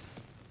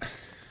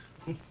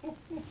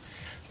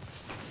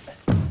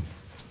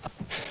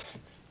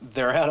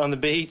 They're out on the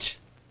beach.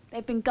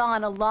 They've been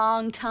gone a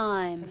long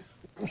time.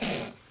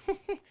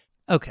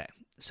 Okay,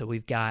 so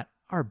we've got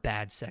our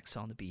bad sex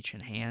on the beach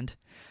in hand.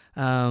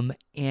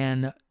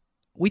 And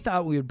we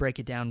thought we would break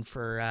it down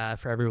for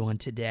everyone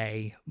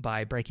today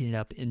by breaking it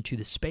up into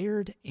the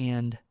spared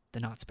and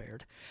the not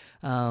spared.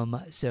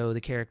 So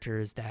the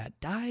characters that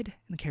died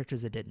and the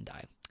characters that didn't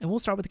die. And we'll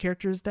start with the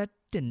characters that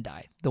didn't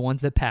die, the ones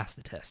that passed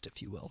the test,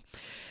 if you will.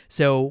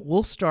 So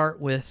we'll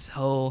start with,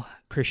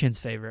 Christian's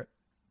favorite,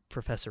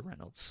 Professor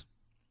Reynolds,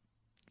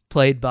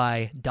 played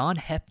by Don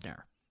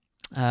Hepner.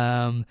 This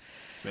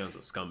man was a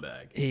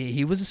scumbag.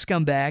 He was a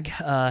scumbag.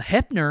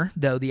 Hepner,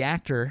 though, the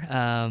actor,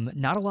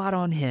 not a lot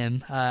on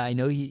him. I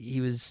know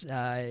he was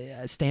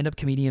a stand-up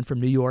comedian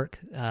from New York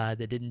that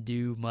didn't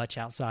do much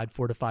outside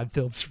 4 to 5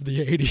 films from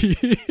the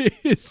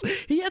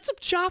 80s. He had some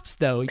chops,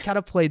 though. He kind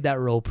of played that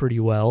role pretty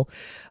well.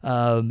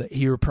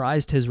 He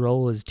reprised his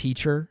role as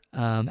teacher,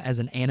 as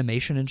an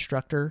animation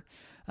instructor.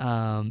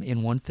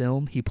 In one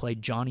film, he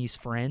played Johnny's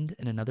friend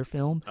in another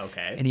film.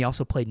 Okay. And he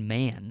also played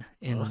Man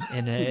in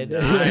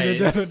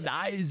Nice.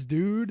 Nice,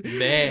 dude.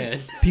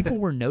 Man. People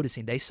were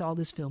noticing. They saw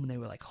this film and they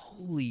were like,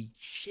 holy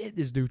shit,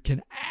 this dude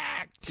can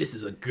act. This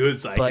is a good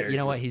side But character. you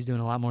know what? He's doing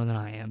a lot more than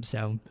I am.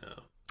 So,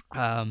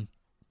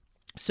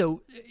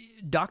 so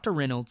Dr.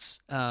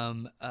 Reynolds,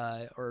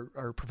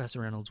 or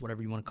Professor Reynolds,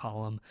 whatever you want to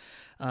call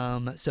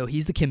him. So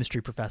he's the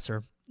chemistry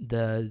professor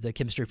the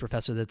chemistry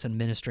professor that's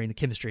administering the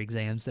chemistry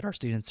exams that our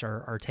students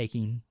are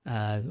taking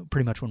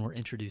pretty much when we're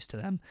introduced to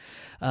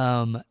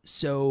them.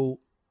 So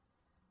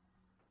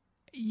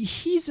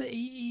he's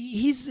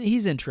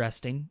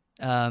interesting.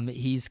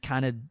 He's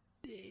kind of,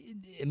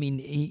 I mean,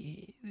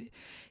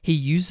 he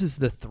uses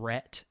the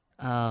threat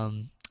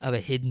of a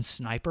hidden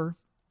sniper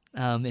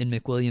in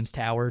McWilliams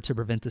Tower to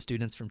prevent the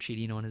students from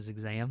cheating on his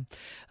exam.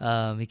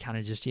 He kind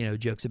of just,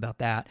 jokes about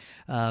that.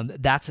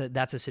 That's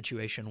a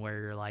situation where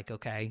you're like,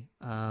 okay,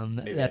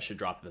 maybe I should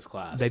drop this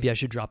class. Maybe I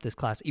should drop this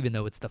class, even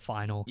though it's the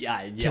final.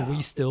 Yeah. Can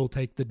we still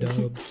take the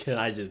dub? Can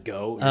I just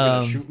go? You're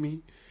gonna shoot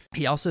me?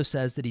 He also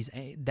says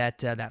that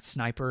that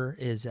sniper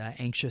is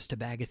anxious to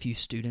bag a few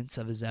students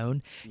of his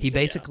own. He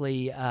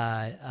basically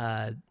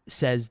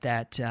says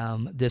that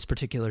this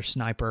particular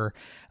sniper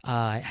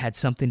had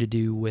something to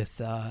do with,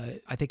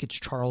 I think it's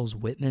Charles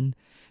Whitman.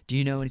 Do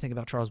you know anything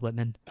about Charles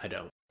Whitman? I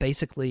don't.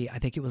 Basically, I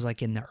think it was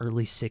like in the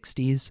early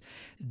 60s,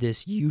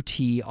 this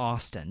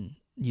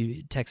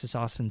Texas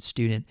Austin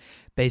student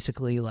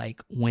basically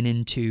like went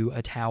into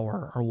a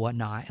tower or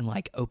whatnot and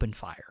like opened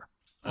fire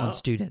on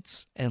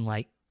students and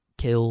like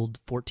killed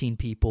 14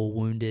 people,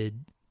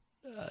 wounded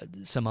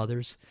some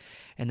others,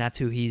 and that's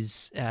who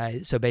he's.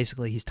 So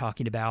basically, he's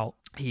talking about.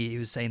 He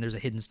was saying there's a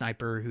hidden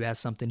sniper who has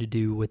something to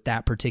do with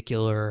that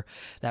particular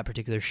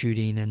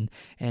shooting,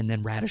 and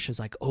then Radish is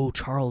like, "Oh,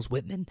 Charles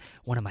Whitman,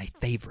 one of my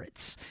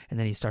favorites," and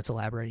then he starts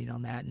elaborating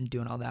on that and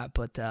doing all that.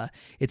 But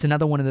it's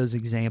another one of those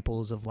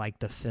examples of like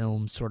the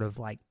film sort of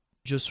like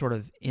just sort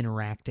of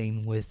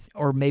interacting with,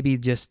 or maybe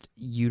just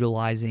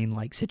utilizing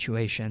like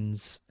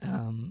situations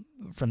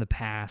from the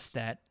past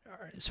that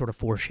sort of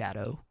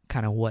foreshadow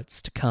kind of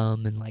what's to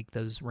come and like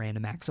those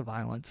random acts of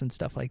violence and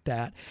stuff like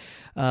that.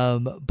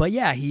 But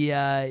yeah,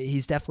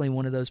 he's definitely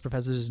one of those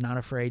professors who's not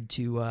afraid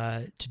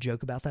to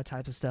joke about that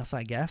type of stuff,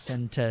 I guess,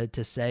 and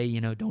to say,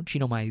 don't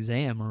cheat on my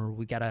exam, or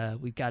we've got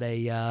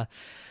a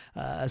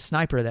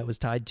sniper that was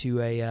tied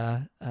to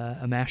a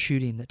mass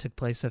shooting that took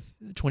place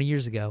 20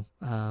 years ago,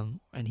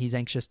 and he's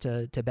anxious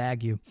to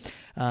bag you.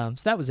 So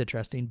that was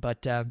interesting,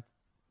 but.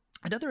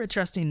 Another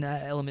interesting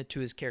element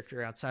to his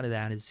character outside of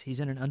that is he's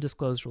in an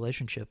undisclosed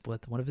relationship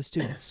with one of his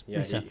students.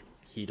 Yeah,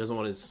 he doesn't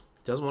want his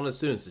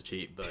students to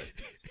cheat, but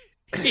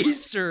he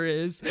sure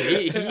is.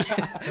 I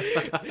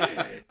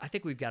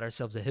think we've got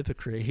ourselves a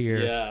hypocrite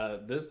here. Yeah,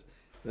 this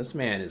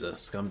man is a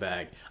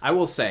scumbag. I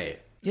will say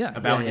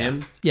about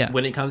him. Yeah.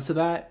 When it comes to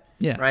that,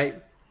 yeah,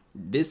 right?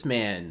 This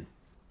man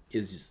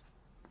is,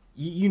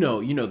 you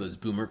know those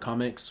boomer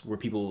comics where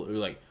people are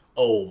like,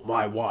 "Oh,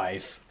 my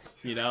wife."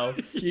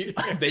 They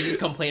just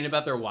complain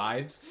about their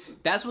wives.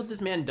 That's what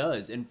this man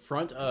does in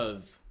front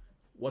of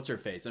what's her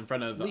face, in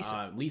front of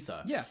Lisa.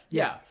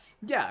 Yeah.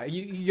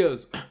 He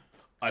goes,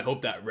 "I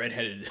hope that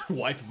redheaded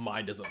wife of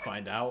mine doesn't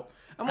find out."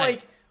 I'm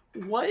like,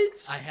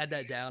 what? I had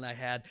that down.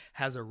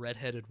 Has a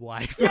redheaded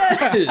wife.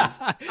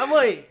 Yes. I'm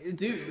like,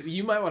 dude,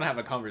 you might want to have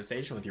a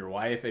conversation with your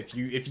wife if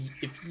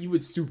you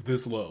would stoop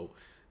this low.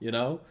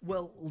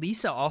 Well,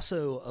 Lisa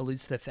also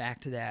alludes to the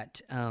fact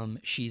that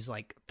she's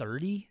like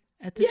 30.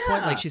 At this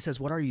point, like she says,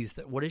 "What are you?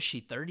 What is she?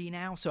 30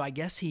 now?" So I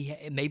guess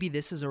maybe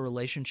this is a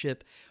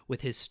relationship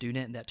with his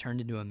student that turned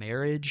into a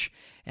marriage,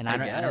 and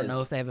I don't know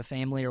if they have a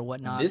family or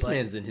whatnot. This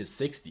man's in his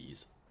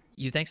 60s.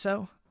 You think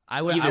so?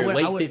 Either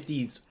late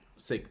 50s,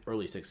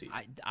 early 60s.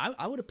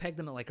 I would have pegged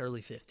him at like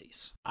early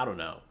 50s. I don't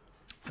know.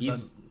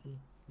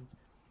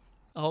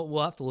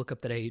 We'll have to look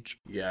up that age.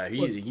 Yeah,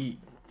 he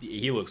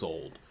looks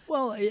old.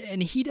 Well,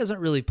 and he doesn't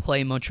really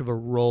play much of a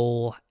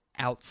role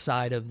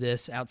outside of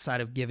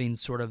giving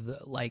sort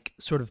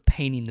of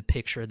painting the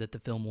picture that the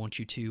film wants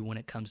you to when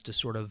it comes to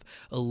sort of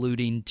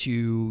alluding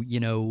to,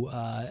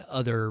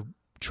 other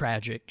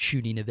tragic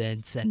shooting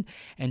events and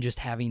just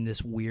having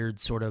this weird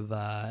sort of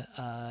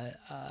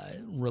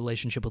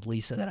relationship with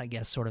Lisa that I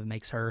guess sort of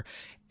makes her.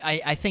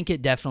 I think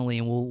it definitely,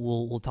 and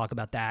we'll talk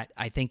about that.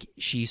 I think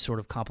she sort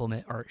of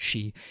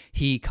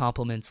he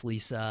compliments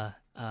Lisa.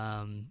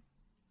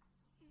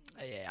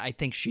 I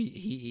think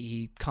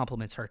he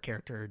compliments her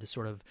character to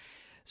sort of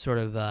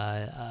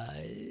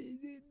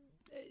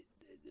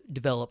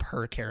develop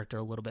her character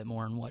a little bit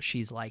more and what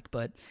she's like.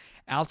 But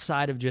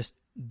outside of just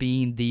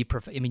being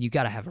you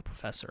got to have a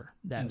professor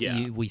that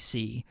we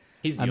see.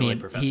 He's the only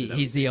professor.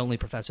 He's the only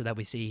professor that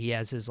we see. He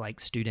has his like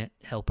student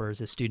helpers,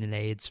 his student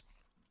aides,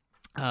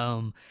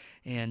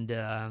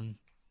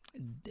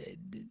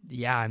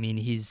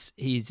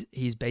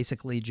 he's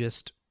basically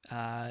just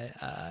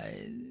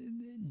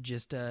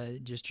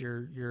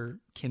your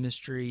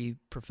chemistry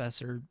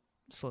professor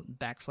 /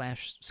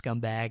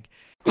 scumbag.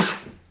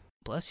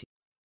 Bless you.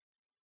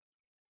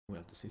 We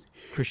have to see.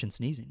 Christian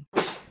sneezing.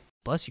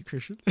 Bless you,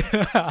 Christian.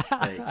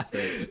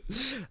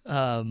 Thanks.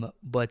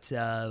 But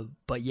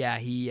yeah,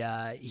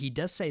 he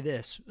does say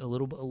this a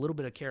little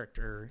bit of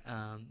character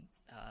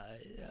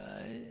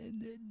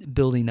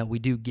building that we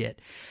do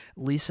get.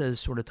 Lisa is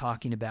sort of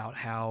talking about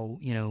how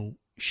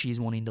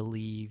she's wanting to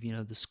leave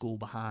the school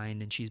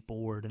behind, and she's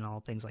bored and all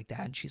things like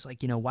that. And she's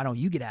like, why don't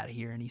you get out of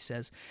here? And he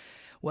says,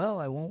 Well,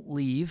 I won't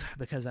leave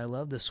because I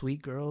love the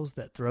sweet girls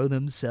that throw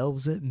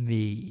themselves at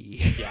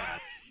me. Yeah.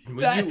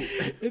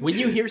 When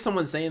you hear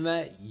someone saying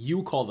that,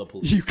 you call the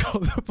police. You call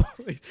the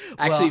police.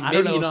 Actually, well, I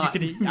don't maybe know not.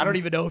 I don't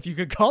even know if you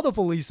could call the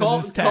police in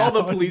this town.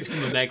 Call the police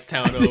from the next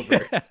town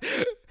over.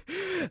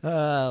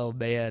 Oh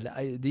man,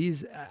 I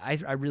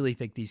really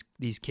think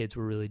these kids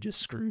were really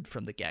just screwed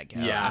from the get go.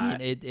 Yeah, I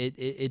mean,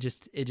 it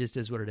just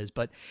is what it is.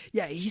 But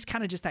yeah, he's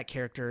kind of just that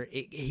character.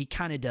 He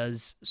kind of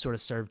does sort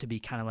of serve to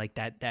be kind of like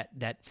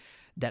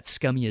that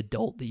scummy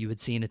adult that you would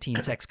see in a teen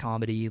sex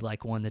comedy,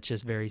 like one that's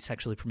just very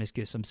sexually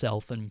promiscuous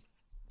himself, and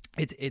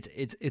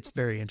it's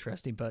very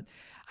interesting. But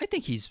I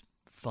think he's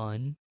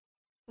fun.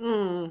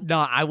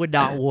 No, I would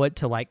not want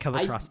to like come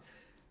across.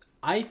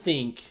 I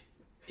think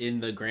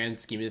in the grand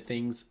scheme of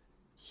things,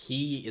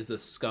 he is the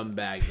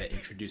scumbag that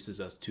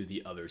introduces us to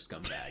the other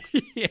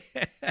scumbags. Yeah.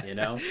 You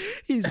know,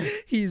 he's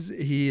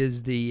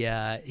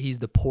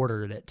the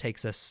porter that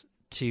takes us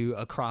to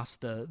across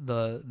the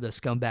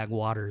scumbag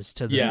waters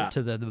to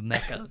the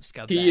mecca of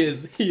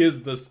scumbags.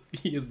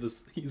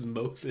 He's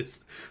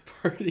Moses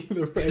parting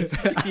the Red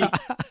Sea,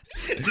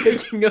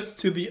 taking us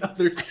to the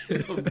other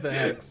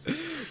scumbags.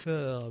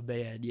 Oh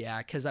man, yeah,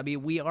 because I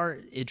mean we are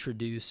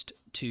introduced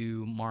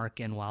to Mark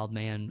and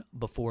Wildman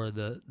before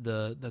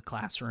the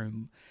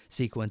classroom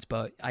sequence,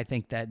 but I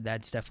think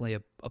that's definitely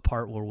a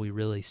part where we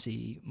really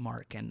see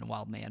Mark and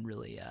Wildman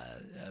really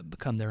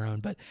become their own.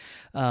 But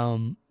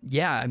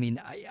yeah, I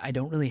mean I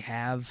don't really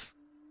have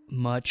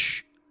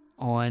much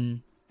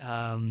on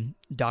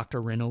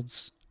Dr.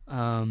 Reynolds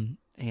and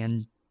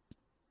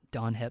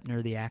Don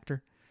Hepner, the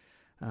actor.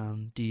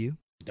 Do you?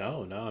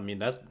 No. I mean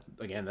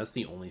that's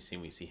the only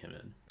scene we see him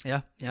in. Yeah.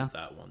 Is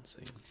that one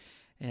scene.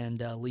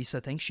 And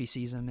Lisa thinks she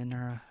sees him in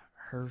her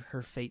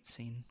fate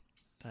scene.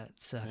 That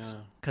sucks.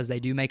 Because they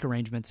do make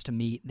arrangements to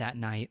meet that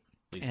night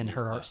in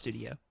her art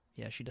studio.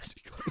 Yeah, she does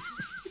need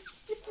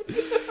glasses.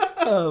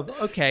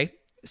 Okay,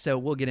 so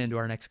we'll get into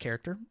our next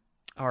character.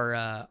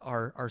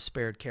 Our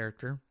spared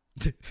character.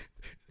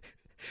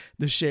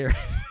 The sheriff.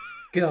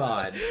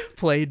 God.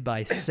 Played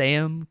by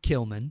Sam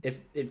Kilman.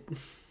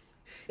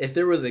 If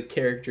there was a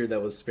character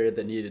that was spared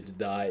that needed to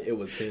die, it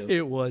was him.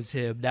 It was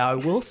him. Now, I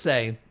will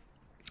say,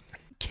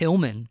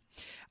 Kilman,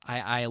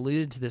 I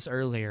alluded to this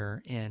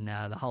earlier in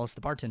the Hollis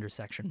the Bartender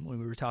section when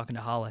we were talking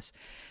to Hollis,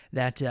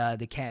 that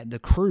the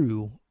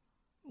crew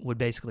would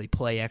basically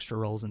play extra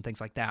roles and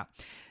things like that.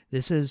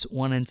 This is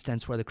one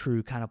instance where the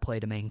crew kind of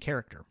played a main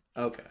character.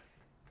 Okay.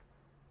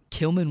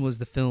 Kilman was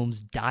the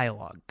film's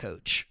dialogue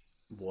coach.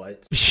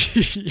 What?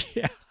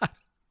 Yeah.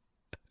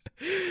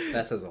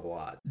 That says a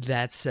lot.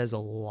 That says a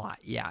lot,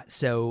 yeah.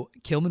 So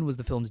Kilman was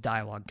the film's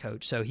dialogue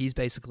coach. So he's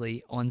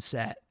basically on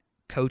set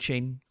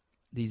coaching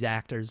these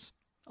actors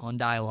on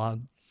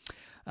dialogue.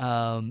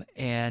 And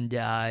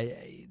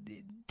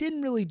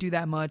didn't really do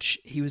that much.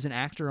 He was an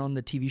actor on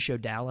the TV show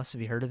Dallas.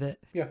 Have you heard of it?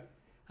 Yeah.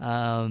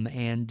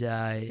 And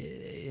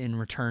in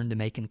Return to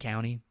Macon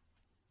County.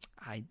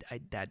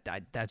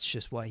 That's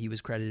just what he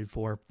was credited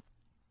for.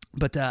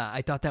 But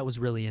I thought that was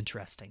really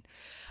interesting.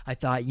 I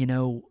thought,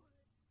 I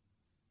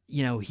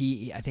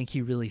think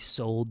he really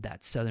sold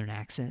that Southern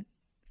accent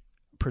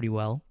pretty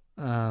well.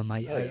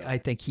 I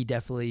think he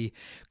definitely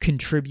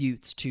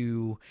contributes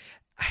to,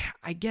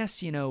 I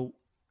guess, the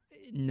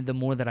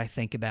more that I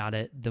think about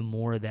it, the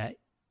more that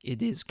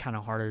it is kind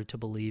of harder to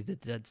believe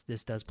that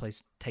this does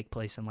take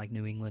place in like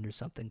New England or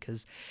something.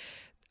 Because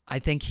I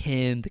think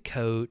him, the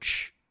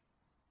coach,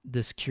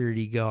 the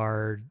security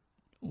guard,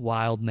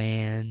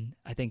 Wildman,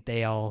 I think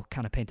they all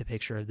kind of paint the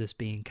picture of this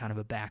being kind of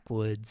a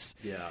backwoods,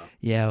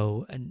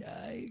 and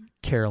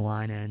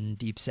Carolina and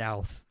Deep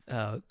South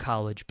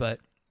college. But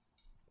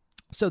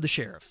so the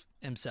sheriff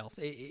himself,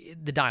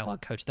 the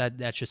dialogue coach,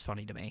 that's just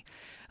funny to me.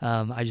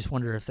 I just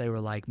wonder if they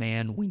were like,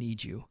 man, we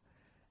need you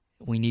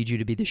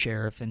to be the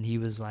sheriff. And he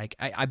was like,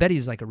 I bet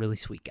he's like a really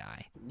sweet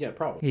guy. Yeah,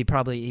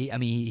 probably.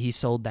 He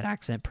sold that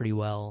accent pretty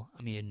well.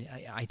 I mean,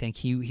 I think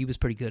he was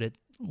pretty good at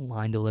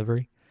line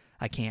delivery.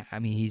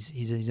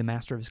 He's a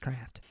master of his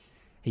craft.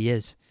 He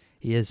is.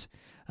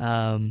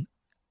 I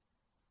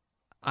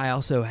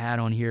also had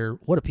on here,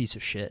 what a piece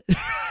of shit.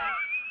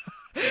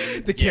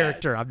 The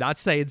character. I'm not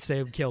saying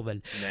Sam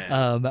Kilman.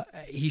 Nah.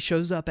 He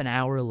shows up an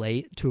hour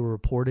late to a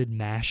reported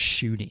mass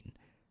shooting.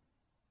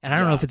 And I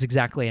don't know if it's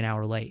exactly an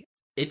hour late.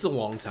 It's a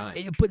long time.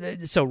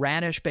 So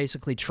Radish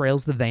basically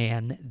trails the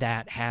van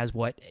that has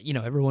what,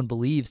 everyone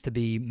believes to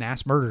be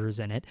mass murderers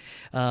in it,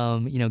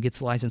 gets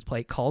the license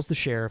plate, calls the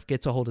sheriff,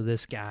 gets a hold of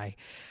this guy.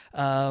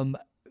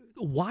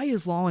 Why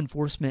is law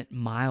enforcement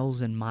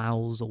miles and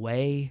miles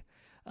away?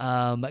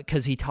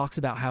 Because he talks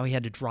about how he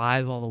had to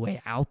drive all the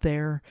way out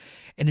there.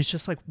 And it's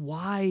just like,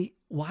 why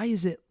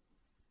is it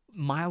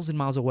miles and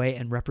miles away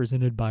and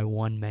represented by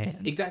one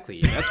man?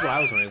 Exactly. That's what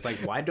I was wondering. It's like,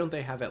 why don't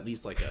they have at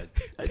least like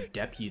a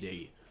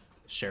deputy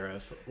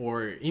sheriff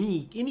or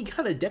any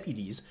kind of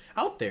deputies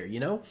out there?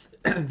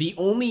 The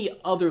only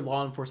other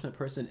law enforcement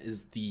person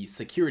is the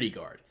security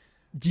guard,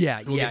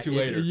 Yeah, we'll get to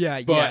later.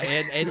 Yeah, But-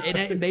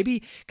 and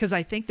maybe because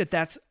I think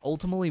that's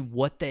ultimately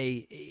what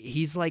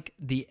he's like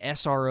the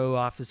SRO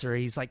officer.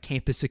 He's like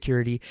campus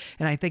security,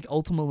 and I think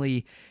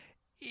ultimately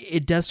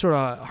it does sort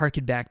of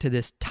harken back to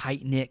this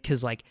tight knit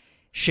because like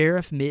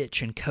Sheriff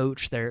Mitch and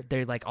Coach, they're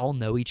like all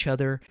know each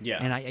other,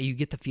 and you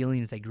get the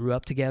feeling that they grew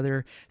up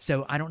together.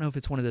 So I don't know if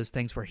it's one of those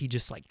things where he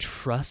just like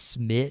trusts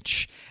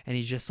Mitch, and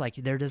he's just like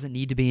there doesn't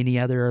need to be any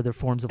other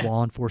forms of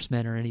law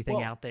enforcement or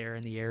anything out there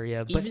in the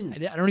area. But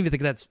I don't even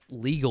think that's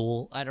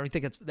legal. I don't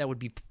think that would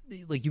be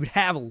like you would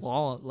have a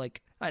law.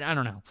 Like I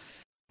don't know.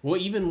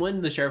 Well, even when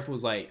the sheriff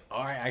was like,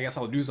 "All right, I guess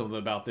I'll do something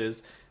about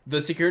this,"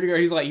 the security guard,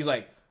 he's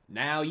like.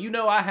 Now,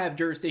 I have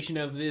jurisdiction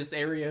of this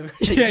area.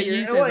 Yeah,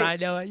 he says, I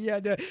know it. Yeah,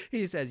 no.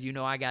 He says,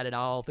 I got it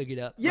all figured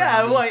up.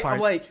 Yeah, I'm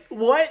like,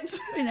 what?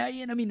 And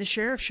I mean, the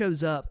sheriff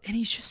shows up, and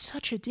he's just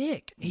such a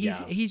dick.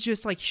 He's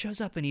just like, he shows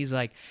up, and he's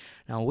like,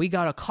 now, we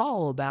got a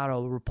call about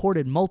a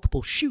reported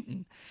multiple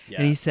shooting. Yeah.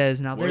 And he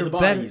says, now, they're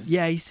better.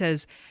 Yeah, he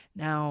says,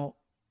 now,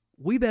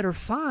 we better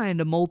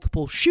find a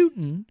multiple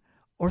shooting,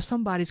 or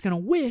somebody's going to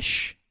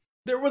wish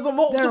there was a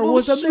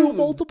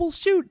multiple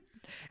shooting.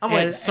 I'm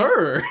like,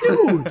 sir.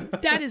 Dude,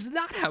 that is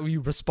not how you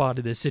respond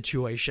to this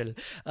situation.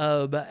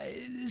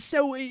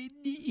 So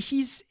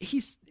he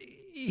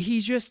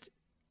just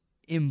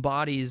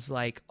embodies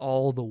like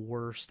all the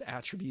worst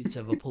attributes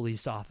of a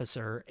police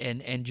officer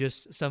and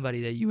just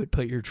somebody that you would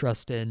put your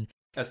trust in.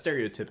 A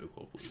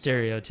stereotypical.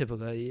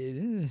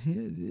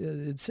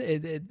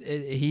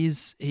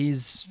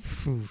 He's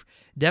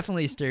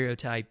definitely a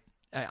stereotype.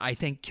 I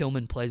think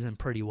Kilman plays him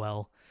pretty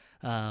well.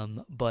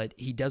 But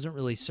he doesn't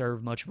really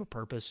serve much of a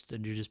purpose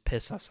than to just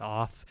piss us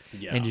off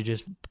and to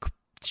just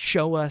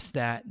show us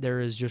that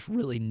there is just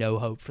really no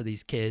hope for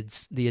these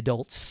kids. The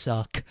adults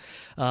suck.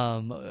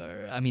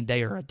 I mean,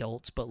 they are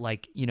adults, but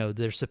like,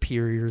 their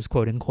superiors,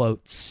 quote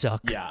unquote,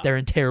 suck. Yeah. They're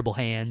in terrible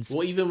hands.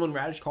 Well, even when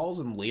Radish calls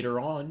him later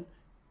on,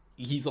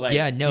 he's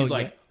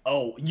like,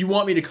 oh, you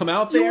want me to come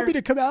out there? You want me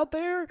to come out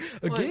there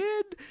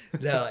again?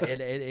 No,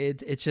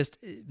 it's just,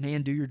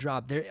 man, do your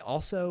job. There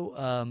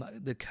also,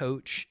 the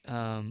coach,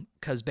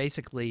 because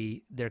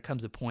basically there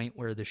comes a point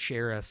where the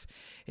sheriff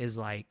is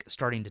like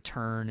starting to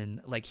turn,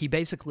 and like he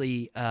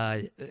basically,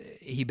 that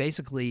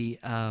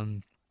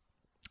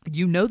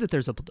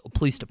there's a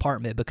police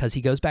department because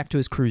he goes back to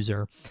his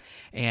cruiser,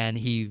 and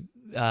he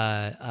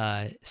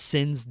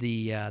sends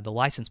the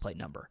license plate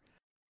number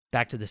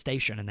back to the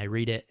station, and they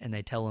read it, and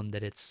they tell him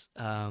that it's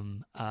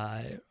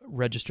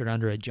registered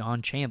under a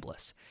John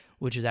Chambliss,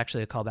 which is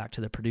actually a callback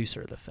to the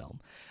producer of the film.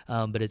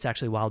 But it's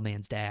actually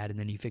Wildman's dad, and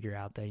then you figure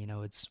out that,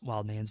 it's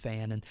Wildman's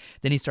van, and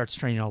then he starts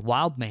training on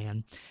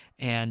Wildman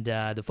and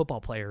the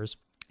football players.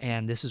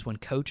 And this is when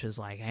Coach is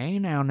like, hey,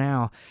 now,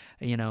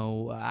 I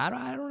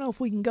don't know if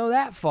we can go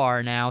that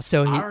far now.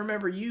 So I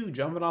remember you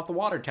jumping off the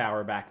water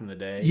tower back in the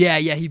day. Yeah.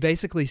 He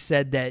basically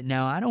said that,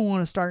 now, I don't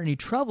want to start any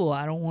trouble.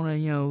 I don't want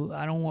to,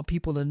 I don't want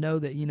people to know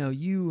that,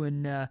 you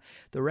and the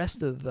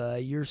rest of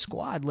your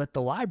squad let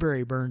the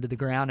library burn to the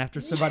ground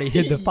after somebody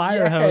hid the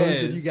fire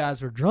hose and you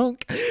guys were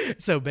drunk.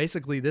 So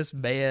basically this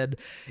man,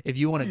 if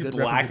you want a good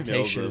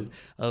representation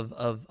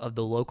of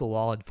the local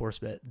law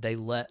enforcement, they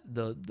let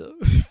the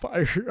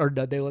fire, or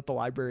no, they let the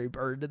library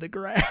burn to the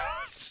ground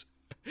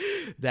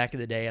back in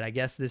the day. And I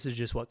guess this is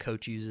just what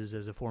Coach uses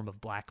as a form of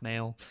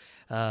blackmail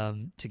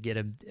to get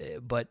him,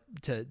 but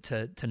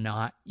to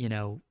not,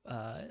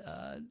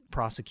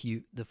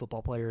 prosecute the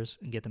football players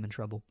and get them in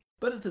trouble.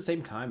 But at the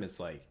same time, it's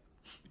like,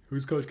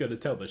 who's Coach going to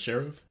tell? The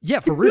sheriff? Yeah,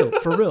 for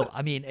real.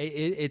 I mean,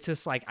 it's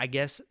just like, I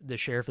guess the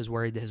sheriff is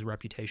worried that his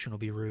reputation will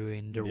be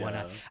ruined or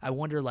whatnot. I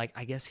wonder, like,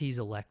 I guess he's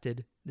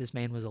elected. This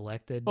man was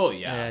elected. Oh,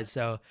 yeah.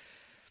 So...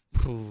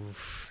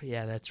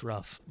 yeah, that's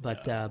rough,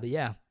 but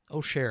yeah,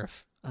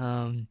 sheriff.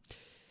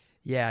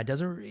 It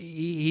doesn't.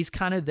 He's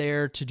kind of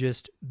there to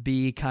just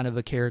be kind of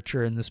a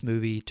character in this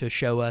movie to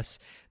show us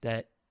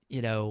that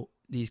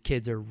these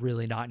kids are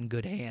really not in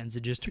good hands,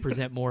 and just to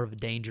present more of a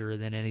danger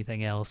than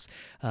anything else.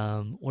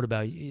 What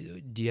about you?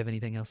 Do you have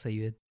anything else that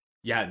you had?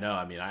 Yeah, no,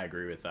 I mean, I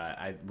agree with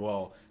that.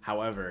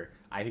 However,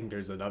 I think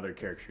there's another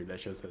character that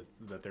shows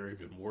that they're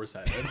even worse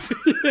at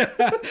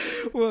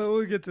it. Well,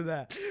 we'll get to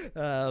that.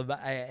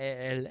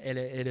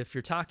 And if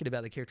you're talking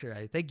about the character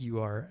I think you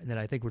are, then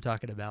I think we're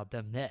talking about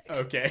them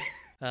next. Okay.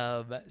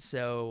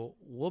 So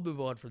we'll move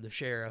on from the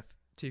sheriff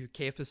to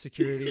campus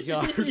security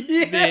guard.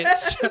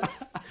 Yes!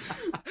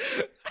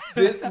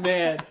 This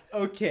man,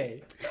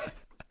 okay.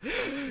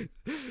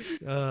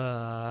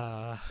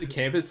 The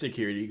campus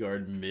security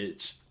guard,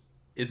 Mitch,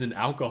 is an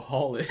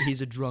alcoholic.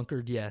 He's a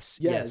drunkard,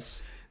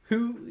 yes.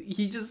 Who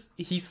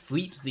he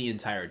sleeps the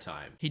entire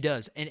time. He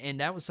does, and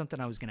that was something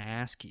I was going to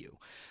ask you.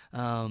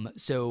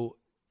 So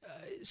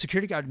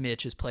security guard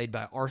Mitch is played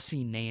by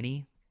R.C.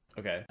 Nanny.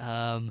 Okay.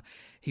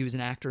 He was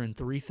an actor in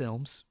 3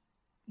 films,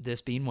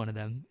 this being one of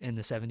them, in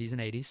the 70s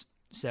and 80s.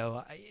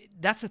 So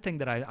that's the thing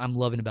that I'm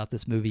loving about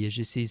this movie is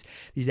just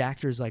these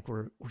actors, like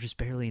we're just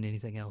barely in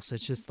anything else.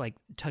 It's just like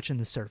touching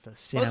the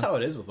surface. Well, that's how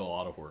it is with a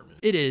lot of horror movies.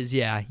 It is,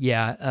 yeah.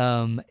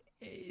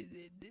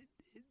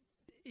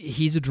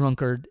 He's a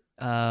drunkard.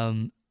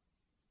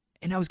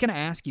 And I was going to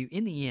ask you,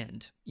 in the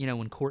end,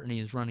 when Courtney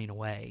is running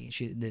away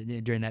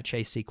during that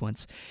chase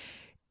sequence,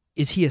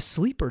 is he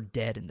asleep or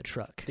dead in the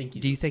truck? I think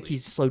he's Do you asleep. think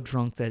he's so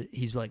drunk that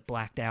he's like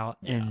blacked out?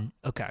 Yeah.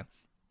 Okay.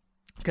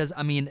 Because,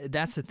 I mean,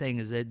 that's the thing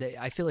is that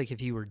I feel like if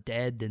he were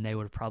dead, then they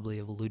would probably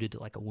have alluded to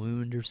like a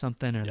wound or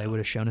something, or they would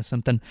have shown us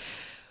something.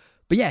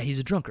 But yeah, he's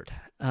a drunkard.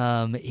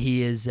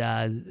 He is,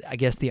 I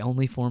guess, the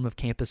only form of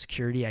campus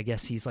security. I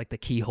guess he's like the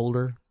key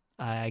holder.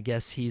 I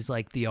guess he's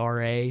like the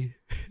RA.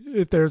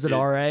 If there's an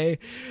RA,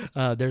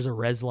 there's a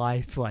res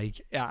life.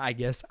 Like, I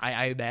guess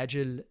I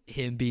imagine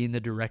him being the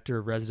director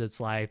of residence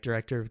life,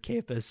 director of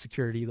campus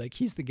security. Like,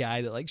 he's the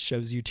guy that like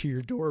shows you to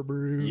your dorm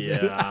room.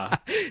 Yeah.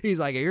 He's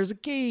like, here's a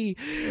key.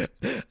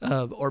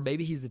 Or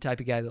maybe he's the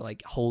type of guy that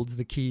like holds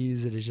the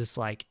keys and is just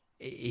like,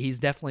 he's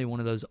definitely one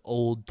of those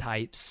old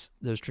types,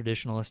 those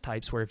traditionalist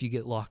types where if you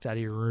get locked out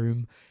of your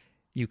room,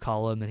 you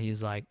call him and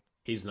he's like,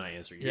 He's not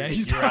answering. Yeah,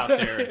 You're out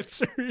there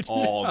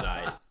all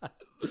night.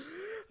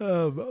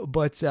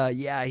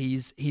 Yeah,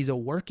 he's a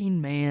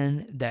working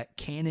man that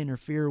can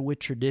interfere with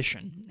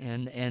tradition,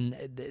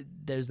 and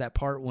there's that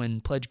part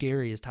when Pledge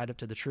Gary is tied up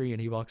to the tree,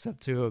 and he walks up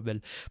to him,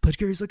 and Pledge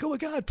Gary's like, "Oh my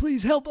God,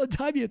 please help,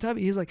 untie me."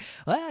 He's like,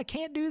 "Well, I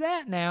can't do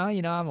that now.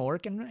 I'm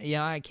working.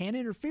 I can't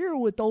interfere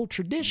with old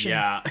tradition."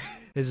 Yeah.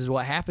 This is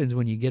what happens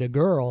when you get a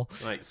girl.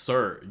 Like,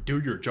 sir,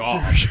 do your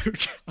job.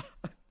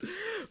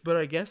 But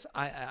I guess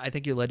I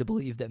think you're led to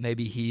believe that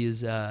maybe he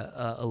is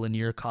a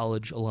Lanier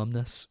College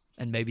alumnus,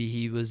 and maybe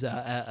he was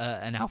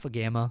an Alpha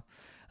Gamma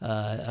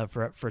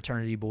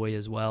fraternity boy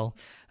as well.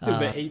 In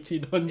the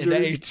 1800s. In the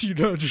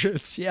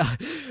 1800s, yeah.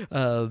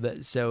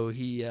 So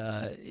he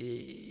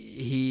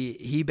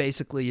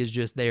basically is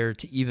just there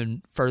to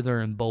even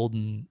further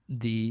embolden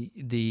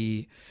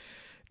the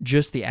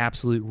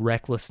absolute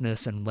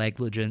recklessness and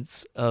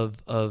negligence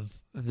of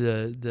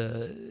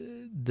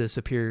the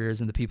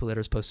superiors and the people that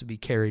are supposed to be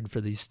caring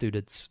for these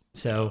students.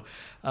 So,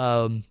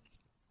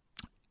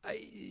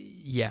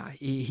 he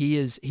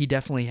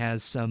definitely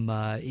has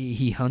some.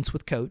 He hunts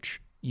with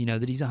Coach. You know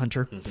that he's a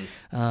hunter,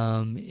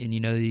 and you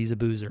know that he's a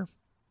boozer,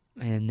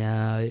 and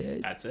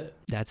That's it.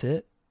 That's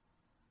it.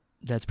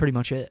 That's pretty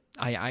much it.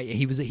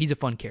 He's a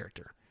fun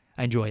character.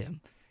 I enjoy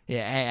him.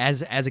 Yeah,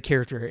 as a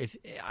character, if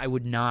I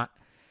would not.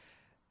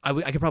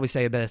 I could probably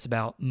say this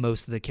about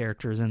most of the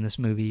characters in this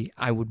movie.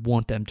 I would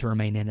want them to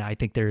remain in it. I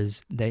think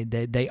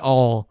they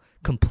all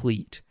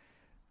complete.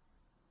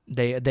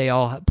 They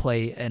all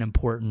play an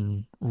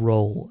important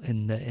role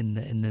in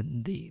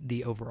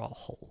the overall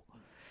whole.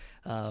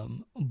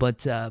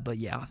 But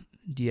yeah.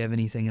 Do you have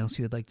anything else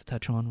you would like to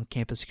touch on with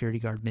campus security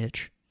guard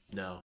Mitch?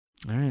 No.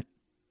 All right.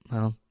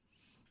 Well,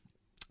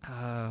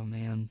 oh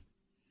man,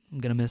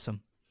 I'm gonna miss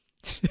him.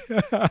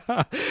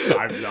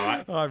 I'm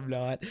not.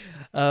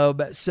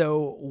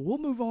 So we'll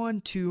move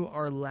on to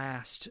our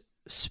last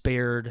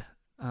spared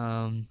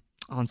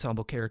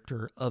ensemble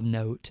character of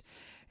note,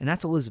 and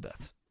that's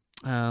Elizabeth,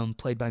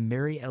 played by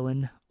Mary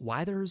Ellen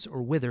Withers.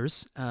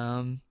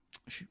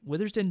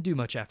 Withers didn't do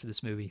much after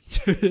this movie.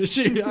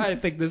 I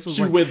think this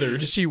was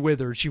withered. She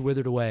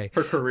withered away.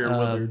 Her career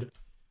withered.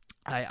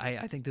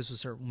 I think this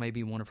was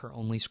maybe one of her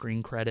only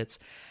screen credits.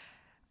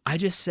 I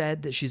just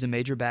said that she's a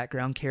major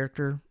background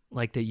character.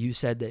 Like that you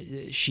said that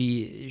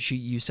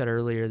you said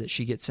earlier that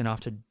she gets sent off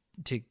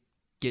to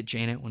get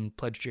Janet when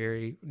Pledge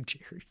Gary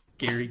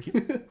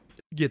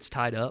gets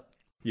tied up.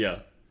 Yeah.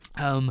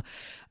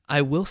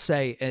 I will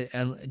say,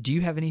 do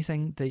you have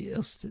anything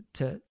else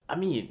to? I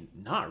mean,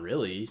 not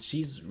really.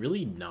 She's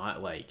really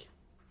not like.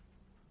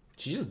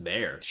 She's just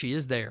there. She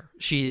is there.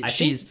 She's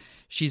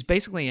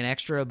basically an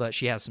extra, but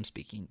she has some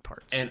speaking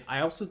parts. And I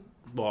also,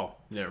 well,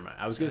 never mind.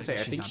 I was gonna say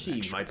I think not an she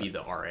extra, might be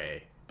the RA.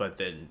 But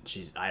then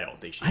I don't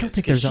think she is. I don't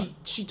think there's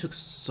she took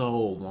so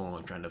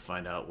long trying to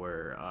find out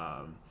where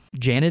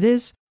Janet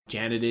is,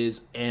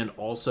 and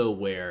also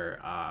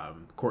where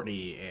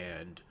Courtney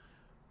and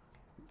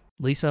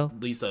Lisa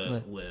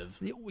live.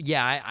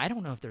 Yeah, I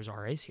don't know if there's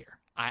RAs here.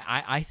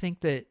 I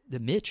think that the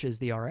Mitch is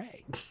the RA.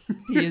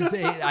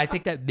 I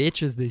think that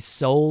Mitch is the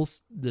sole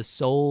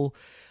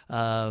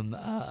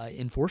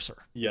enforcer.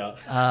 Yeah.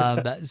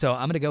 So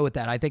I'm gonna go with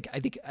that. I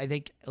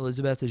think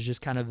Elizabeth is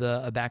just kind of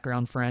a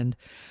background friend.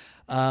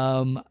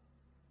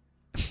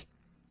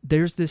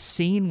 There's this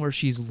scene where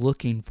she's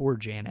looking for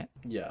Janet.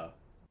 Yeah.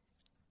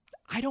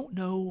 I don't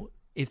know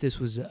if this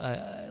was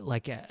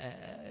like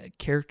a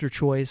character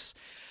choice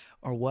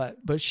or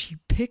what, but she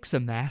picks a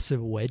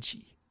massive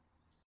wedgie.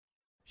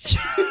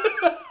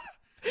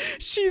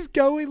 She's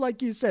going,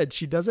 like you said,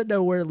 she doesn't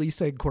know where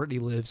Lisa and Courtney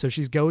live, so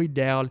she's going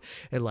down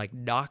and like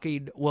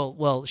knocking.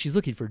 Well, she's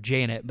looking for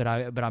Janet, but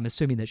I'm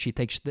assuming that she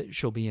thinks that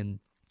she'll be in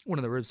one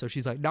of the rooms, so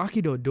she's like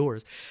knocking on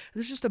doors.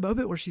 There's just a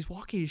moment where she's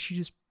walking and she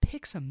just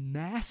picks a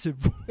massive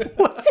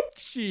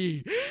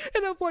wedgie,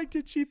 and I'm like,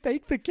 did she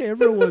think the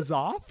camera was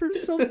off or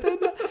something?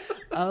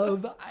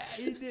 No,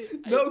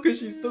 because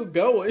she's still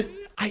going.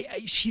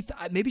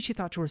 Maybe she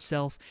thought to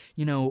herself,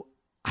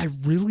 I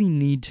really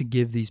need to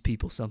give these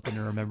people something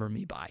to remember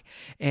me by,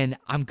 and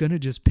I'm gonna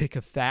just pick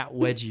a fat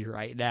wedgie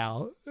right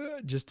now,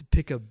 I'm just gonna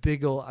pick a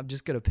big old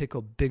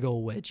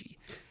wedgie.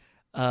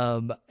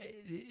 That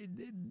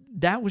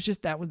was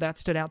just that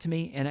stood out to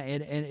me, and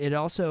it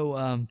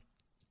also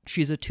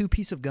she's a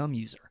 2-piece of gum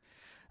user.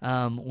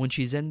 When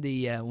she's in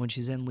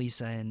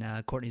Lisa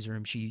and Courtney's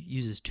room, she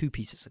uses 2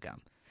 pieces of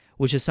gum,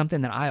 which is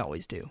something that I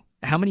always do.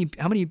 How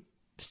many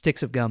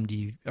sticks of gum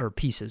or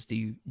pieces do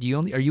you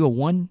only, are you a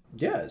 1?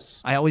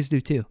 Yes. I always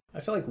do 2. I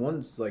feel like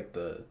 1's like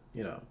the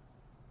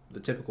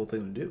typical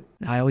thing to do.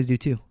 I always do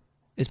 2.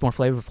 It's more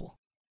flavorful.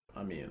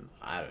 I mean,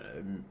 I don't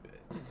know.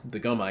 The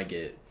gum I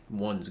get,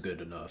 1's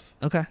good enough.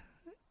 Okay,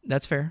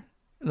 that's fair.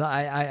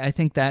 I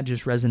think that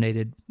just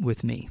resonated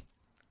with me,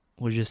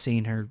 was just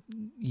seeing her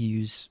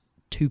use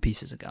 2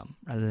 pieces of gum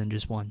rather than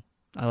just 1.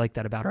 I like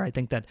that about her. I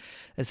think that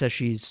it says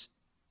she's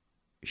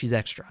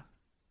extra.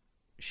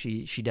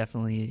 She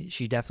definitely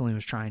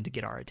was trying to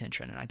get our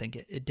attention, and I think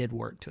it did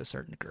work to a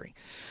certain degree.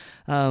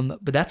 But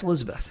that's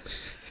Elizabeth.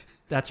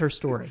 That's her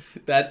story.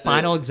 That's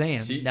final it.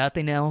 exam.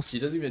 Nothing else. She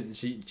doesn't even.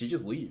 She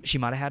just leaves. She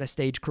might have had a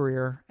stage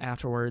career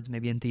afterwards,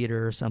 maybe in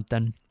theater or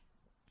something.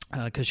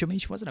 Because she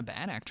wasn't a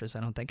bad actress, I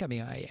don't think. I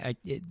mean,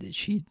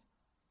 she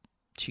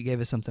gave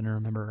us something to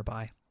remember her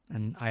by.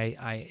 And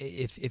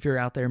if you're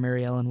out there,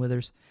 Mary Ellen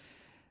Withers,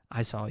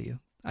 I saw you.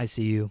 I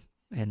see you.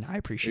 And I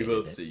appreciate it. We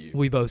both see you.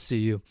 We both see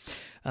you.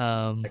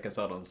 Check us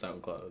out on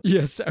SoundCloud.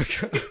 Yes,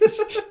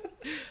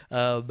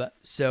 SoundCloud.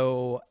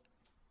 So,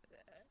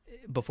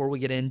 before we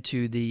get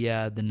into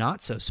the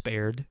not so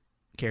spared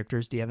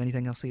characters, do you have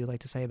anything else that you'd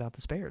like to say about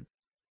the spared?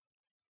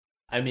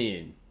 I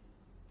mean,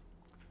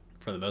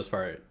 for the most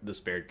part, the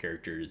spared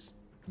characters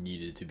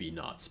needed to be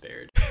not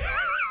spared.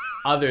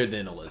 Other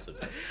than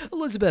Elizabeth.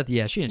 Elizabeth,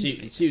 yeah, she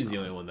didn't. She was the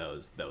only one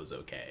that was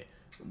okay.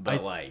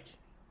 But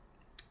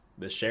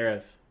the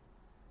sheriff,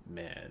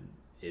 man,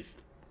 if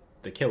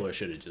the killer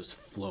should have just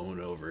flown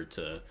over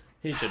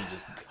he should have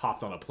just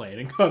hopped on a plane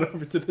and gone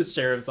over to the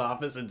sheriff's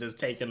office and just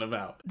taken him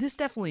out. This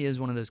definitely is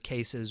one of those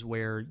cases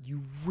where you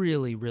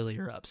really, really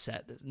are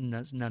upset that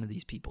none of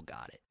these people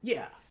got it.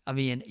 Yeah. I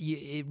mean,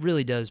 it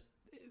really does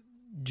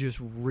just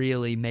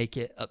really make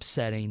it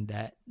upsetting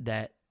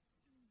that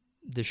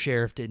the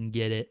sheriff didn't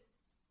get it.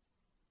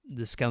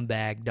 The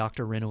scumbag,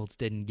 Dr. Reynolds,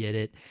 didn't get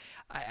it.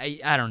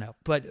 I don't know.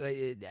 But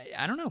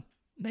I don't know.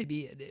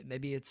 Maybe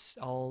it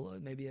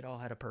all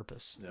had a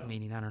purpose. Yeah.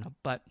 Meaning, I don't know.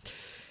 But,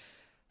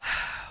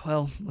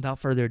 well, without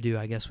further ado,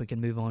 I guess we can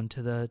move on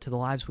to the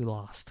lives we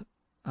lost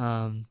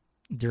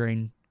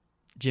during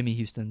Jimmy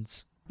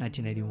Huston's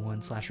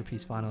 1981 Slasher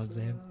Piece final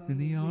exam. In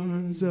the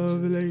arms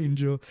of an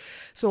angel.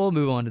 So we'll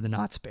move on to the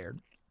not spared.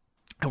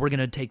 And we're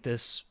going to take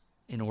this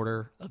in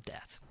order of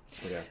death.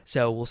 Okay.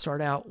 So we'll start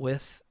out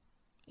with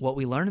what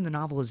we learn in the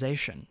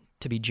novelization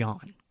to be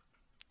John,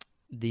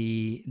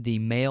 the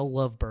male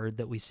lovebird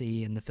that we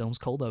see in the film's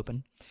cold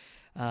open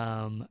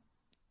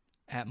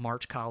at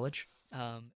March College.